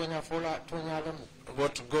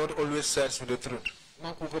 But God always sides with the truth.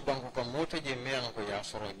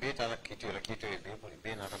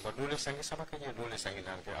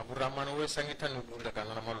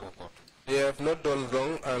 They have not done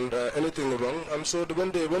wrong and anything wrong, and so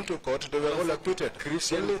when they went to court, they were all acquitted.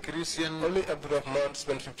 Only Abdurrahman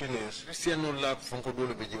spent 15 years. 15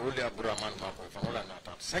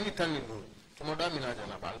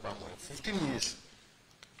 years.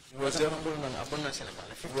 He was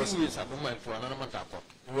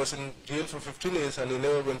in jail for 15 years and he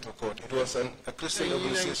never went to court. It was a Christian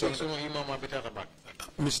organization.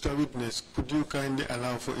 Mr. Witness, could you kindly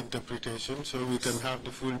allow for interpretation so we can have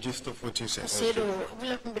the full gist of what you said?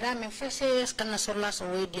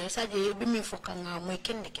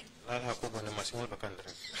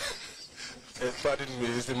 Pardon me,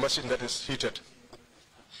 it's the machine that is heated.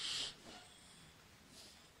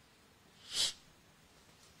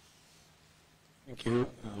 Thank you.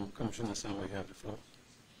 Commissioner Sam, you have the floor.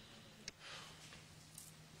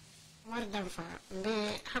 Omar Dampha,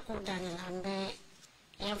 mbe hako danila mbe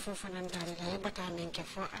yamfo fanan danila yebata menke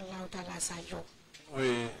fo Allah Ta'ala sajo.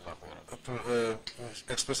 We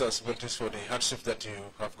express our sympathies for the hardship that you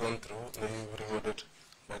have gone through. May you be rewarded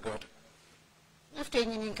by God. After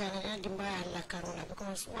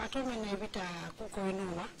because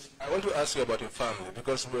I want to ask you about your family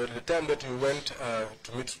because the time that you went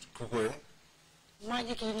to meet Kukoe,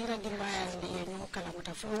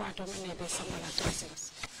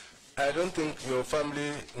 I don't think your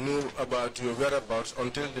family knew about your whereabouts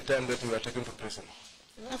until the time that you were taken to prison.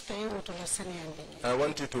 I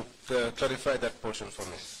want you to clarify that portion for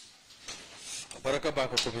me.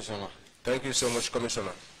 Thank you so much,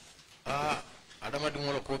 Commissioner.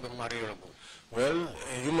 Well,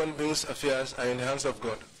 human beings' affairs are in the hands of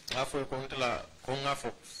God.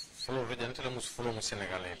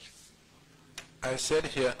 I said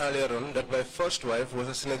here earlier on that my first wife was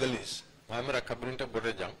a Senegalese. I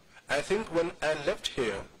think when I left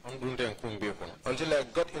here, until I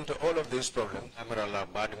got into all of these problems,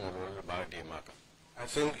 I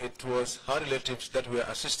think it was her relatives that were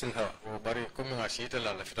assisting her.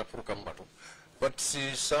 But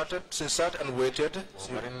she sat and waited.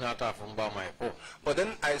 But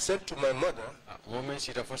then I said to my mother,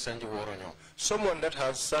 someone that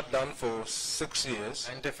has sat down for 6 years,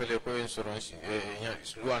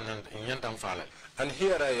 and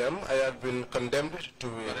here I am, I have been condemned to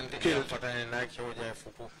be killed.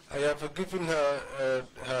 I have given her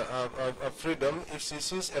her freedom. If she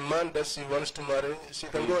sees a man that she wants to marry, she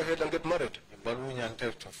can go ahead and get married.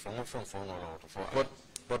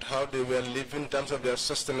 But how they were living in terms of their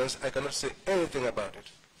sustenance, I cannot say anything about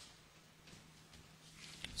it.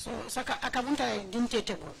 So,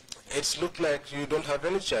 it's looked like you don't have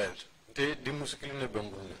any child.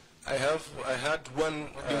 I had one.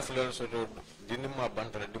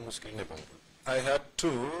 I had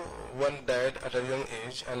two. One died at a young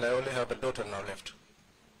age, and I only have a daughter now left.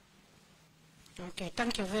 Okay,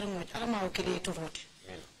 thank you very much.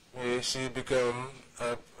 May she become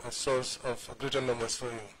a source of greater numbers for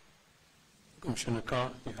you. Commissioner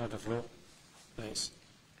Kerr, you have the floor, please.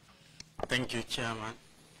 Thank you, Chairman.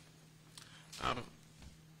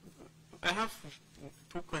 I have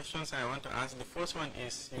two questions I want to ask. The first one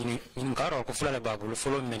is, you've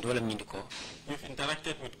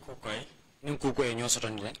interacted with Kukoi.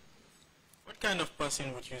 What kind of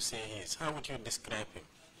person would you say he is? How would you describe him?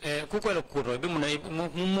 Thank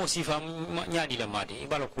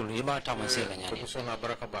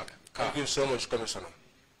you so much, Commissioner.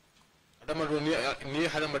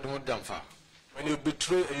 When you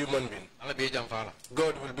betray a human being,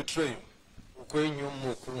 God will betray you.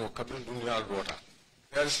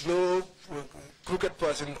 There is no crooked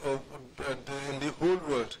person in the whole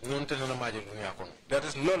world. There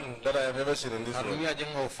is none that I have ever seen in this world.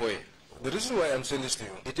 The reason why I'm saying this to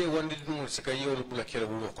you,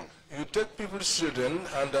 you take people's children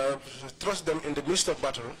and thrust them in the midst of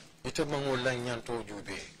battle. You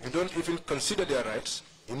don't even consider their rights.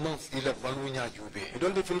 You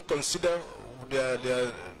don't even consider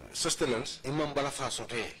their sustenance. You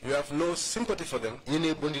have no sympathy for them. And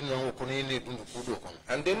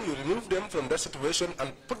then you remove them from that situation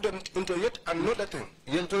and put them into yet another thing.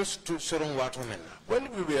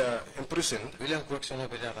 When we were in prison,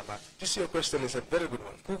 this your question is a very good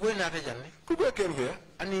one. Kukwe came here.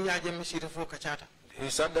 He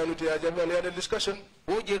sat down with Yajam and he had a discussion.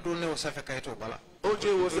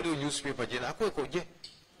 OJ was the newspaper.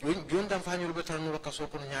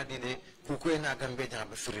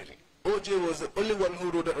 OJ was the only one who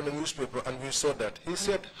wrote that on the newspaper, and we saw that. He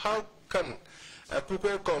said, how can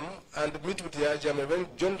Kukwe come and meet with Yaya Jammeh when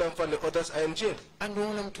John Dampha and the others are in jail? And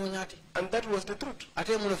that was the truth.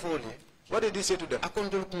 What did he say to them?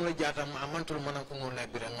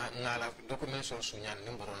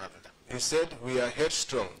 He said, we are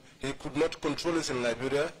headstrong. He could not control us in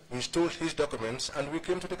Liberia. We stole his documents and we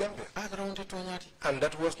came to the Gambia. And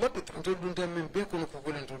that was not the truth.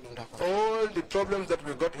 All the problems that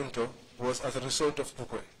we got into was as a result of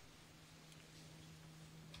Kukwe.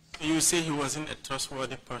 You say he wasn't a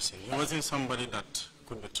trustworthy person. He wasn't somebody that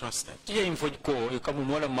could be trusted. Thank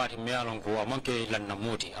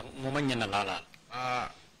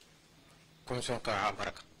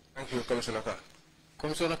you, Commissioner Kerr.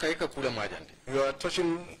 You are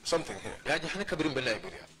touching something here.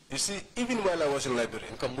 You see, even while I was in Liberia,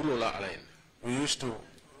 we used to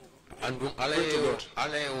pray to God.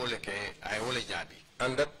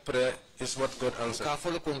 And that prayer is what God answered.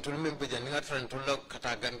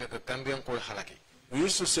 We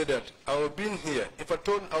used to say that our being here, if I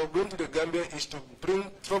told our going to the Gambia is to bring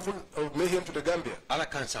trouble or mayhem to the Gambia,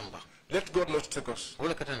 let God not take us.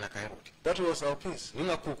 That was our peace.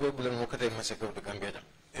 If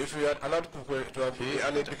we had allowed Kukwe to have been,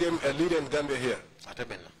 and it became a leader in Gambia here,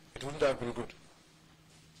 it wouldn't have been good.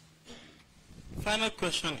 Final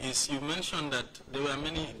question is, you mentioned that there were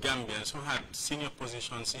many Gambians who had senior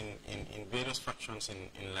positions in various factions in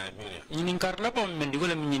Liberia.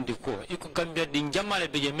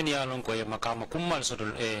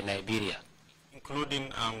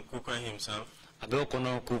 Including Kukwe himself. Do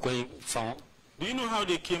you know how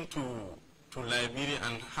they came to Liberia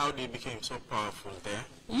and how they became so powerful there?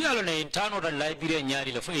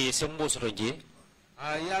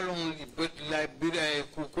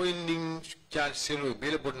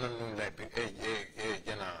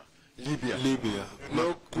 Libya.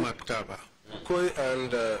 No, Maktaba. Koi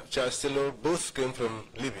and Charles Taylor both came from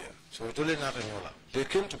Libya. So they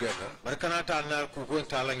came together.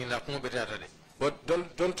 But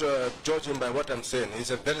don't judge him by what I'm saying. He's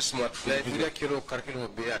a very smart individual.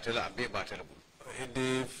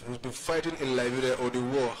 The fighting in Liberia or the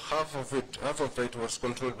war, half of it was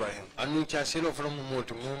controlled by him. And Charles Taylor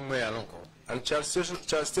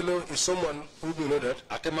is someone who we know that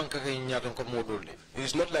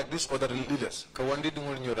he's not like these other leaders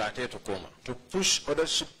to push other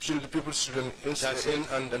people's children in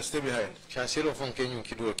and stay behind. Charles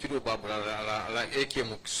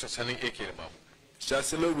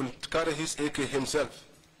Taylor will carry his AK himself.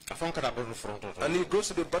 And he goes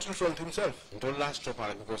to the battlefront himself.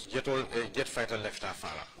 Because jet fighter left our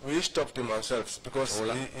father. We stopped him ourselves because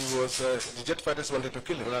he was the jet fighters wanted to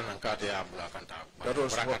kill him. That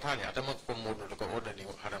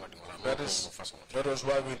was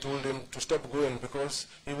why we told him to stop going, because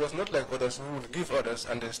he was not like others who would give orders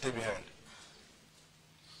and then stay behind.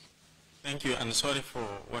 Thank you, and sorry for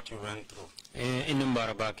what you went through.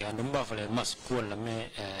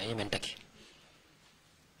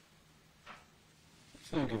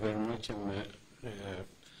 Thank you very much,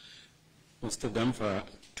 Mr. Dampha.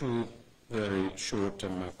 Two very short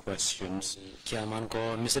questions.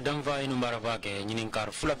 Mr. Dampha,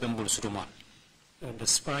 the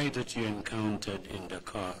spy that you encountered in the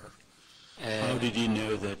car, how did you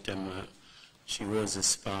know that she was a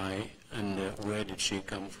spy, and where did she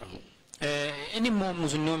come from? Any more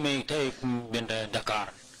Musunome take Dakar.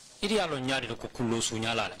 Idealo Nyadi to Kukulo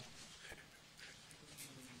Sunyala.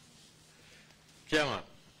 Chairman,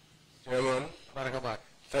 Barakabat.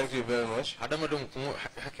 Thank you very much.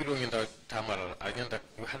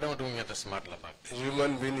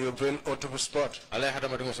 Human being, your brain ought to be smart.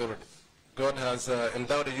 God has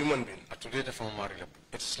endowed a human being.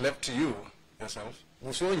 It's left to you yourself.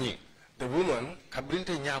 The woman,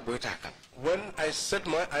 when I set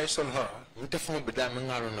my eyes on her,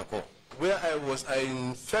 where I was,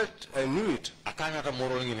 I felt, I knew it.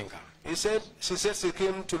 She said she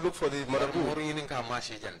came to look for the Marabu.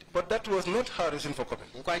 But that was not her reason for coming.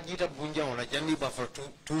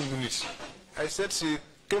 I said she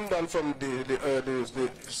came down from the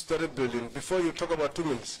story building. Before you talk about 2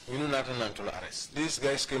 minutes, these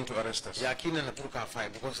guys came to arrest us.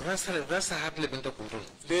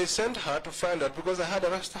 They sent her to find out because I had a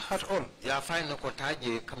Rasta hat on.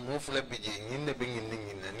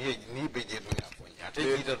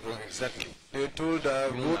 They told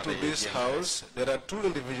her, go to this house, there are 2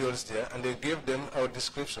 individuals there, and they gave them our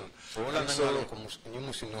description.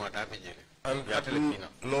 And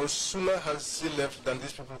no sooner has she left than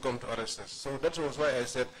these people come to arrest us. So that was why I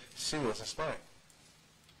said she was a spy.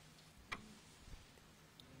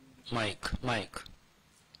 Mike.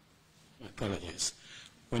 Apologies.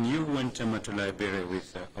 When you went to Liberia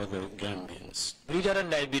with other Gambians,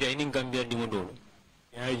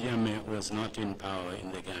 Yahya Jammeh was not in power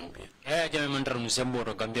in the Gambia.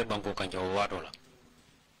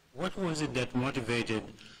 What was it that motivated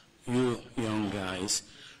you young guys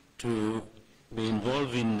to be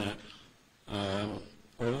involved in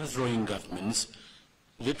overthrowing governments,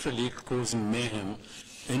 literally causing mayhem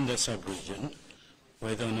in the sub-region,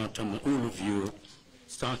 whether or not all of you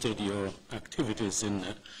started your activities in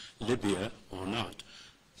Libya or not?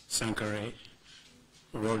 Sankara,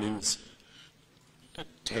 Rawlings,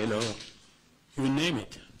 Taylor, you name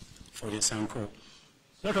it, for the Sanko.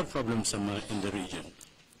 Lot of problems in the region.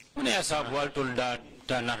 When I saw Waltul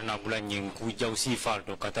Danarna Blanning, Kujau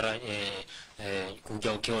Sifalto, Katara,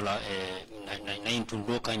 Kujau Kiola, Naintu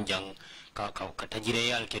Lokanjang,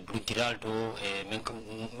 Katajireal, Kedrukiralto,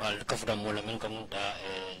 Kafra Mola Menkamuta,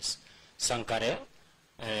 Sankara,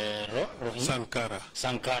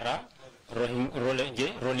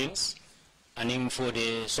 Rollings, and him for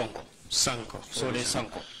the Sanko.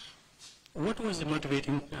 What was the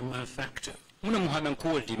motivating factor? Muna Muhammad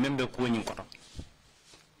Kuwalti, member Kuwin Koto.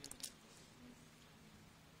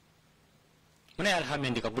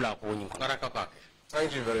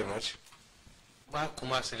 Thank you very much.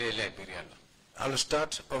 I'll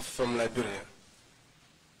start off from Liberia.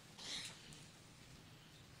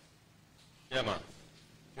 Yeah, man.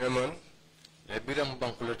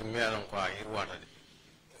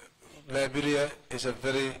 Liberia is a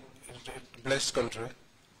very blessed country.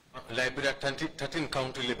 Liberia, 13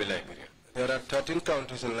 counties live in Liberia. There are 13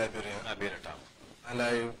 counties in Liberia. And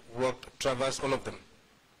I traversed all of them.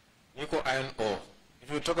 Iron ore. If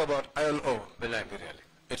you talk about iron ore,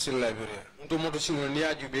 it's in Liberia.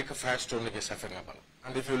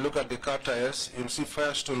 And if you look at the car tires, you'll see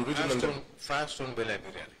Firestone written on them. Firestone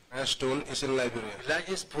is in Liberia. The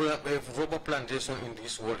largest rubber plantation in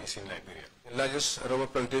this world is in Liberia. The largest rubber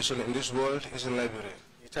plantation in this world is in Liberia.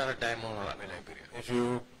 If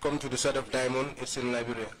you come to the side of diamond, it's in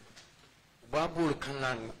Liberia.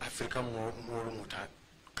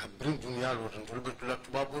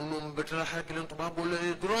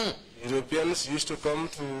 Europeans used to come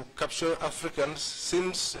to capture Africans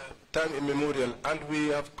since time immemorial, and we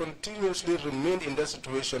have continuously remained in that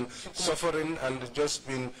situation, suffering and just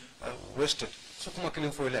being wasted. I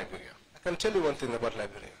can tell you one thing about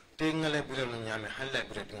Liberia. The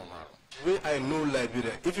way I know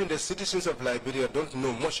Liberia, even the citizens of Liberia don't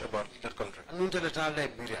know much about that country. And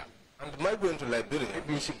my going to Liberia,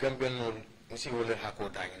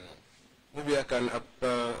 maybe I can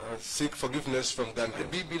seek forgiveness from Gambia.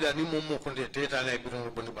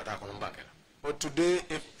 But today,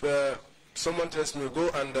 if someone tells me go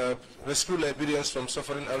and rescue Liberians from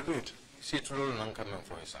suffering, I'll do it.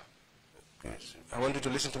 I want you to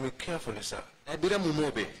listen to me carefully, sir.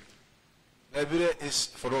 Liberia is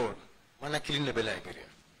for all.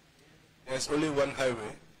 There's only one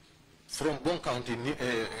highway. From Bon County,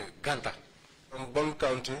 Ganta. From Bon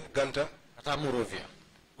County, Ganta. Monrovia.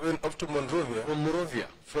 Going up to Monrovia. From Monrovia.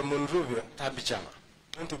 From Monrovia. Bichama.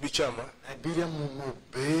 Going to Bichama. Liberia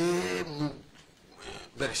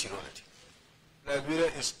very seriously.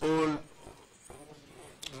 Liberia is all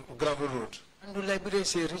gravel road. And Liberia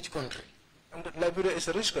is a rich country. And Liberia is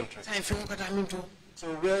a rich country. So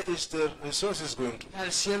where is the resources going to?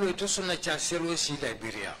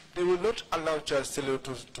 They will not allow Charles Taylor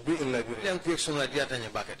to be in Liberia.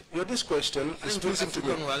 This question is pleasing to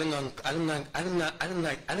me.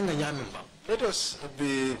 Let us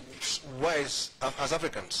be wise as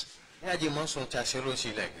Africans. The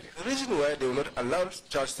reason why they will not allow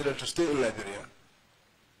Charles Taylor to stay in Liberia,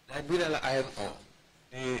 iron ore.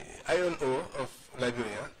 The iron ore of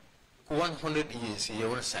Liberia, 100 years he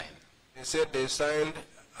will sign. They said they signed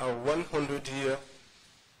a 100-year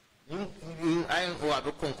iron ore of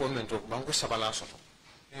Banco Sabalasoto.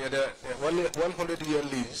 Yeah, the 100-year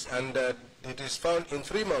lease, and it is found in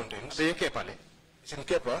 3 mountains. It's in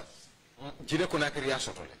Kepa. Guinea-Conakry has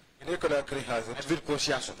it.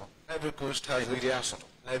 Ivory Coast has it.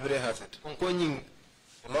 Liberia has it.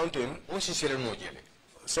 The mountain,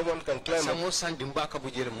 someone can climb up.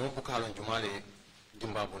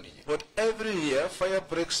 But every year, fire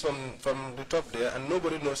breaks from the top there, and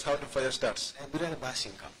nobody knows how the fire starts.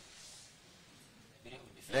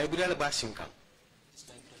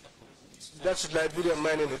 That's Liberia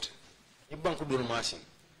mining it.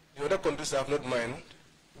 The other countries have not mined.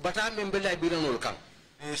 But I remember Liberian will come.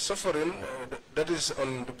 The suffering that is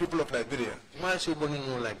on the people of Liberia.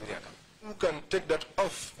 Who can take that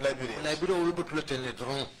off Liberia?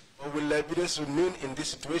 Or will Liberians remain in this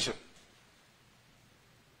situation?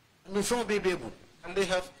 And they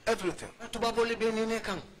have everything. But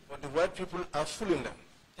the white people are fooling them.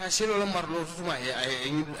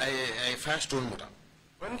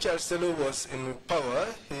 When Charles Taylor was in power,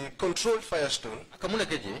 he controlled Firestone.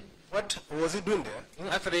 What was he doing there?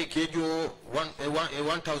 1,000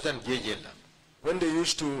 JJ. When they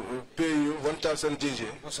used to pay you 1,000 JJ,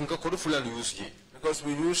 because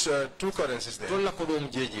we use two currencies there.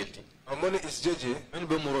 Our money is JJ.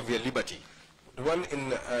 The one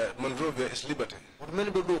in Monrovia is Liberty.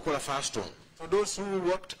 For those who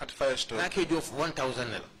worked at Firestone,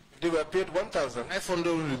 1,000. They were paid 1,000. 500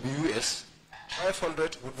 would be US.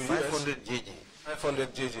 500 would be 500 US. JJ.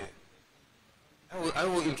 500 JJ. I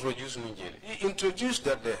will introduce me. He introduced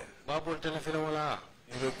that there.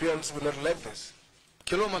 Europeans will not like this.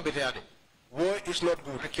 War is not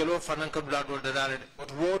good.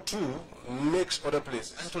 But war too makes other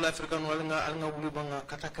places.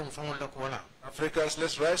 Africans,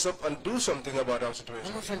 let's rise up and do something about our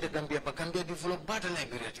situation. There's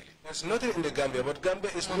nothing in the Gambia, but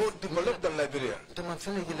Gambia is more developed than Liberia. There's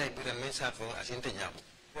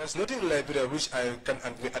nothing in Liberia which I can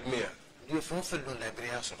admire. And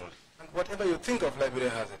whatever you think of, Liberia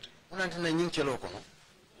has it.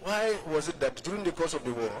 Why was it that during the course of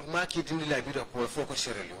the war,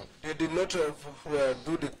 they did not do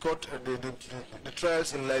the court, the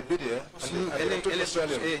trials in Liberia and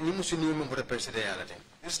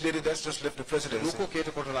this lady that's just left the presidency?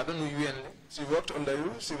 She worked under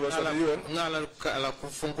you, she was at the UN.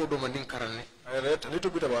 I read a little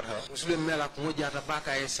bit about her.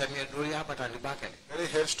 Very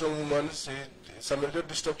headstrong woman, Samuel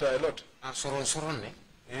disturbed her a lot.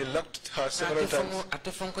 He locked her several times.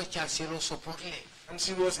 And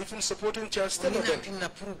she was even supporting Charles Taylor then.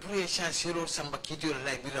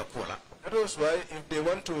 That was why if they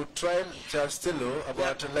want to trial Charles Taylor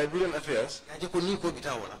about Liberian affairs,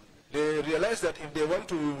 they realize that if they want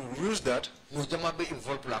to use that,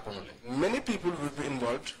 many people will be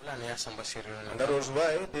involved. And that was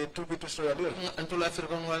why they took it to Sierra Leone.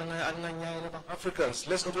 Africans,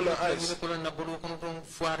 let's open our eyes.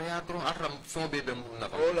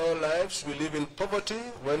 All our lives we live in poverty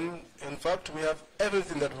when in fact we have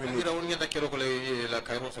everything that we need.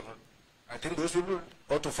 I think those people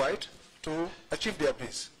ought to fight to achieve their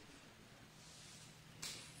peace.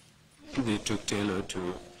 They took Taylor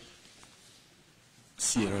to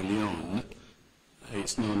Sierra Leone.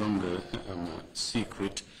 It's no longer a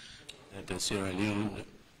secret that Sierra Leone,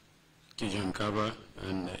 Tijan Kaba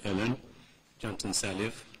and Ellen Johnson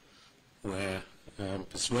Sirleaf were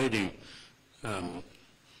persuading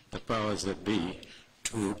the powers that be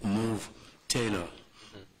to move Taylor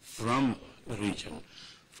from the region,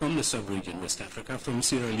 from the sub-region West Africa, from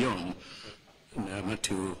Sierra Leone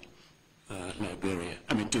to Liberia,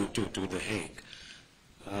 to The Hague.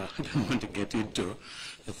 I don't want to get into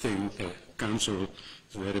the thing. The council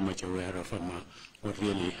is very much aware of what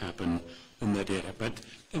really happened in that area. But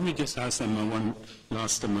let me just ask them one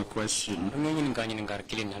last question.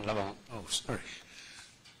 Oh, sorry.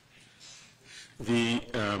 The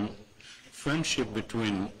friendship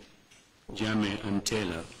between Jammeh and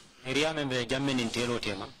Taylor,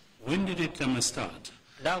 when did it start?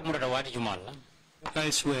 You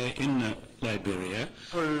guys were in Liberia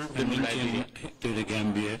and then came to the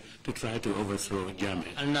Gambia to try to overthrow Jammeh.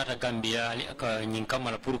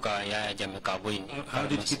 How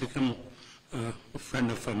did he become a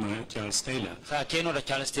friend of Charles Taylor?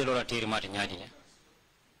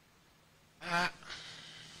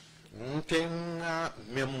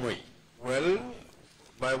 Well,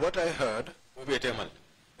 by what I heard, there's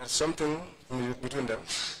something between them.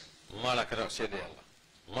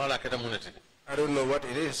 I don't know what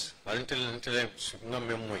it is. But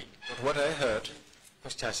what I heard,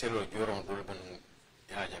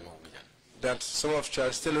 that some of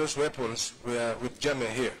Charles Taylor's weapons were with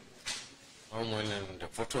Jammeh here. I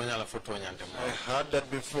heard that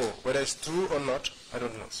before. Whether it's true or not, I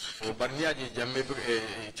don't know.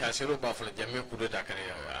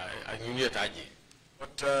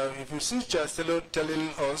 But if you see Charles Taylor telling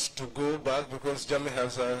us to go back because Jammeh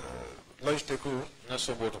has launched a coup,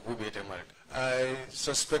 I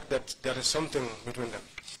suspect that there is something between them.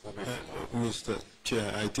 Mr.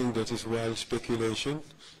 Chair, I think that is wild speculation,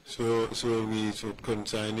 so we should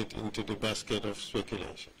consign it into the basket of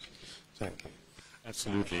speculation. Thank you.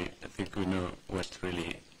 Absolutely. I think we know what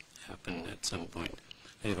really happened at some point.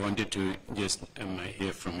 I wanted to just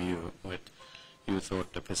hear from you what you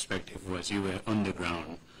thought the perspective was. You were on the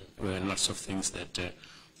ground. There were lots of things that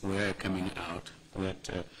were coming out that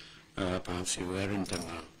perhaps you weren't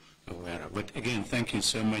aware of. But again, thank you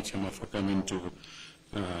so much, Emma, for coming to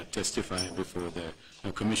testify before the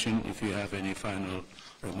Commission. If you have any final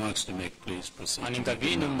remarks to make, please proceed. Aninka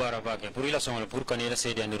bi numbara bage purila songola pur kanira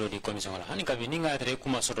sedi andiro di commission la. Aninka bi ninga atre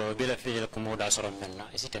kuma soro bela fejela kuma da soro menna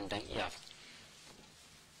isitem tang yaf.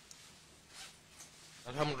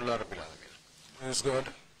 Alhamdulillah rabbil alamin. Praise God.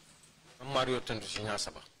 Mario tendu sinya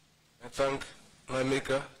saba. I thank my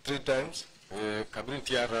Maker 3 times. Kabrin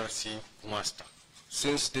TRRC master.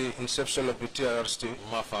 Since the inception of the TRRC,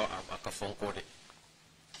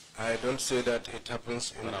 I don't say that it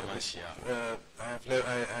happens in I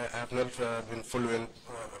have not been following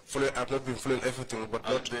everything, but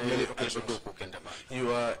not many occasions.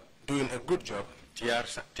 You are doing a good job.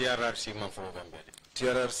 TRRC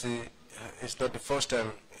is not the first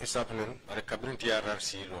time it's happening.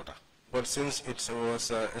 But since it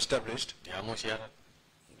was established,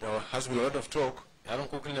 there has been a lot of talk.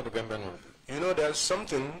 You know, there's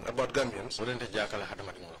something about Gambians,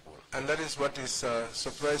 and that is what is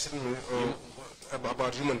surprising me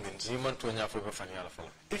about human beings.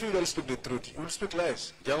 If you don't speak the truth, you will speak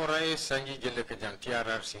lies.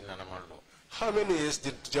 How many years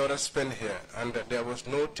did Jawara spend here, and there was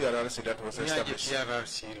no TRRC that was established?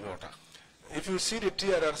 If you see the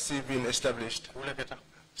TRRC being established,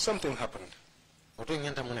 something happened.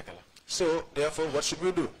 So, therefore, what should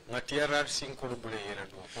we do? Let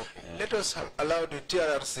us allow the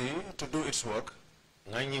TRRC to do its work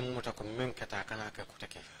and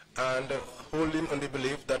holding on the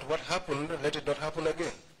belief that what happened, let it not happen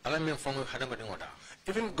again.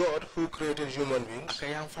 Even God, who created human beings,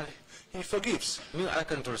 He forgives.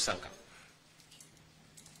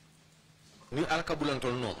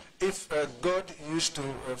 If God used to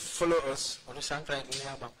follow us,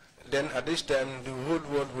 then at this time the whole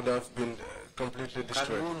world would have been completely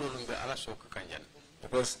destroyed.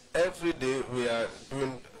 Because every day we are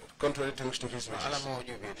doing contrary things to His wishes.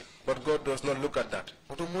 But God does not look at that.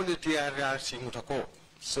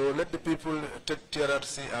 So let the people take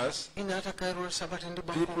TRRC as people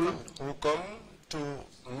who come to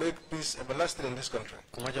make peace everlasting in this country.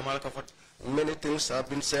 Many things have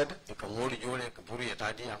been said,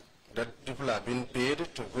 that people have been paid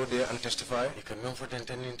to go there and testify,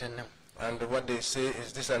 and what they say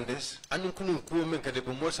is this and this.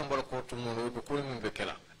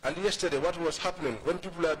 And yesterday, what was happening when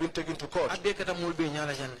people have been taken to court?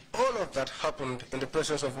 All of that happened in the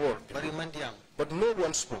presence of all. But no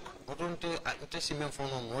one spoke.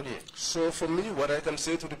 So for me, what I can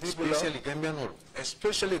say to the people now,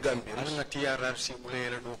 especially Gambians,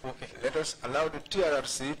 let us allow the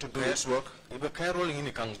TRRC to do its work.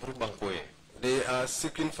 They are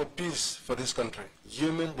seeking for peace for this country. The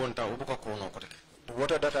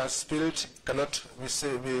water that has spilled cannot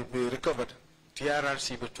be recovered.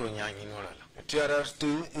 TRRC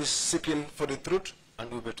is seeking for the truth, and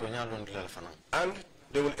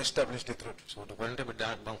they will establish the truth.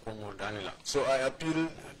 So I appeal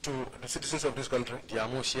to the citizens of this country.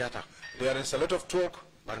 There is a lot of talk,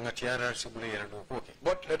 but let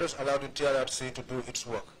us allow the TRRC to do its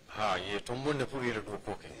work.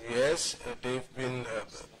 Yes, they've been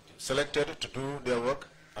selected to do their work,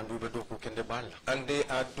 and they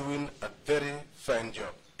are doing a very fine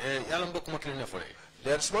job.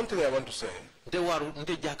 There's one thing I want to say. I'm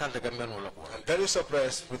very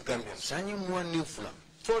surprised with Gambians.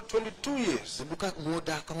 For 22 years, we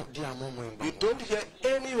don't hear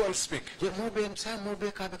anyone speak.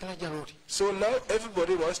 So now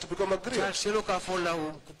everybody wants to become a Greek.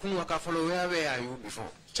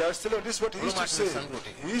 Charles Taylor, this is what he used to say.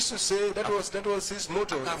 He used to say, that was his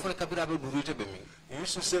motto. He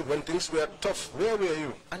used to say, when things were tough, where were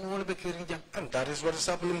you? And that is what is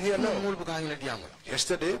happening here now.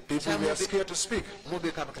 Yesterday, people were scared to speak.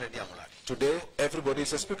 Today, everybody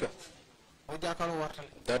is a speaker.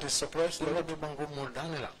 That is surprising.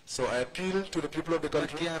 So I appeal to the people of the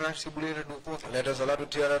country. Let us allow the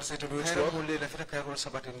TRRC to do its work.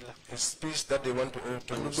 It's peace that they want to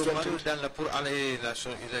strengthen.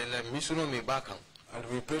 And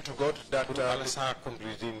we pray to God that the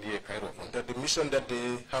mission that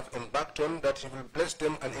they have embarked on, that He will bless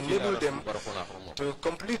them and enable them to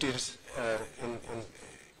complete it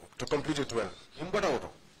well.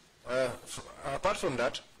 Apart from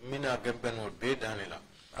that, I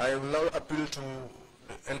will now appeal to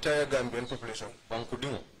the entire Gambian population,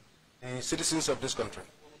 the citizens of this country.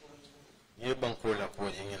 When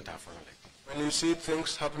you see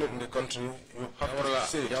things happening in the country, you have to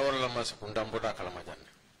say,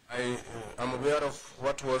 I am aware of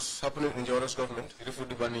what was happening in Jawara's government.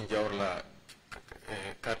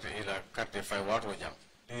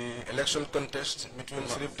 The election contest between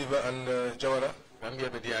Sirif Diba and Jawara.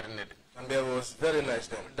 And there was very nice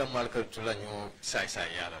then.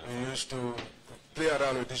 We used to play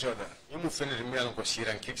around with each other.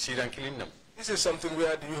 This is something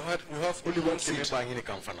where you have only one seat.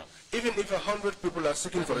 Even if 100 people are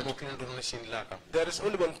seeking for it, there is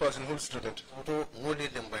only one person who is student.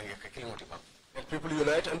 And people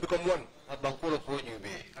unite and become one. And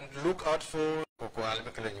look out for.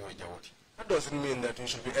 That doesn't mean that you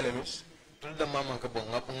should be enemies.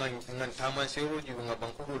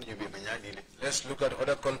 Let's look at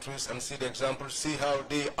other countries and see the examples, see how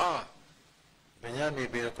they are. The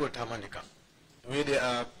way they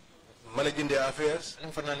are managing their affairs.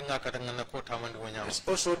 Let's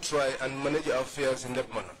also try and manage our affairs in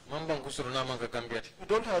that manner. We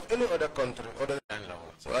don't have any other country other than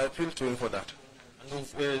Laos. So I appeal to him for that.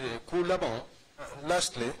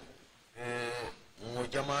 Lastly,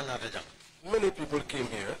 many people came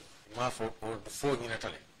here.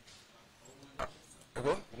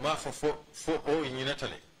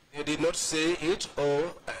 They did not say it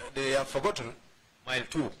or they have forgotten. Mile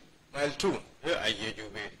 2. Mile 2. Yeah,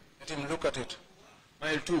 let him look at it.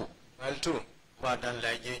 Mile 2. Mile 2. I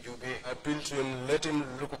appeal to him, let him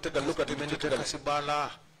take a look at it.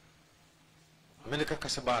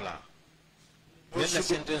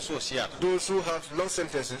 Those who have long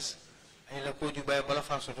sentences,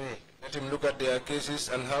 let him look at their cases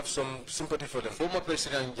and have some sympathy for them. Former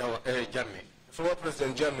President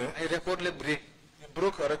Jammeh, he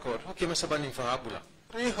broke a record.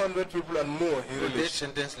 300 people and more he released.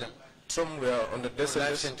 Some were on the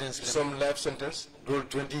death sentence, some life sentence,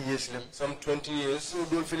 20 years, some 20 years.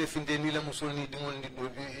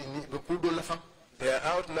 They are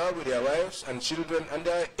out now with their wives and children and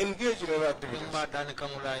they are engaged in other activities.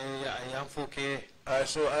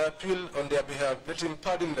 So I appeal on their behalf, let him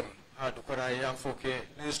pardon them.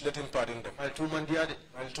 Please let him pardon them. Mile 2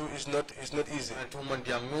 is not easy.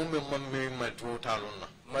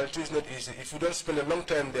 Mile 2 is not easy. If you don't spend a long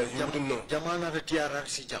time there, you wouldn't know.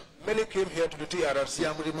 Many came here to the TRRC.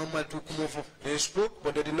 They spoke,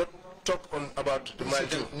 but they did not talk about the Mile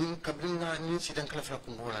 2.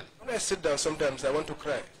 When I sit down, sometimes I want to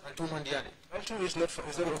cry. Mile 2 is not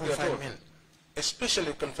okay at all.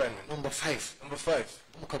 Especially confinement. Number 5.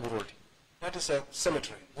 That is a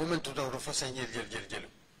cemetery. People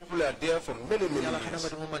are there for many years.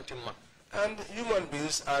 And human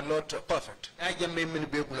beings are not perfect.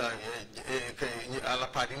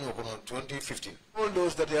 All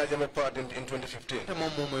those that are pardoned in 2015.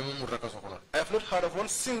 I have not heard of one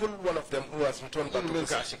single one of them who has returned back to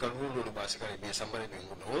prison.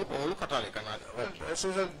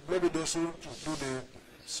 So maybe those who do the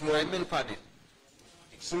small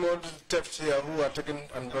thefts here who are taken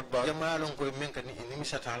and brought back.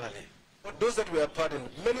 But those that were pardoned,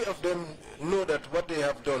 many of them know that what they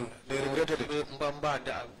have done, they regretted it.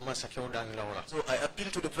 So I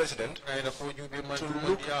appeal to the President to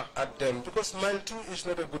look at them, because Mile 2 is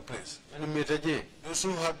not a good place. Those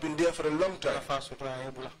who have been there for a long time,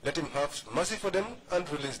 let him have mercy for them and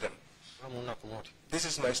release them. This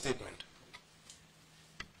is my statement.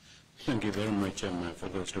 Thank you very much for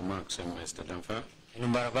those remarks, Mr. Dampha.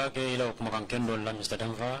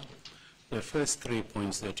 The first 3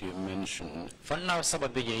 points that you mentioned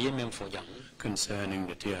concerning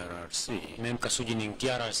the TRRC,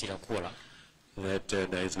 that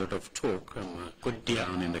there is a lot of talk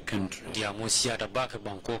down in the country.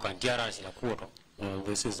 Well,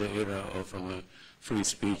 this is the era of free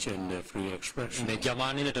speech and free expression.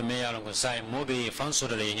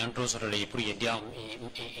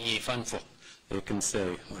 They can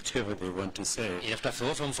say whatever they want to say.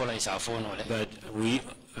 But we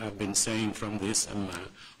have been saying from this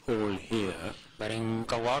hall here that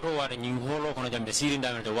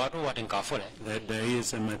there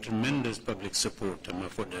is tremendous public support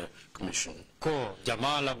for the Commission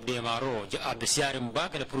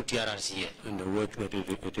and the work that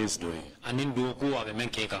it is doing.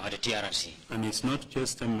 And it's not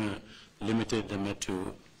just limited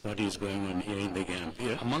to what is going on here in the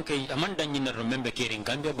Gambia.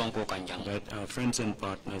 But our friends and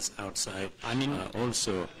partners outside are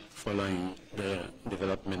also following the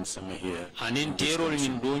developments here.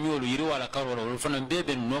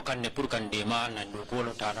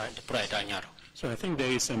 So I think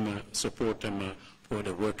there is some support for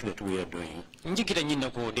the work that we are doing. On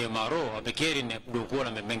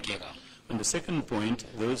the second point,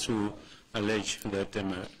 those who allege that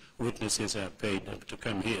witnesses are paid to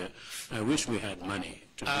come here, I wish we had money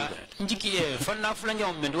to do that.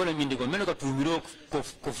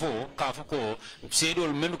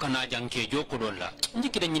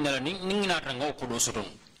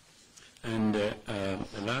 And the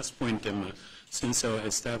last point Since our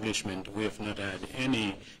establishment, we have not had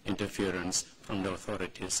any interference from the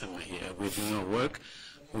authorities here. We do our work.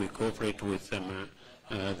 We cooperate with them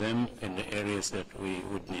in the areas that we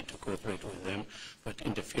would need to cooperate with them. But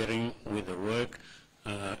interfering with the work,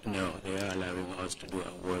 no, they are allowing us to do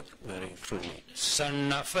our work very freely.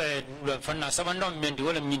 Sanna fanna sabanda mendi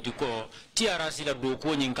wala mindi ko TRRC la do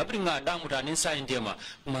ko nyin kabringa damuta nin sa indema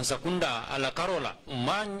masakunda ala karola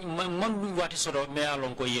man wati sodo me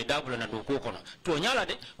alon ko ye dabula na do ko kono to nyala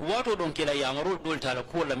de wato don kila ya ngaro dol tala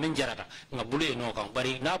ko la min jarata ngabule no kan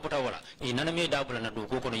bari na buta wala e nana me dabula na do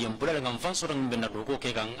ko kono yem bulal ngam fan sodo ngbe na do ko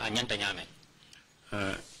ke kan anyanta nyame.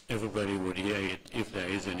 Everybody would hear it if there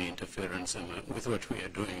is any interference with what we are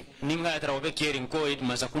doing. Ninga traobe caring ko it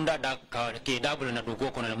masakunda da ke double na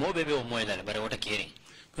dugo kono mo bebe o moela bare wata caring.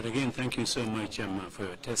 But again, thank you so much for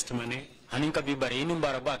your testimony. Haninka bi bare inu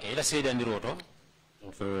barabake ila seda ndiroto.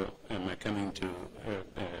 And for coming to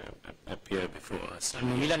appear before us.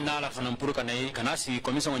 Mila nala fanampuru kanasi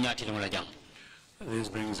komisa ngonyati ngola jam. This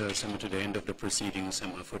brings us to the end of the proceedings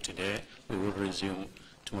for today. We will resume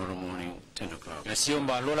tomorrow morning, 10 o'clock. Thank you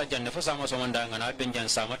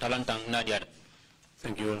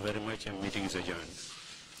all very much, and meeting is adjourned.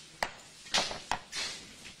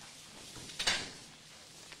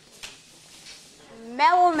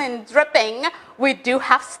 Melanin dripping, we do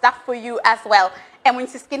have stuff for you as well. And when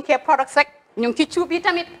you skincare products like in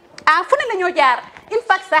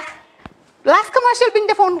fact, last commercial being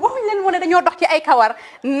the phone,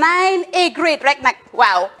 9A grade right now.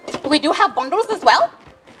 Wow. We do have bundles as well.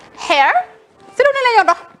 Hair.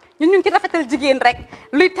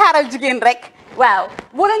 Wow.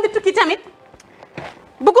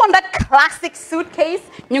 Bugon that classic suitcase,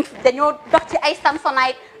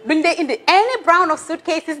 Samsonite. Any brown of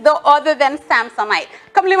suitcases though other than Samsonite.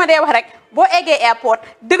 Come lima de wax rek bo égué airport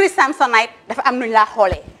diri Samsonite dafa am nuñ la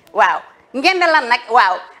xolé. Wow. Ngeen lan nak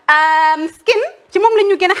wow. Skin ci mom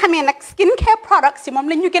lañu gëna xamé nak skincare products ci mom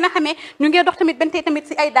lañu gëna xamé ñu ngi dox tamit benté tamit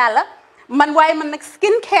ci ay dala. Man way man nak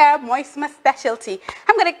skincare moy sama specialty.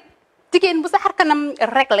 Xam nga rek jigéen bu sa xar kanam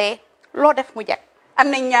réglé lo def mu jek.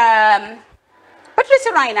 Am nañ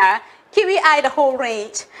Patricia Reiner, Kiwi Eye, the whole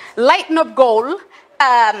range, Lighten Up Gold,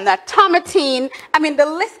 Tomatine. I mean, the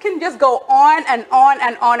list can just go on and on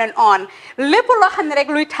and on and on. Lepp lo xamne rek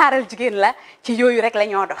luy taral jigen la ci yoyu rek la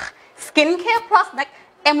ñoo dox. Skincare plus nak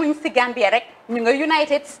emuñ ci Gambia rek ñu nga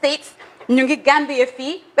United States ñu ngi Gambia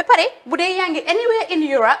fi ba paré bu dé yaangi anywhere in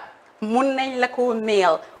Europe mun nañ la ko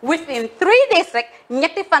mail within 3 days rek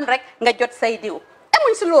ñetti fan rek nga jot say diw.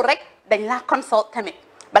 Emuñ ci lool rek dañ la consult tamit.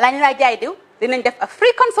 Bala ñu la jaay diw dinañ def a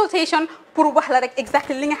free consultation pour wax la rek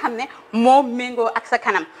exactly li nga xamné mo mengo ak sa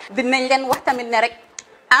kanam dinañ leen wax tamit ne rek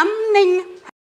am nañ